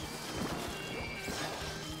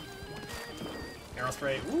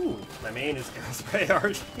 Aerospray. Ooh, my main is Aerospray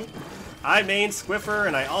RG. I main Squiffer,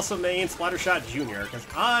 and I also main Splattershot Jr. because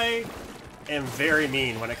I am very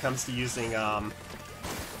mean when it comes to using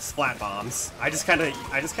splat bombs. I just kind of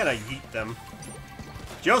yeet them.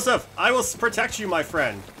 Joseph, I will protect you, my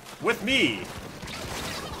friend. With me.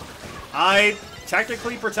 I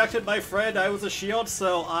technically protected my friend. I was a shield,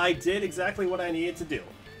 so I did exactly what I needed to do.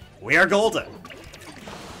 We are golden.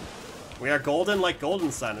 We are golden like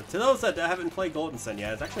Golden Sun. To those that haven't played Golden Sun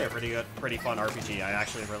yet, it's actually a pretty good, pretty fun RPG. I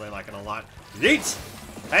actually really like it a lot. Yeet!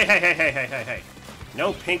 Hey, hey, hey, hey, hey, hey, hey.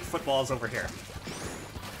 No pink footballs over here.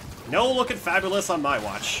 No looking fabulous on my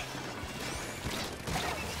watch.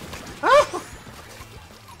 Ah!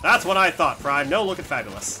 That's what I thought, Prime. No looking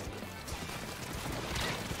fabulous.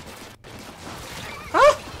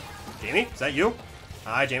 Ah! Jamie, is that you?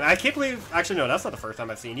 Hi, Jamie. I can't believe... Actually, no, that's not the first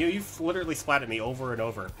time I've seen you. You've literally splatted me over and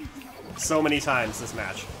over. So many times this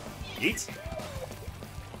match. Eat.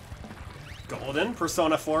 Golden?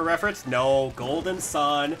 Persona 4 reference? No, Golden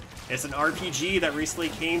Sun. It's an RPG that recently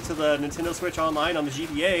came to the Nintendo Switch Online on the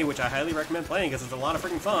GBA, which I highly recommend playing because it's a lot of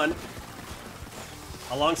freaking fun.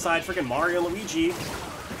 Alongside freaking Mario and Luigi.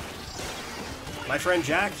 My friend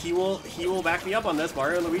Jack, he will back me up on this.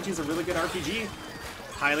 Mario and Luigi is a really good RPG.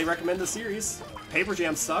 Highly recommend the series. Paper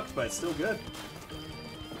Jam sucked, but it's still good.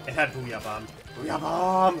 It had Booyah Bomb. Booyah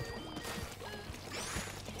Bomb!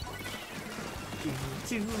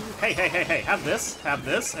 Hey, hey, hey, hey, have this,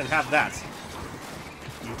 and have that.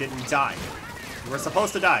 You didn't die. You were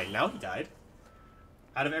supposed to die. Now he died.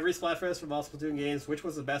 Out of every Splatfest from all Splatoon games, which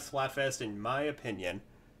was the best Splatfest in my opinion?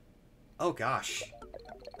 Oh gosh.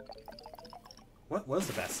 What was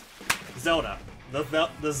the best? Zelda.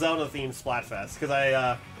 The Zelda-themed Splatfest. Because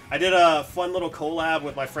I did a fun little collab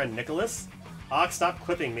with my friend Nicholas. Ox, stop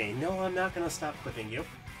clipping me. No, I'm not going to stop clipping you.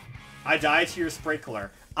 I died to your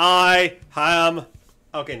sprinkler. I am...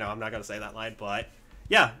 Okay, no, I'm not going to say that line, but...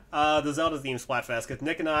 Yeah, the Zelda-themed Splatfest. Because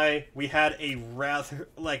Nick and I, we had a rather...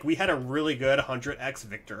 Like, we had a really good 100x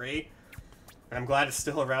victory. And I'm glad it's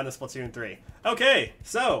still around in Splatoon 3. Okay,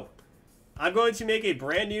 so... I'm going to make a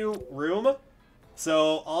brand new room.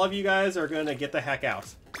 So all of you guys are going to get the heck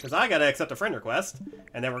out. Because I got to accept a friend request.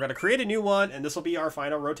 And then we're going to create a new one. And this will be our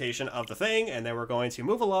final rotation of the thing. And then we're going to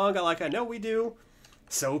move along like I know we do.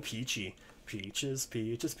 So peachy. Peaches,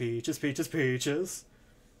 peaches, peaches, peaches, peaches.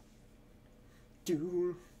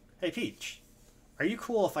 Dude. Hey, Peach. Are you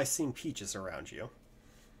cool if I sing Peaches around you?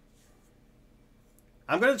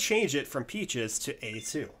 I'm going to change it from Peaches to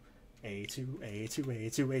A2. A2, A2,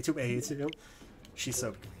 A2, A2, A2. She's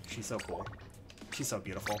so cool. She's so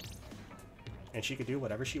beautiful. And she could do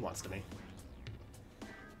whatever she wants to me.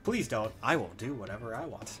 Please don't. I will do whatever I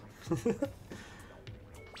want.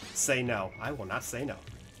 Say no. I will not say no.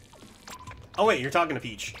 Oh wait, you're talking to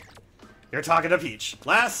Peach. You're talking to Peach.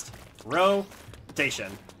 Last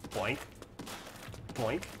rotation. Boink.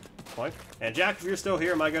 Boink. Boink. And Jack, if you're still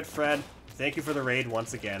here, my good friend, thank you for the raid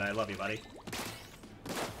once again. I love you, buddy.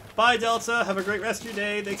 Bye, Delta. Have a great rest of your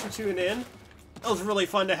day. Thanks for tuning in. It was really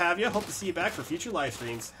fun to have you. Hope to see you back for future live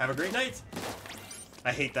streams. Have a great night.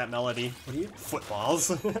 I hate that melody. What are you?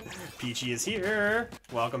 Footballs. Peachy is here.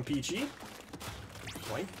 Welcome, Peachy.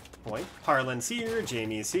 Boink, boink. Harlan's here.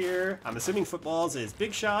 Jamie's here. I'm assuming footballs is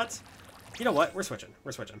Big Shot. You know what? We're switching.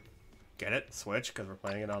 We're switching. Get it? Switch, because we're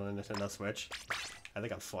playing it on the Nintendo Switch. I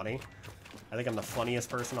think I'm funny. I think I'm the funniest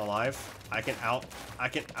person alive. I can out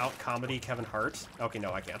comedy Kevin Hart. Okay,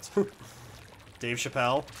 no, I can't. Dave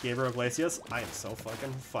Chappelle, Gabriel Iglesias. I am so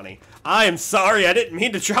fucking funny. I am sorry, I didn't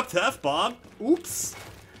mean to drop the F-bomb. Oops.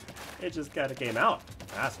 It just kind of came out.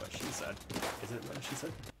 That's what she said. Is it what she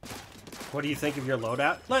said? What do you think of your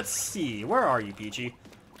loadout? Let's see. Where are you, Peachy?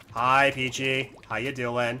 Hi, Peachy. How you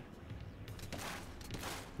doing?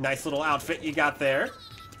 Nice little outfit you got there.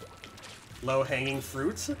 Low-hanging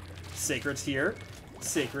fruits. Sacred's here.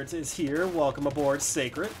 Sacred is here. Welcome aboard,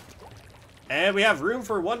 Sacred. And we have room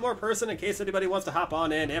for one more person in case anybody wants to hop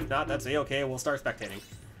on in. If not, that's a-okay. We'll start spectating.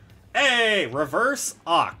 Hey, Reverse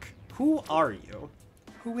Ock. Who are you?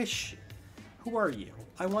 Who is she? Who are you?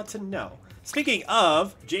 I want to know. Speaking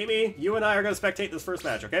of, Jamie, you and I are going to spectate this first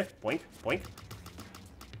match, okay? Boink, boink.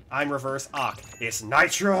 I'm Reverse Ock. It's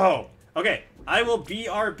Nitro! Okay, I will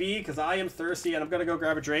BRB because I am thirsty and I'm going to go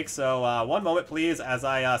grab a drink. So, one moment, please, as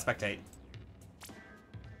I spectate.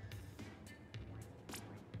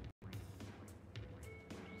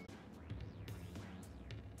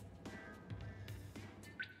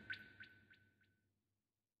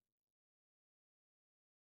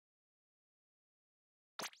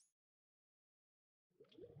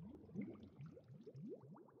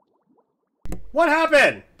 What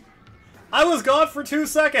happened? I was gone for 2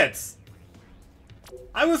 seconds.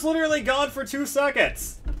 I was literally gone for 2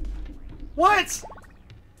 seconds. What?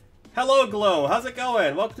 Hello, Glow. How's it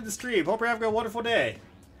going? Welcome to the stream. Hope you're having a wonderful day.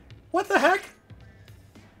 What the heck?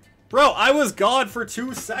 Bro, I was gone for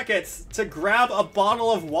 2 seconds to grab a bottle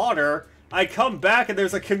of water. I come back and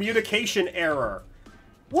there's a communication error.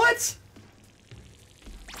 What?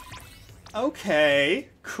 Okay,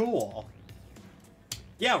 cool.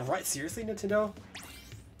 Yeah, right. Seriously, Nintendo?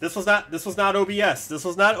 This was not OBS. This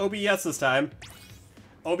was not OBS this time.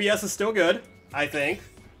 OBS is still good, I think.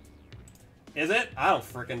 Is it? I don't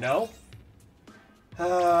freaking know.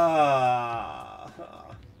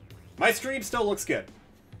 My stream still looks good.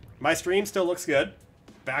 My stream still looks good.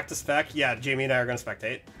 Back to spec. Yeah, Jamie and I are gonna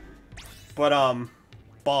spectate. But,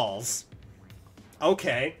 balls.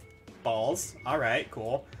 Okay. Balls. Alright,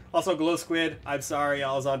 cool. Also, Glow Squid, I'm sorry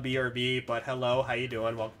I was on BRB, but hello, how you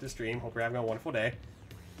doing? Welcome to the stream. Hope you're having a wonderful day.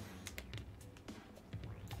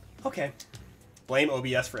 Okay. Blame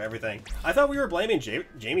OBS for everything. I thought we were blaming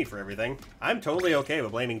Jamie for everything. I'm totally okay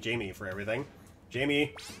with blaming Jamie for everything.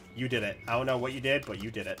 Jamie, you did it. I don't know what you did, but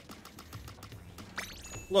you did it.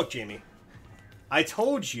 Look, Jamie. I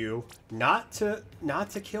told you not to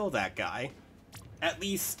kill that guy. At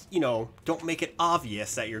least, you know, don't make it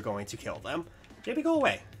obvious that you're going to kill them. Jamie, go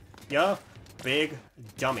away. Yeah, big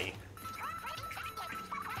dummy.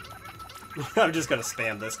 I'm just gonna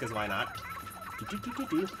spam this, because why not?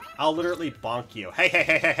 I'll literally bonk you. Hey, hey,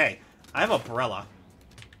 hey, hey, hey. I have a Brella.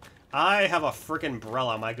 I have a frickin'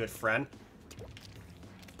 Brella, my good friend.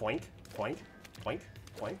 Boink, boink, boink,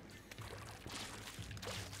 boink.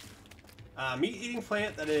 Meat-eating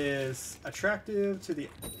plant that is attractive to the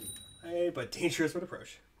eye, but dangerous with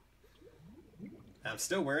approach. I'm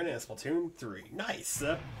still wearing it in Splatoon 3. Nice.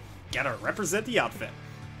 Gotta represent the outfit.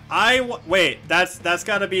 Wait, that's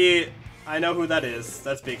gotta be... I know who that is.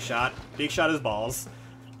 That's Big Shot. Big Shot is balls.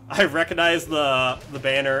 I recognize the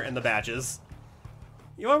banner and the badges.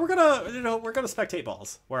 You know what, we're gonna spectate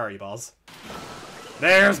balls. Where are you, balls?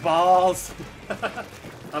 There's balls!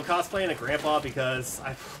 I'm cosplaying a grandpa because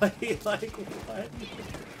I play like what?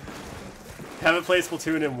 Haven't played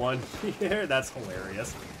Splatoon in 1 year. That's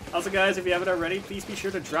hilarious. Also, guys, if you haven't already, please be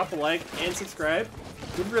sure to drop a like and subscribe.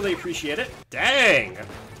 We'd really appreciate it. Dang!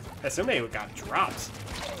 I assume they got dropped.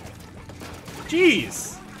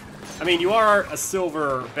 Jeez! I mean, you are a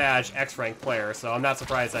silver badge X-rank player, so I'm not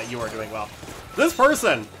surprised that you are doing well. This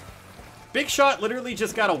person! Big Shot literally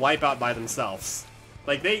just got a wipeout by themselves.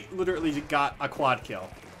 Like, they literally got a quad kill.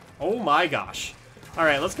 Oh my gosh.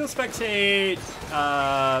 Alright, let's go spectate...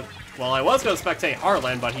 well, I was going to spectate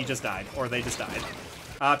Harlan, but he just died. Or they just died.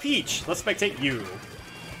 Peach, let's spectate you.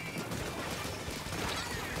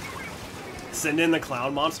 Send in the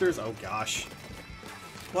clown monsters? Oh gosh.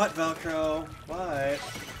 What, Velcro? What?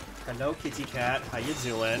 Hello, kitty cat. How you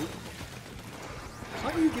doing?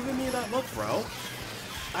 Why are you giving me that look, bro?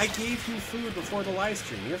 I gave you food before the live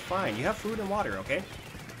stream. You're fine. You have food and water, okay?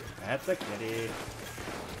 That's the kitty.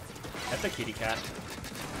 That's the kitty cat.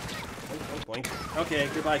 Boink, boink, boink. Okay,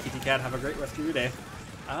 goodbye, kitty cat. Have a great rest of your day.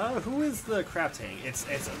 Who is the crab tank? It's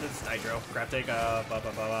Nitro. Crab tank,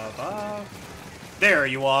 There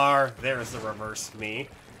you are. There's the reverse me.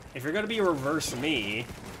 If you're gonna be reverse me,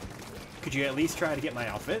 could you at least try to get my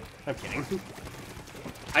outfit? I'm kidding.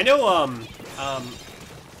 I know,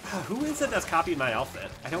 who is it that's copied my outfit?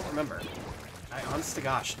 I don't remember. I, honest to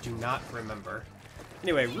gosh, do not remember.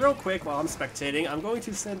 Anyway, real quick while I'm spectating, I'm going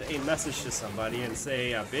to send a message to somebody and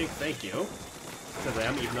say a big thank you. to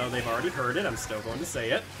them, even though they've already heard it. I'm still going to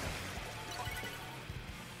say it.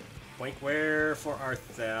 Boink, where for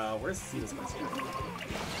Arthel? Where's Cena's place here?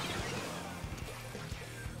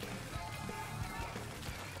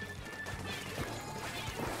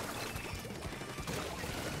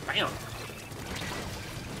 Bam!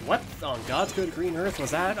 What on God's good green earth was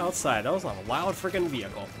that outside? That was a loud freaking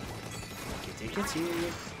vehicle. Kitty, kitty.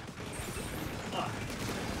 Ah.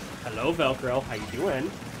 Hello, Velcro. How you doing?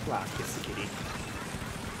 Wow, kiss the kitty.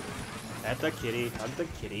 At the kitty. Hug the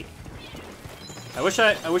kitty. I wish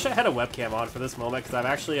I had a webcam on for this moment, because I'm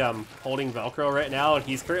actually holding Velcro right now, and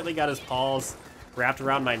he's currently got his paws wrapped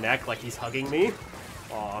around my neck like he's hugging me.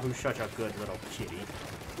 Aw, who's such a good little kitty.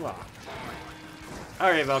 Aw.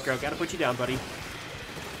 Alright, Velcro, gotta put you down, buddy.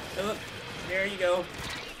 Oh, there you go.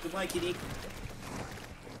 Goodbye, kitty.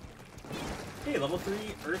 Hey, level 3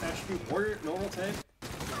 Earth Attribute Warrior, normal type.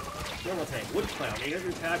 Normal tank, Wood Clown, 800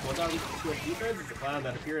 attack, 1,200 defense. It's a clown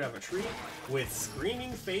that appeared out of a tree with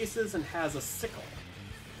screaming faces and has a sickle.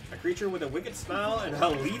 A creature with a wicked smile and a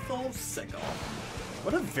lethal sickle.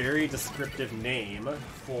 What a very descriptive name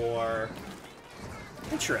for...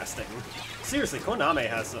 Interesting. Seriously, Konami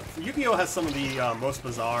has... Yu-Gi-Oh! Has some of the most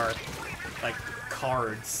bizarre, like,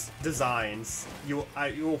 cards, designs you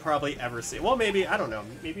will probably ever see. Well, maybe, I don't know,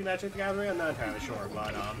 maybe Magic the Gathering? I'm not entirely sure,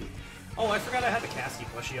 but, oh, I forgot I had the Cassie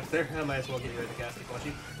plushie up there. I might as well get rid of the Cassie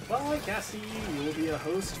plushie. Bye, Cassie. You will be a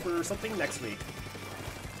host for something next week.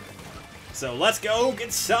 So let's go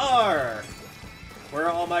guitar! Where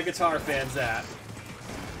are all my guitar fans at?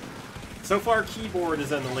 So far, keyboard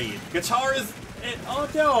is in the lead. Guitar is... oh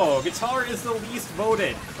no! Guitar is the least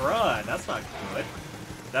voted. Crud. That's not good.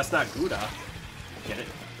 That's not Gouda. Get it?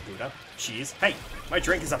 Gouda. Cheese. Hey! My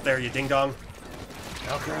drink is up there, you ding-dong.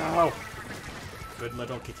 Velcro! Good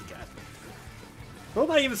little kitty cat. Who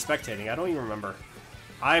am I even spectating? I don't even remember.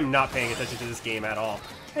 I'm not paying attention to this game at all.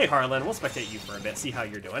 Hey Harlan, we'll spectate you for a bit, see how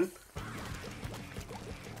you're doing.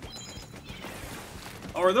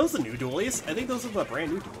 Oh, are those the new dualies? I think those are the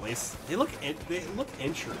brand new dualies. They look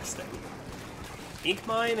interesting. Ink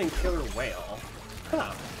Mine and Killer Whale.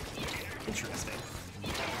 Huh. Interesting.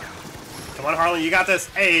 Come on, Harlan, you got this.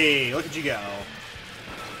 Hey, look at you go.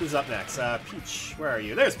 Who's up next? Peach. Where are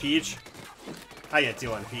you? There's Peach. How you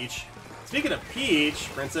doing, Peach? Speaking of Peach,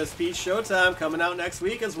 Princess Peach Showtime coming out next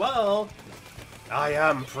week as well. I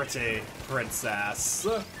am pretty princess.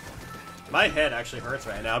 My head actually hurts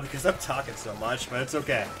right now because I'm talking so much, but it's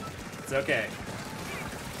okay. It's okay.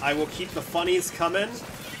 I will keep the funnies coming.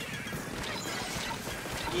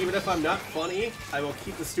 Even if I'm not funny, I will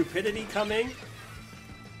keep the stupidity coming.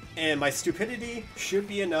 And my stupidity should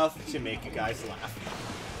be enough to make you guys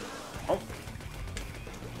laugh. Oh.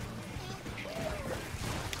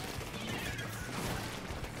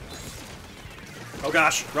 Oh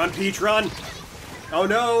gosh, run Peach, run! Oh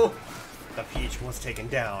no! The Peach was taken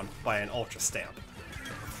down by an Ultra Stamp.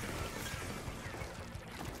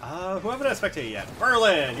 Who haven't I spectated yet?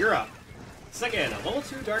 Merlin, you're up! Second, a level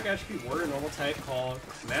 2 Dark Attribute Warrior normal type called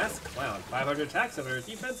Masked Clown. 500 attack, 700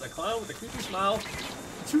 defense, a clown with a creepy smile,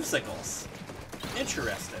 2 sickles.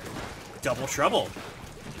 Interesting. Double trouble.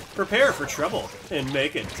 Prepare for trouble and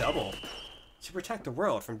make it double. To protect the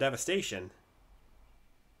world from devastation.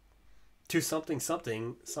 To something,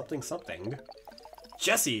 something, something, something.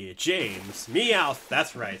 Jesse, James, Meowth,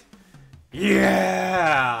 that's right.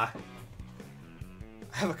 Yeah!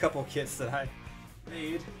 I have a couple kits that I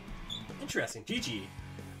made. Interesting. GG.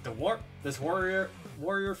 This warrior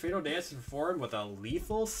fatal dance is performed with a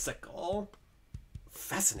lethal sickle.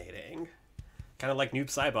 Fascinating. Kind of like Noob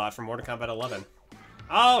Saibot from Mortal Kombat 11.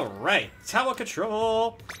 Alright, Tower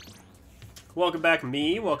Control. Welcome back,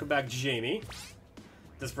 me. Welcome back, Jamie.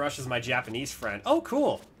 This brush is my Japanese friend. Oh,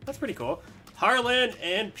 cool. That's pretty cool. Harlan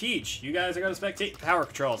and Peach, you guys are going to spectate Power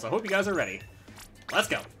Control, so I hope you guys are ready. Let's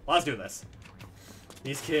go. Let's do this.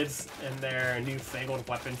 These kids and their newfangled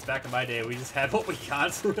weapons. Back in my day, we just had what we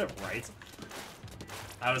got. Right.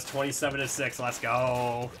 I was 27-6. Let's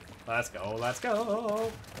go. Let's go. Let's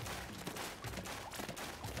go.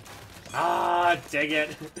 Ah, dang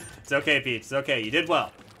it. It's okay, Peach. It's okay. You did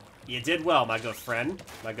well. You did well, my good friend.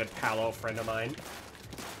 My good palo friend of mine.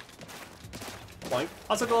 Boink.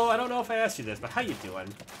 Also, Glow, I don't know if I asked you this, but how you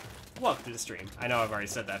doing? Welcome to the stream. I know I've already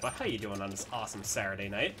said that, but how you doing on this awesome Saturday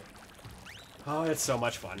night? Oh, it's so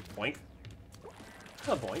much fun. Boink.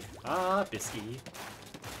 Oh, boink. Ah, Bisky.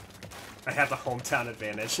 I have the hometown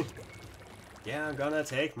advantage. Yeah, I'm gonna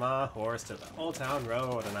take my horse to the old town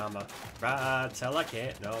road, and I'ma ride till I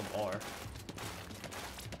can't no more.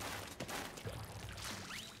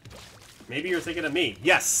 Maybe you're thinking of me.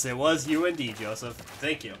 Yes, it was you indeed, Joseph.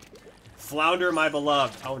 Thank you. Flounder, my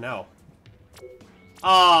beloved. Oh, no.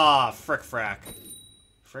 Ah, frick frack.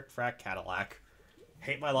 Frick frack Cadillac.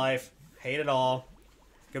 Hate my life. Hate it all.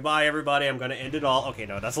 Goodbye, everybody. I'm gonna end it all. Okay,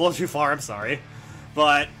 no, that's a little too far. I'm sorry.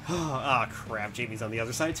 But, ah, crap. Jamie's on the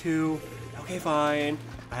other side, too. Okay, fine.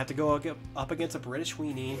 I have to go up against a British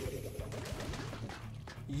weenie.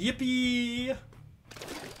 Yippee!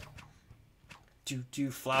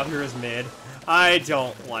 Flounder is mid. I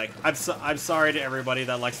don't like... I'm sorry to everybody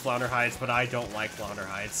that likes Flounder Heights, but I don't like Flounder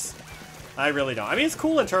Heights. I really don't. I mean, it's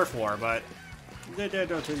cool in Turf War, but...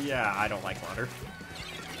 Yeah, I don't like Flounder.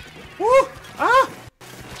 Woo! Ah!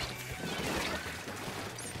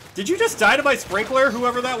 Did you just die to my sprinkler,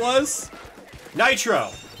 whoever that was?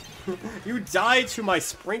 Nitro! You died to my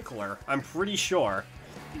sprinkler, I'm pretty sure.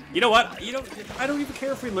 You know what? I don't even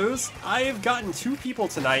care if we lose. I've gotten 2 people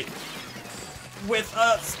tonight with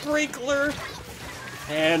a sprinkler.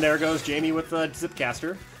 And there goes Jamie with the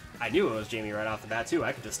Zipcaster. I knew it was Jamie right off the bat, too.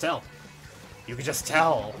 I could just tell. You could just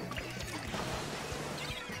tell.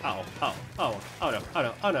 Oh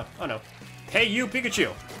no. Hey, you,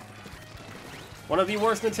 Pikachu. One of the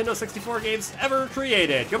worst Nintendo 64 games ever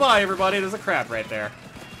created. Goodbye, everybody. There's a crab right there.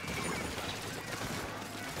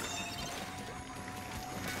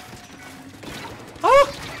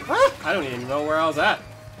 I don't even know where I was at.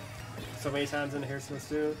 So many times in here since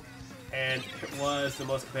soon. And it was the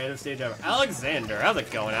most competitive stage ever. Alexander, how's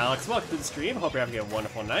it going, Alex? Welcome to the stream. Hope you're having a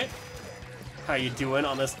wonderful night. How you doing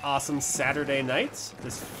on this awesome Saturday night?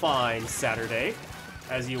 This fine Saturday.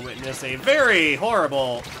 As you witness a very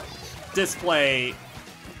horrible display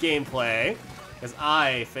gameplay. Because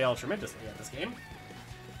I failed tremendously at this game.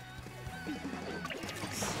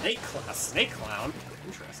 Snake clown.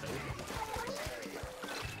 Interesting.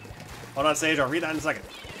 Hold on, Sage. I'll read that in a second.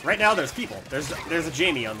 Right now, there's people. There's a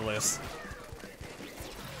Jamie on the loose.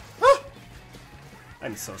 Ah!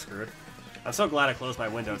 I'm so screwed. I'm so glad I closed my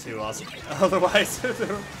window, too. Also, otherwise,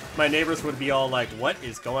 my neighbors would be all like, what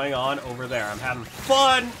is going on over there? I'm having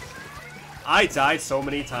fun! I died so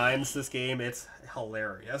many times this game. It's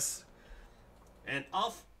hilarious. And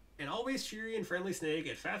always cheery and friendly Snake,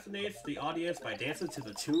 it fascinates the audience by dancing to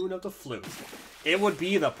the tune of the flute. It would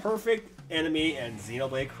be the perfect enemy in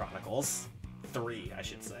Xenoblade Chronicles 3, I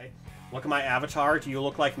should say. Look at my avatar. Do you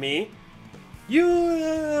look like me?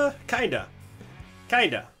 You, kinda.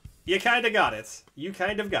 You kinda got it. You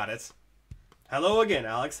kind of got it. Hello again,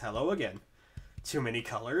 Alex. Hello again. Too many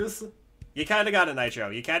colors? You kinda got it,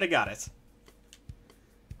 Nitro. You kinda got it.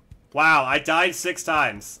 Wow, I died 6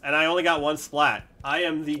 times, and I only got 1 splat. I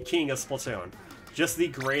am the king of Splatoon. Just the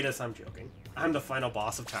greatest. I'm joking. I'm the final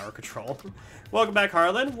boss of Tower Control. Welcome back,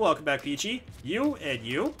 Harlan. Welcome back, Peachy. You and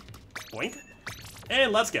you. Boink.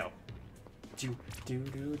 And let's go.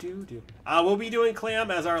 We'll be doing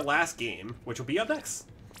Clam as our last game, which will be up next.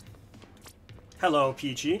 Hello,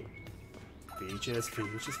 Peachy. Peaches.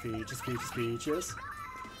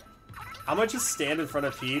 I'm gonna just stand in front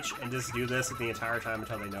of Peach and just do this the entire time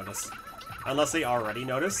until they notice. Unless they already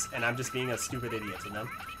notice, and I'm just being a stupid idiot to them.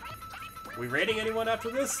 We raiding anyone after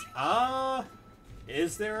this?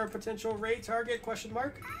 Is there a potential raid target? Question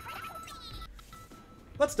mark.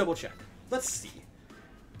 Let's double check. Let's see.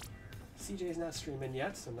 CJ's not streaming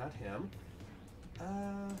yet, so not him.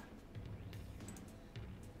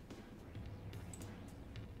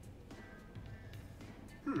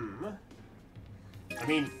 I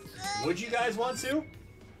mean, would you guys want to?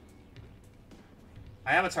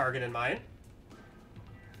 I have a target in mind.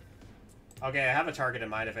 Okay, I have a target in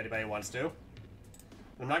mind if anybody wants to.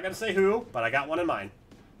 I'm not gonna say who, but I got one in mind.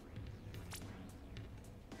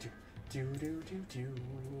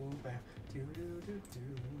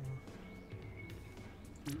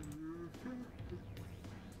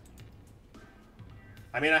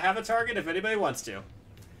 I mean, I have a target if anybody wants to.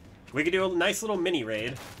 We could do a nice little mini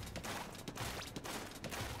raid.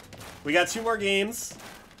 We got 2 more games.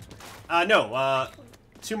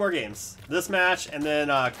 2 more games. This match and then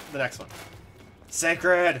the next one.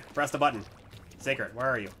 Sacred! Press the button. Sacred, where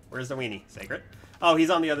are you? Where's the weenie? Sacred? Oh, he's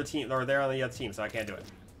on the other team, or they're on the other team, so I can't do it.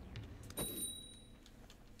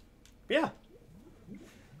 Yeah.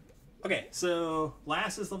 Okay, so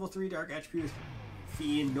last is level 3 Dark Attribute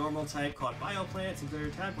Fiend, normal type called Bioplant, singular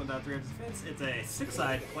type, 1,300 defense. It's a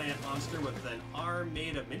 6-eyed plant monster with an arm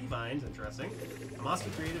made of mini vines. Interesting. A monster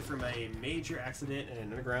created from a major accident in an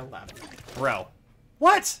underground lab. Bro.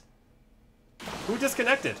 What? Who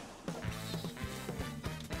disconnected?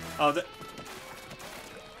 Oh,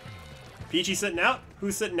 Peachy sitting out?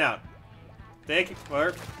 Who's sitting out?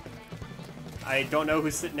 I don't know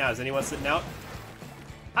who's sitting out. Is anyone sitting out?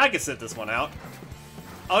 I can sit this one out.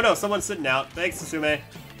 Oh no, someone's sitting out. Thanks, Susume.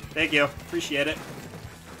 Thank you. Appreciate it.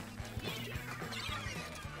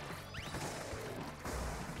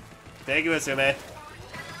 Thank you, Asume.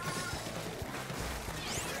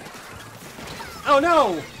 Oh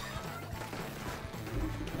no!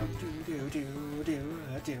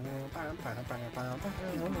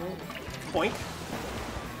 Boink.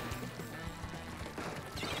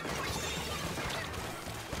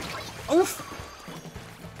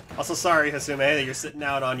 Oof! Also, sorry, Hasume, that you're sitting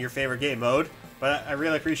out on your favorite game mode, but I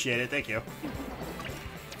really appreciate it. Thank you.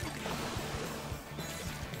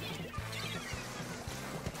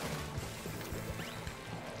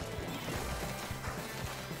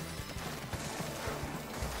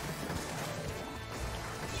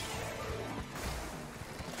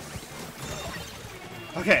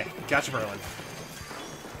 Okay, gotcha, Berlin.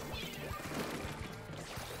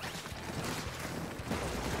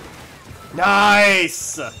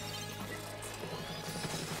 Nice!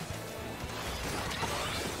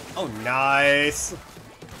 Oh, nice!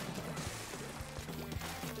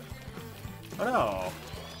 Oh no.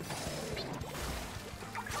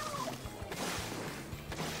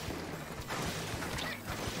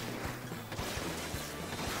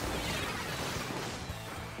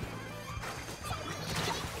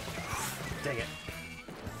 Dang it.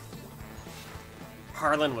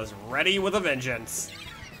 Harlan was ready with a vengeance.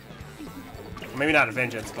 Maybe not a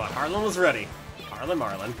vengeance, but Harlan was ready. Harlan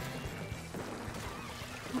Marlin.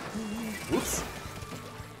 Oops.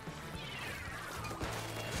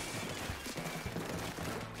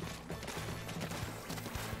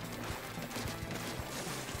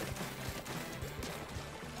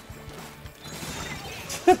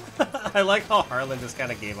 I like how Harlan just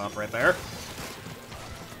kind of gave up right there.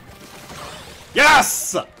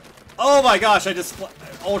 Yes! Oh my gosh, I just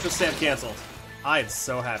Ultra Stamp canceled. I am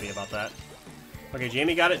so happy about that. Okay,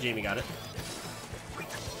 Jamie got it, Jamie got it.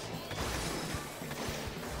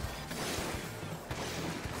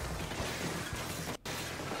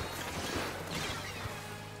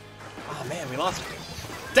 Oh man, we lost.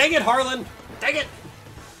 Dang it, Harlan! Dang it!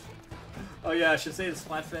 Oh yeah, I should say the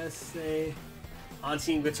Splatfest, say on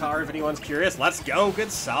Team Guitar if anyone's curious. Let's go,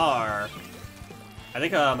 Guitar! I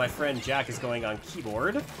think my friend Jack is going on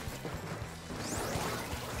keyboard.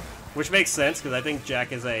 Which makes sense, because I think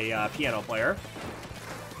Jack is a piano player.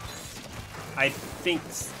 I think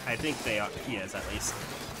he is, at least.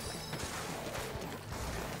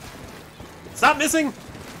 Stop missing!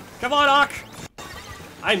 Come on, Ock!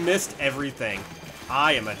 I missed everything.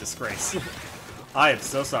 I am a disgrace. I am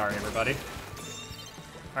so sorry, everybody.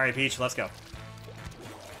 Alright, Peach, let's go.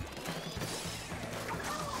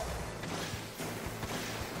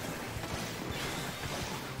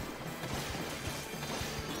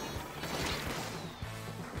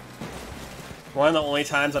 One of the only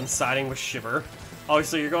times I'm siding with Shiver. Oh,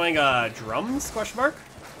 so you're going, drums, question mark?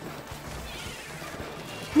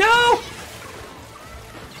 No!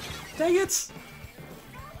 Dang it!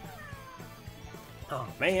 Oh,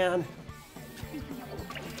 man.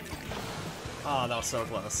 Oh, that was so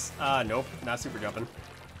close. Nope, not super jumping.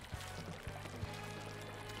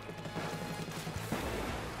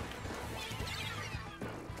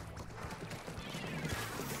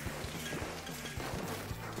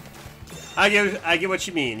 I get what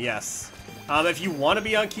you mean, yes. If you want to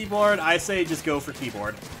be on keyboard, I say just go for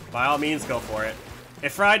keyboard. By all means, go for it.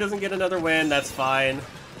 If Fry doesn't get another win, that's fine.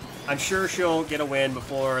 I'm sure she'll get a win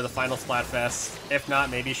before the final Splatfest. If not,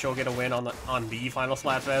 maybe she'll get a win on the final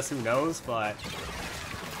Splatfest. Who knows? But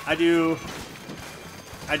I do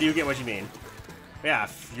get what you mean. But yeah,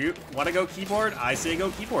 if you want to go keyboard, I say go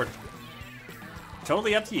keyboard.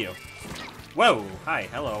 Totally up to you. Whoa! Hi,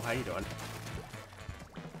 hello. How you doing?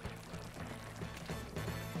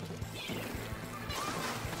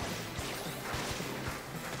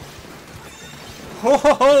 Ho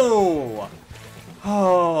ho ho!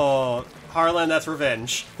 Oh, Harlan, that's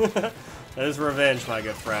revenge. That is revenge, my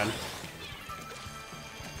good friend.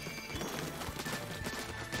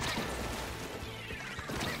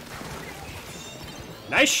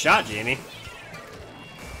 Nice shot, Jamie.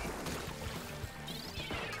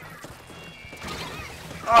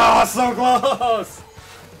 Oh, so close!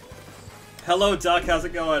 Hello, Duck. How's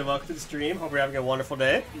it going? Welcome to the stream. Hope you're having a wonderful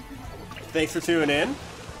day. Thanks for tuning in.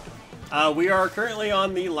 We are currently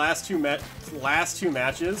on the last two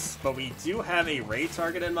matches, but we do have a raid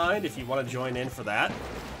target in mind if you want to join in for that.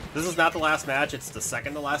 This is not the last match, it's the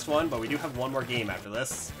second to last one, but we do have one more game after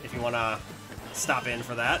this if you want to stop in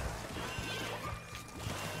for that.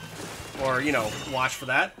 Or, you know, watch for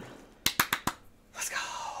that. Let's go.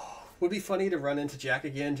 Would be funny to run into Jack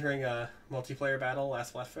again during a multiplayer battle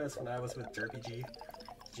last Splatfest when I was with Derpy G.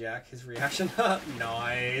 Jack, his reaction.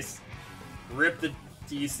 Nice. Rip the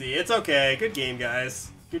DC. It's okay. Good game,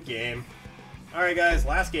 guys. Good game. Alright, guys.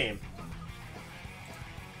 Last game.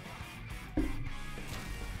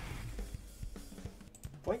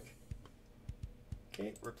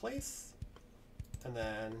 Okay, replace. And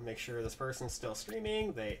then make sure this person's still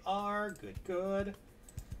streaming. They are. Good, good.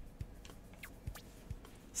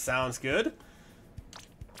 Sounds good.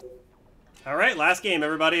 Alright, last game,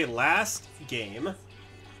 everybody. Last game.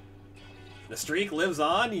 The streak lives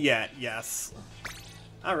on yet, yes.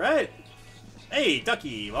 Alright. Hey,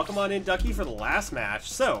 Ducky. Welcome on in, Ducky, for the last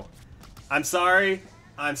match. So, I'm sorry.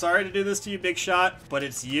 I'm sorry to do this to you, Big Shot, but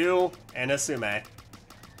it's you and Asume.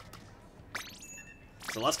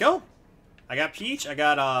 So let's go. I got Peach, I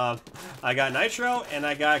got Nitro, and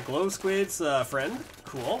I got Glow Squid's friend.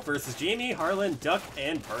 Cool. Versus Jamie, Harlan, Duck,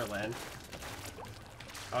 and Berlin.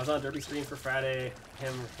 I was on Derby screen for Friday.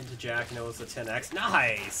 Him into Jack knows the 10x.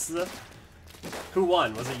 Nice! Who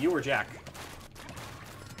won? Was it you or Jack?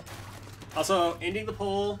 Also, ending the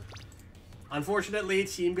poll. Unfortunately,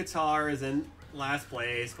 Team Guitar is in last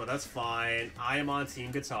place, but that's fine. I am on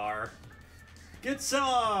Team Guitar.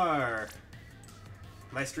 Guitar!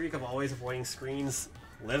 My streak of always avoiding screens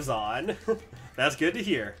lives on. That's good to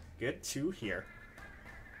hear. Good to hear.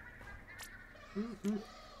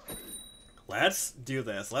 Let's do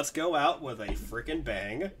this. Let's go out with a freaking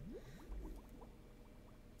bang.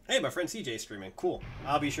 Hey, my friend CJ's streaming. Cool.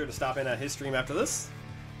 I'll be sure to stop in at his stream after this.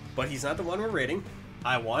 But he's not the one we're rating.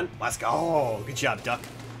 I won. Let's go. Good job, Duck.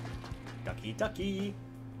 Ducky, Ducky.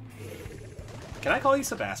 Can I call you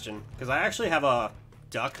Sebastian? Because I actually have a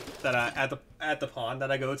duck that at the pond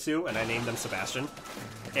that I go to, and I named him Sebastian.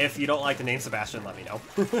 If you don't like the name Sebastian, let me know.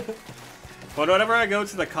 But whenever I go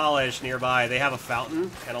to the college nearby, they have a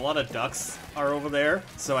fountain, and a lot of ducks are over there,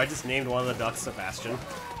 so I just named one of the ducks Sebastian.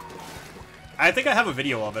 I think I have a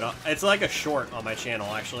video of it. It's like a short on my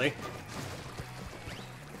channel, actually.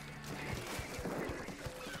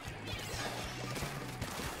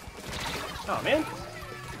 Oh, man.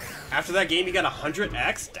 After that game, you got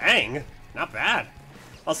 100x? Dang. Not bad.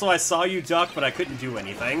 Also, I saw you duck, but I couldn't do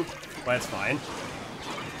anything. But it's fine.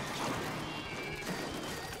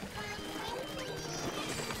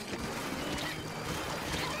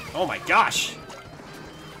 Oh my gosh!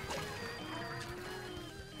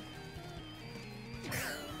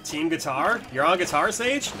 Team Guitar? You're on Guitar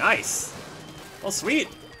Stage? Nice! Well, sweet!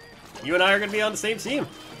 You and I are gonna be on the same team.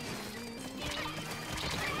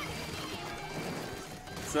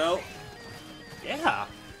 So, yeah.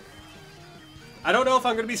 I don't know if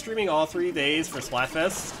I'm gonna be streaming all 3 days for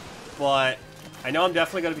Splatfest, but I know I'm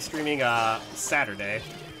definitely gonna be streaming Saturday.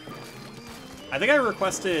 I think I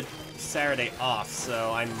requested Saturday off,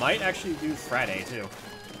 so I might actually do Friday too.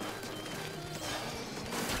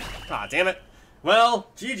 Ah, damn it. Well,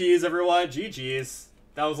 GG's everyone, GG's.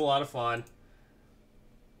 That was a lot of fun.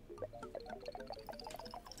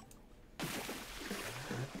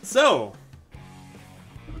 So,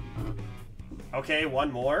 okay,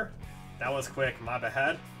 one more. That was quick, my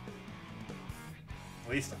bad.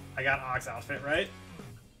 At least I got Ox outfit right.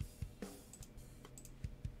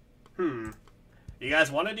 You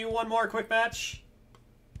guys want to do one more quick match?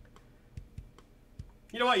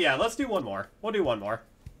 You know what? Yeah, let's do one more. We'll do one more.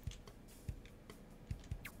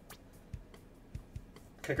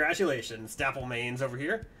 Congratulations, Dapple Mains over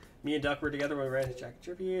here. Me and Duck were together when we ran to Jack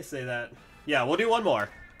and Trippy. Say that. Yeah, we'll do one more.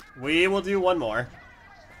 We will do one more.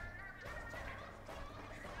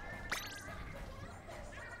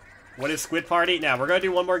 What is Squid Party? Now, we're going to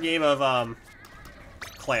do one more game of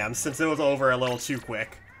clams, since it was over a little too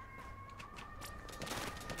quick.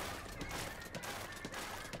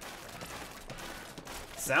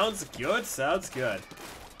 Sounds good, sounds good.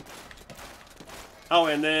 Oh,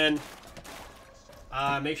 and then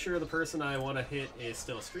make sure the person I want to hit is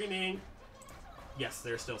still streaming. Yes,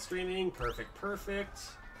 they're still streaming. Perfect, perfect.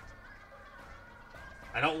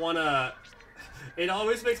 I don't want to... It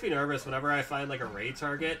always makes me nervous whenever I find, like, a raid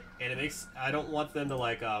target, and it makes... I don't want them to,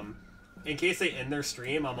 like, in case they end their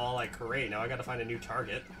stream, I'm all like, great, now I gotta find a new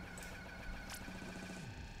target.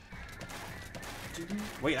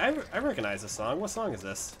 Wait, I recognize this song. What song is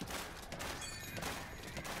this?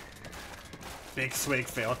 Big Swig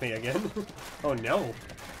failed me again. Oh no.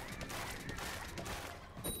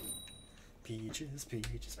 Peaches,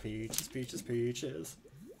 peaches, peaches, peaches, peaches.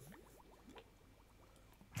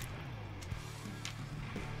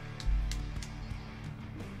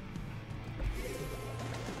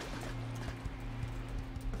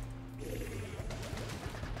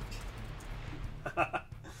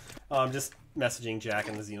 Oh, I'm just messaging Jack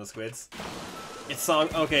and the Xenosquids. It's song...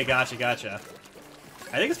 Okay, gotcha, gotcha.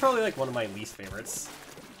 I think it's probably, like, one of my least favorites.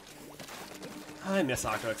 I miss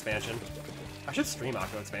Octo Expansion. I should stream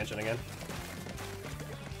Octo Expansion again.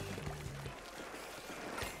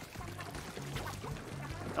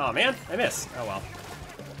 Oh, man, I missed. Oh, well.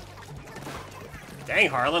 Dang,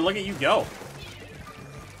 Harlan, look at you go.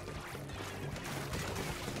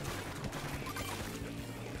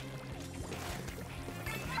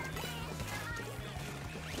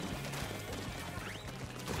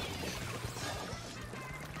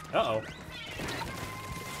 Uh-oh.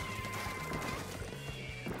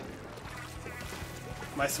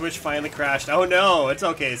 My Switch finally crashed. Oh no, it's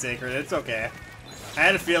okay, Sacred, it's okay. I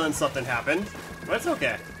had a feeling something happened, but it's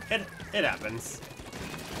okay. It happens.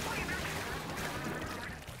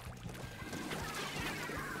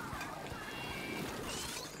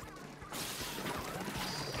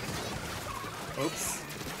 Oops.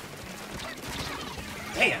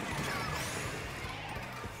 Dang it!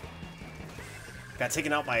 Got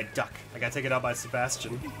taken out by a duck. I got taken out by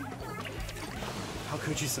Sebastian. How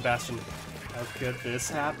could you, Sebastian? How could this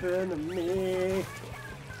happen to me?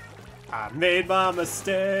 I made my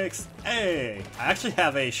mistakes. Hey! I actually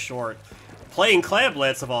have a short, playing Clam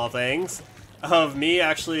Blitz of all things, of me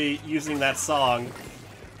actually using that song.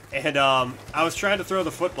 And I was trying to throw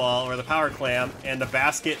the football, or the power clam, and the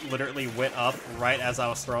basket literally went up right as I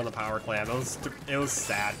was throwing the power clam. It was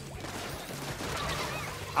sad.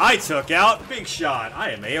 I took out Big Shot.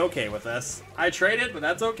 I am A-okay with this. I traded, but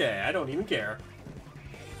that's okay. I don't even care.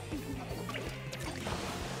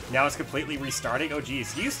 Now it's completely restarting. Oh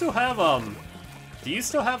geez, do you still have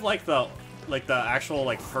like the actual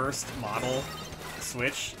like first model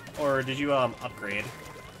Switch, or did you upgrade?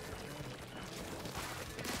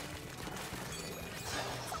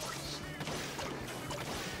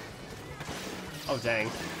 Oh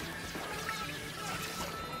dang.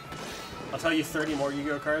 I'll tell you 30 more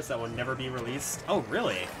Yu-Gi-Oh cards that will never be released. Oh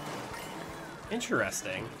really?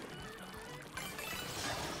 Interesting.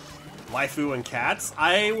 Waifu and cats?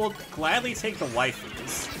 I will gladly take the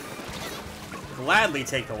waifus. Gladly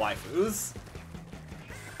take the waifus.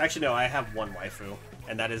 Actually, no, I have one waifu,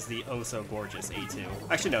 and that is the oh-so-gorgeous A2.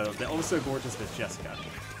 Actually, no, the oh-so-gorgeous Miss Jessica.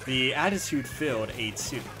 The attitude-filled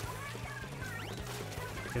A2.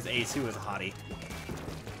 Because A2 is a hottie.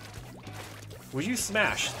 Would you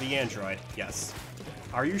smash the android? Yes.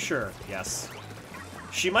 Are you sure? Yes.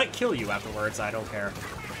 She might kill you afterwards, I don't care.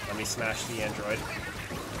 Let me smash the android.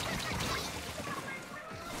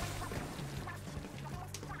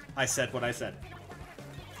 I said what I said.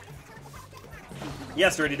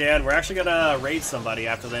 Yes, Dirty Dan, we're actually gonna raid somebody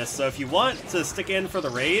after this, so if you want to stick in for the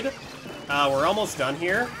raid, we're almost done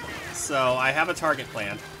here, so I have a target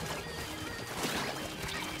planned.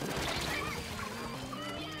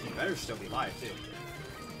 You better still be live, too.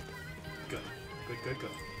 Good. Good, good,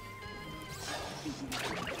 good.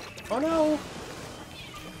 Oh no!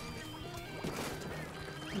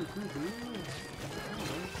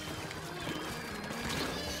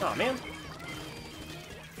 Oh man.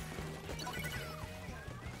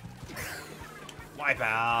 Wipe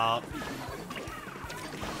out.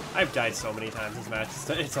 I've died so many times this match.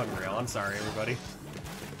 It's unreal. I'm sorry, everybody.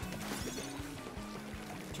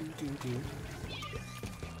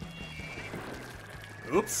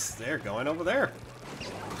 Oops, they're going over there.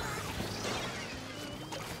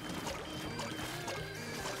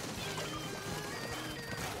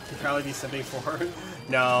 You'd probably be simping for her.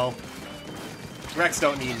 No. Rex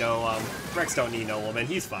don't need no woman.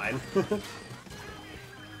 He's fine.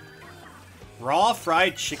 Raw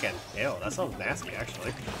fried chicken. Ew, that sounds nasty,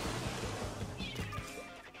 actually.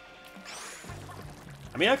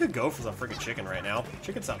 I mean, I could go for some freaking chicken right now.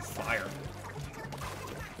 Chicken sounds fire.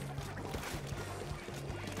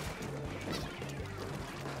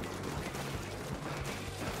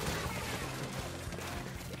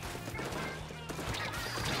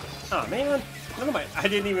 Oh man, I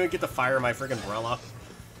didn't even get to fire my freaking Brella.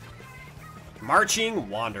 Marching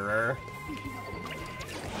Wanderer.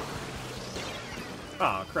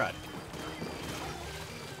 Oh, crud.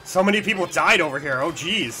 So many people died over here, oh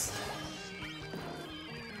jeez.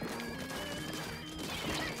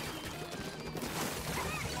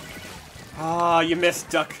 Ah, you missed,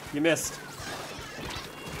 Duck. You missed.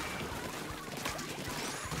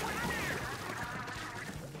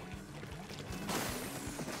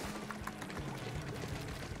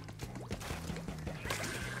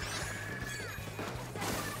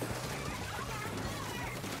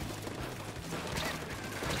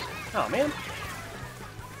 Oh, man.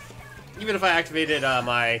 Even if I activated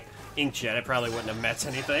my inkjet, it probably wouldn't have meant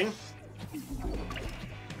anything.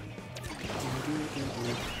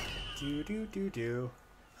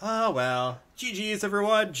 Oh, well. GG's,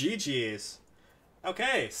 everyone. GG's.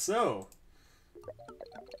 Okay, so.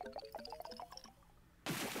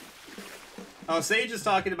 Oh, Sage is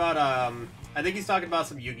talking about, I think he's talking about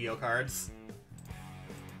some Yu-Gi-Oh cards.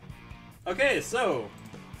 Okay, so.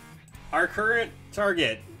 Our current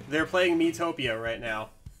target. They're playing Miitopia right now.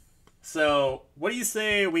 So, what do you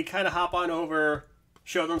say we kind of hop on over,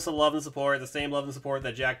 show them some love and support, the same love and support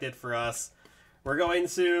that Jack did for us. We're going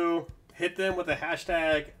to hit them with a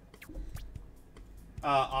hashtag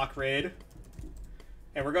Ockraid.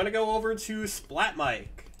 and we're going to go over to Splat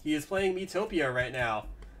Mike. He is playing Metopia right now.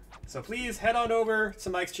 So please head on over to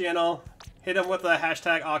Mike's channel, hit him with a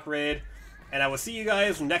hashtag Awkraid, and I will see you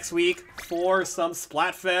guys next week for some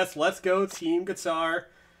Splatfest. Let's go, Team Guitar.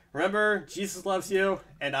 Remember, Jesus loves you,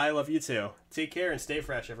 and I love you too. Take care and stay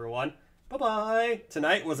fresh, everyone. Bye-bye.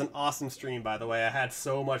 Tonight was an awesome stream, by the way. I had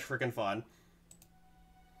so much freaking fun.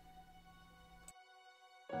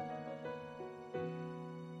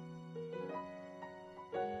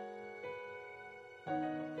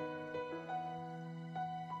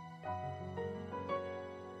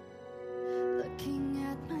 Looking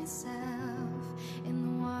at myself in the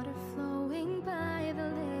water flowing by the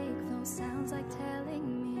lake, those sounds like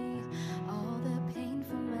telling me all the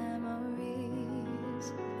painful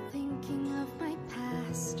memories. Thinking of my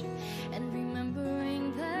past and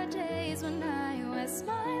remembering the days when I was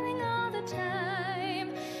smiling all the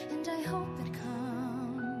time, and I hope it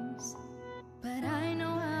comes, but I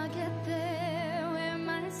know I'll get there where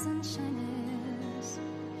my sunshine is.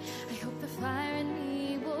 I hope the fire in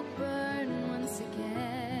me will burn once again.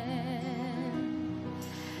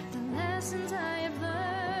 The lessons I have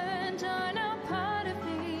learned are now part of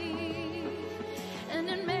me, and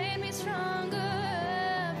it made me stronger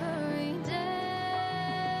every day.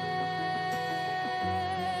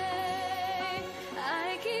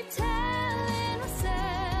 I keep telling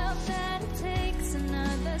myself that it takes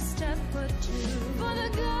another step or two for the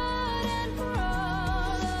good and for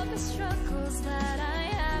all of the struggles that I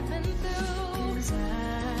have been through. 'Cause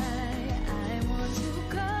I want to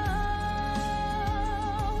go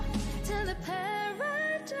to the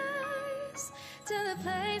paradise, to the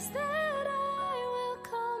place that I will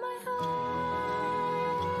call my home.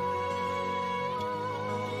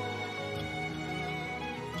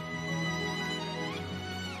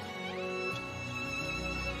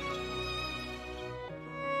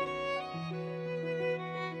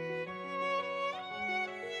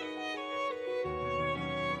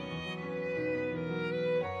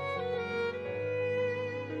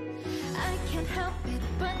 I can't help it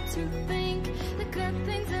but to think the good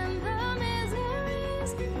things and the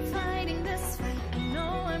miseries. I'm fighting this fight, I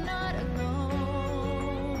know I'm not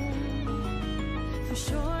alone. For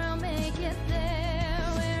sure I'll make it there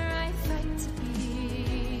where I fight to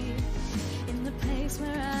be, in the place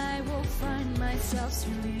where I will find myself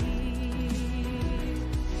serene.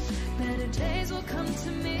 Better days will come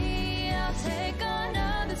to me, I'll take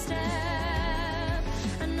another step.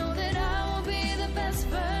 I know that I will be the best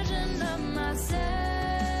version of myself.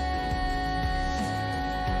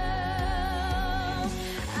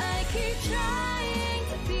 I keep trying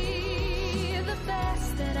to be the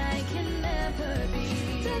best that I can ever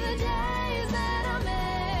be. To the days that I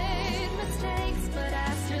made mistakes, but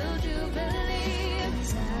I still do believe.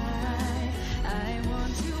 'Cause I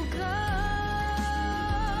want to go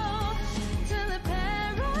to the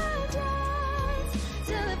paradise,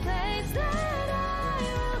 to the place that I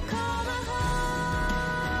will call my home.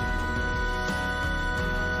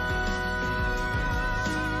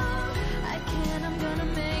 I can, I'm gonna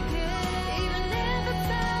make it, even if it's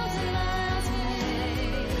 1,000 miles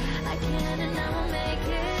away. I can and I won't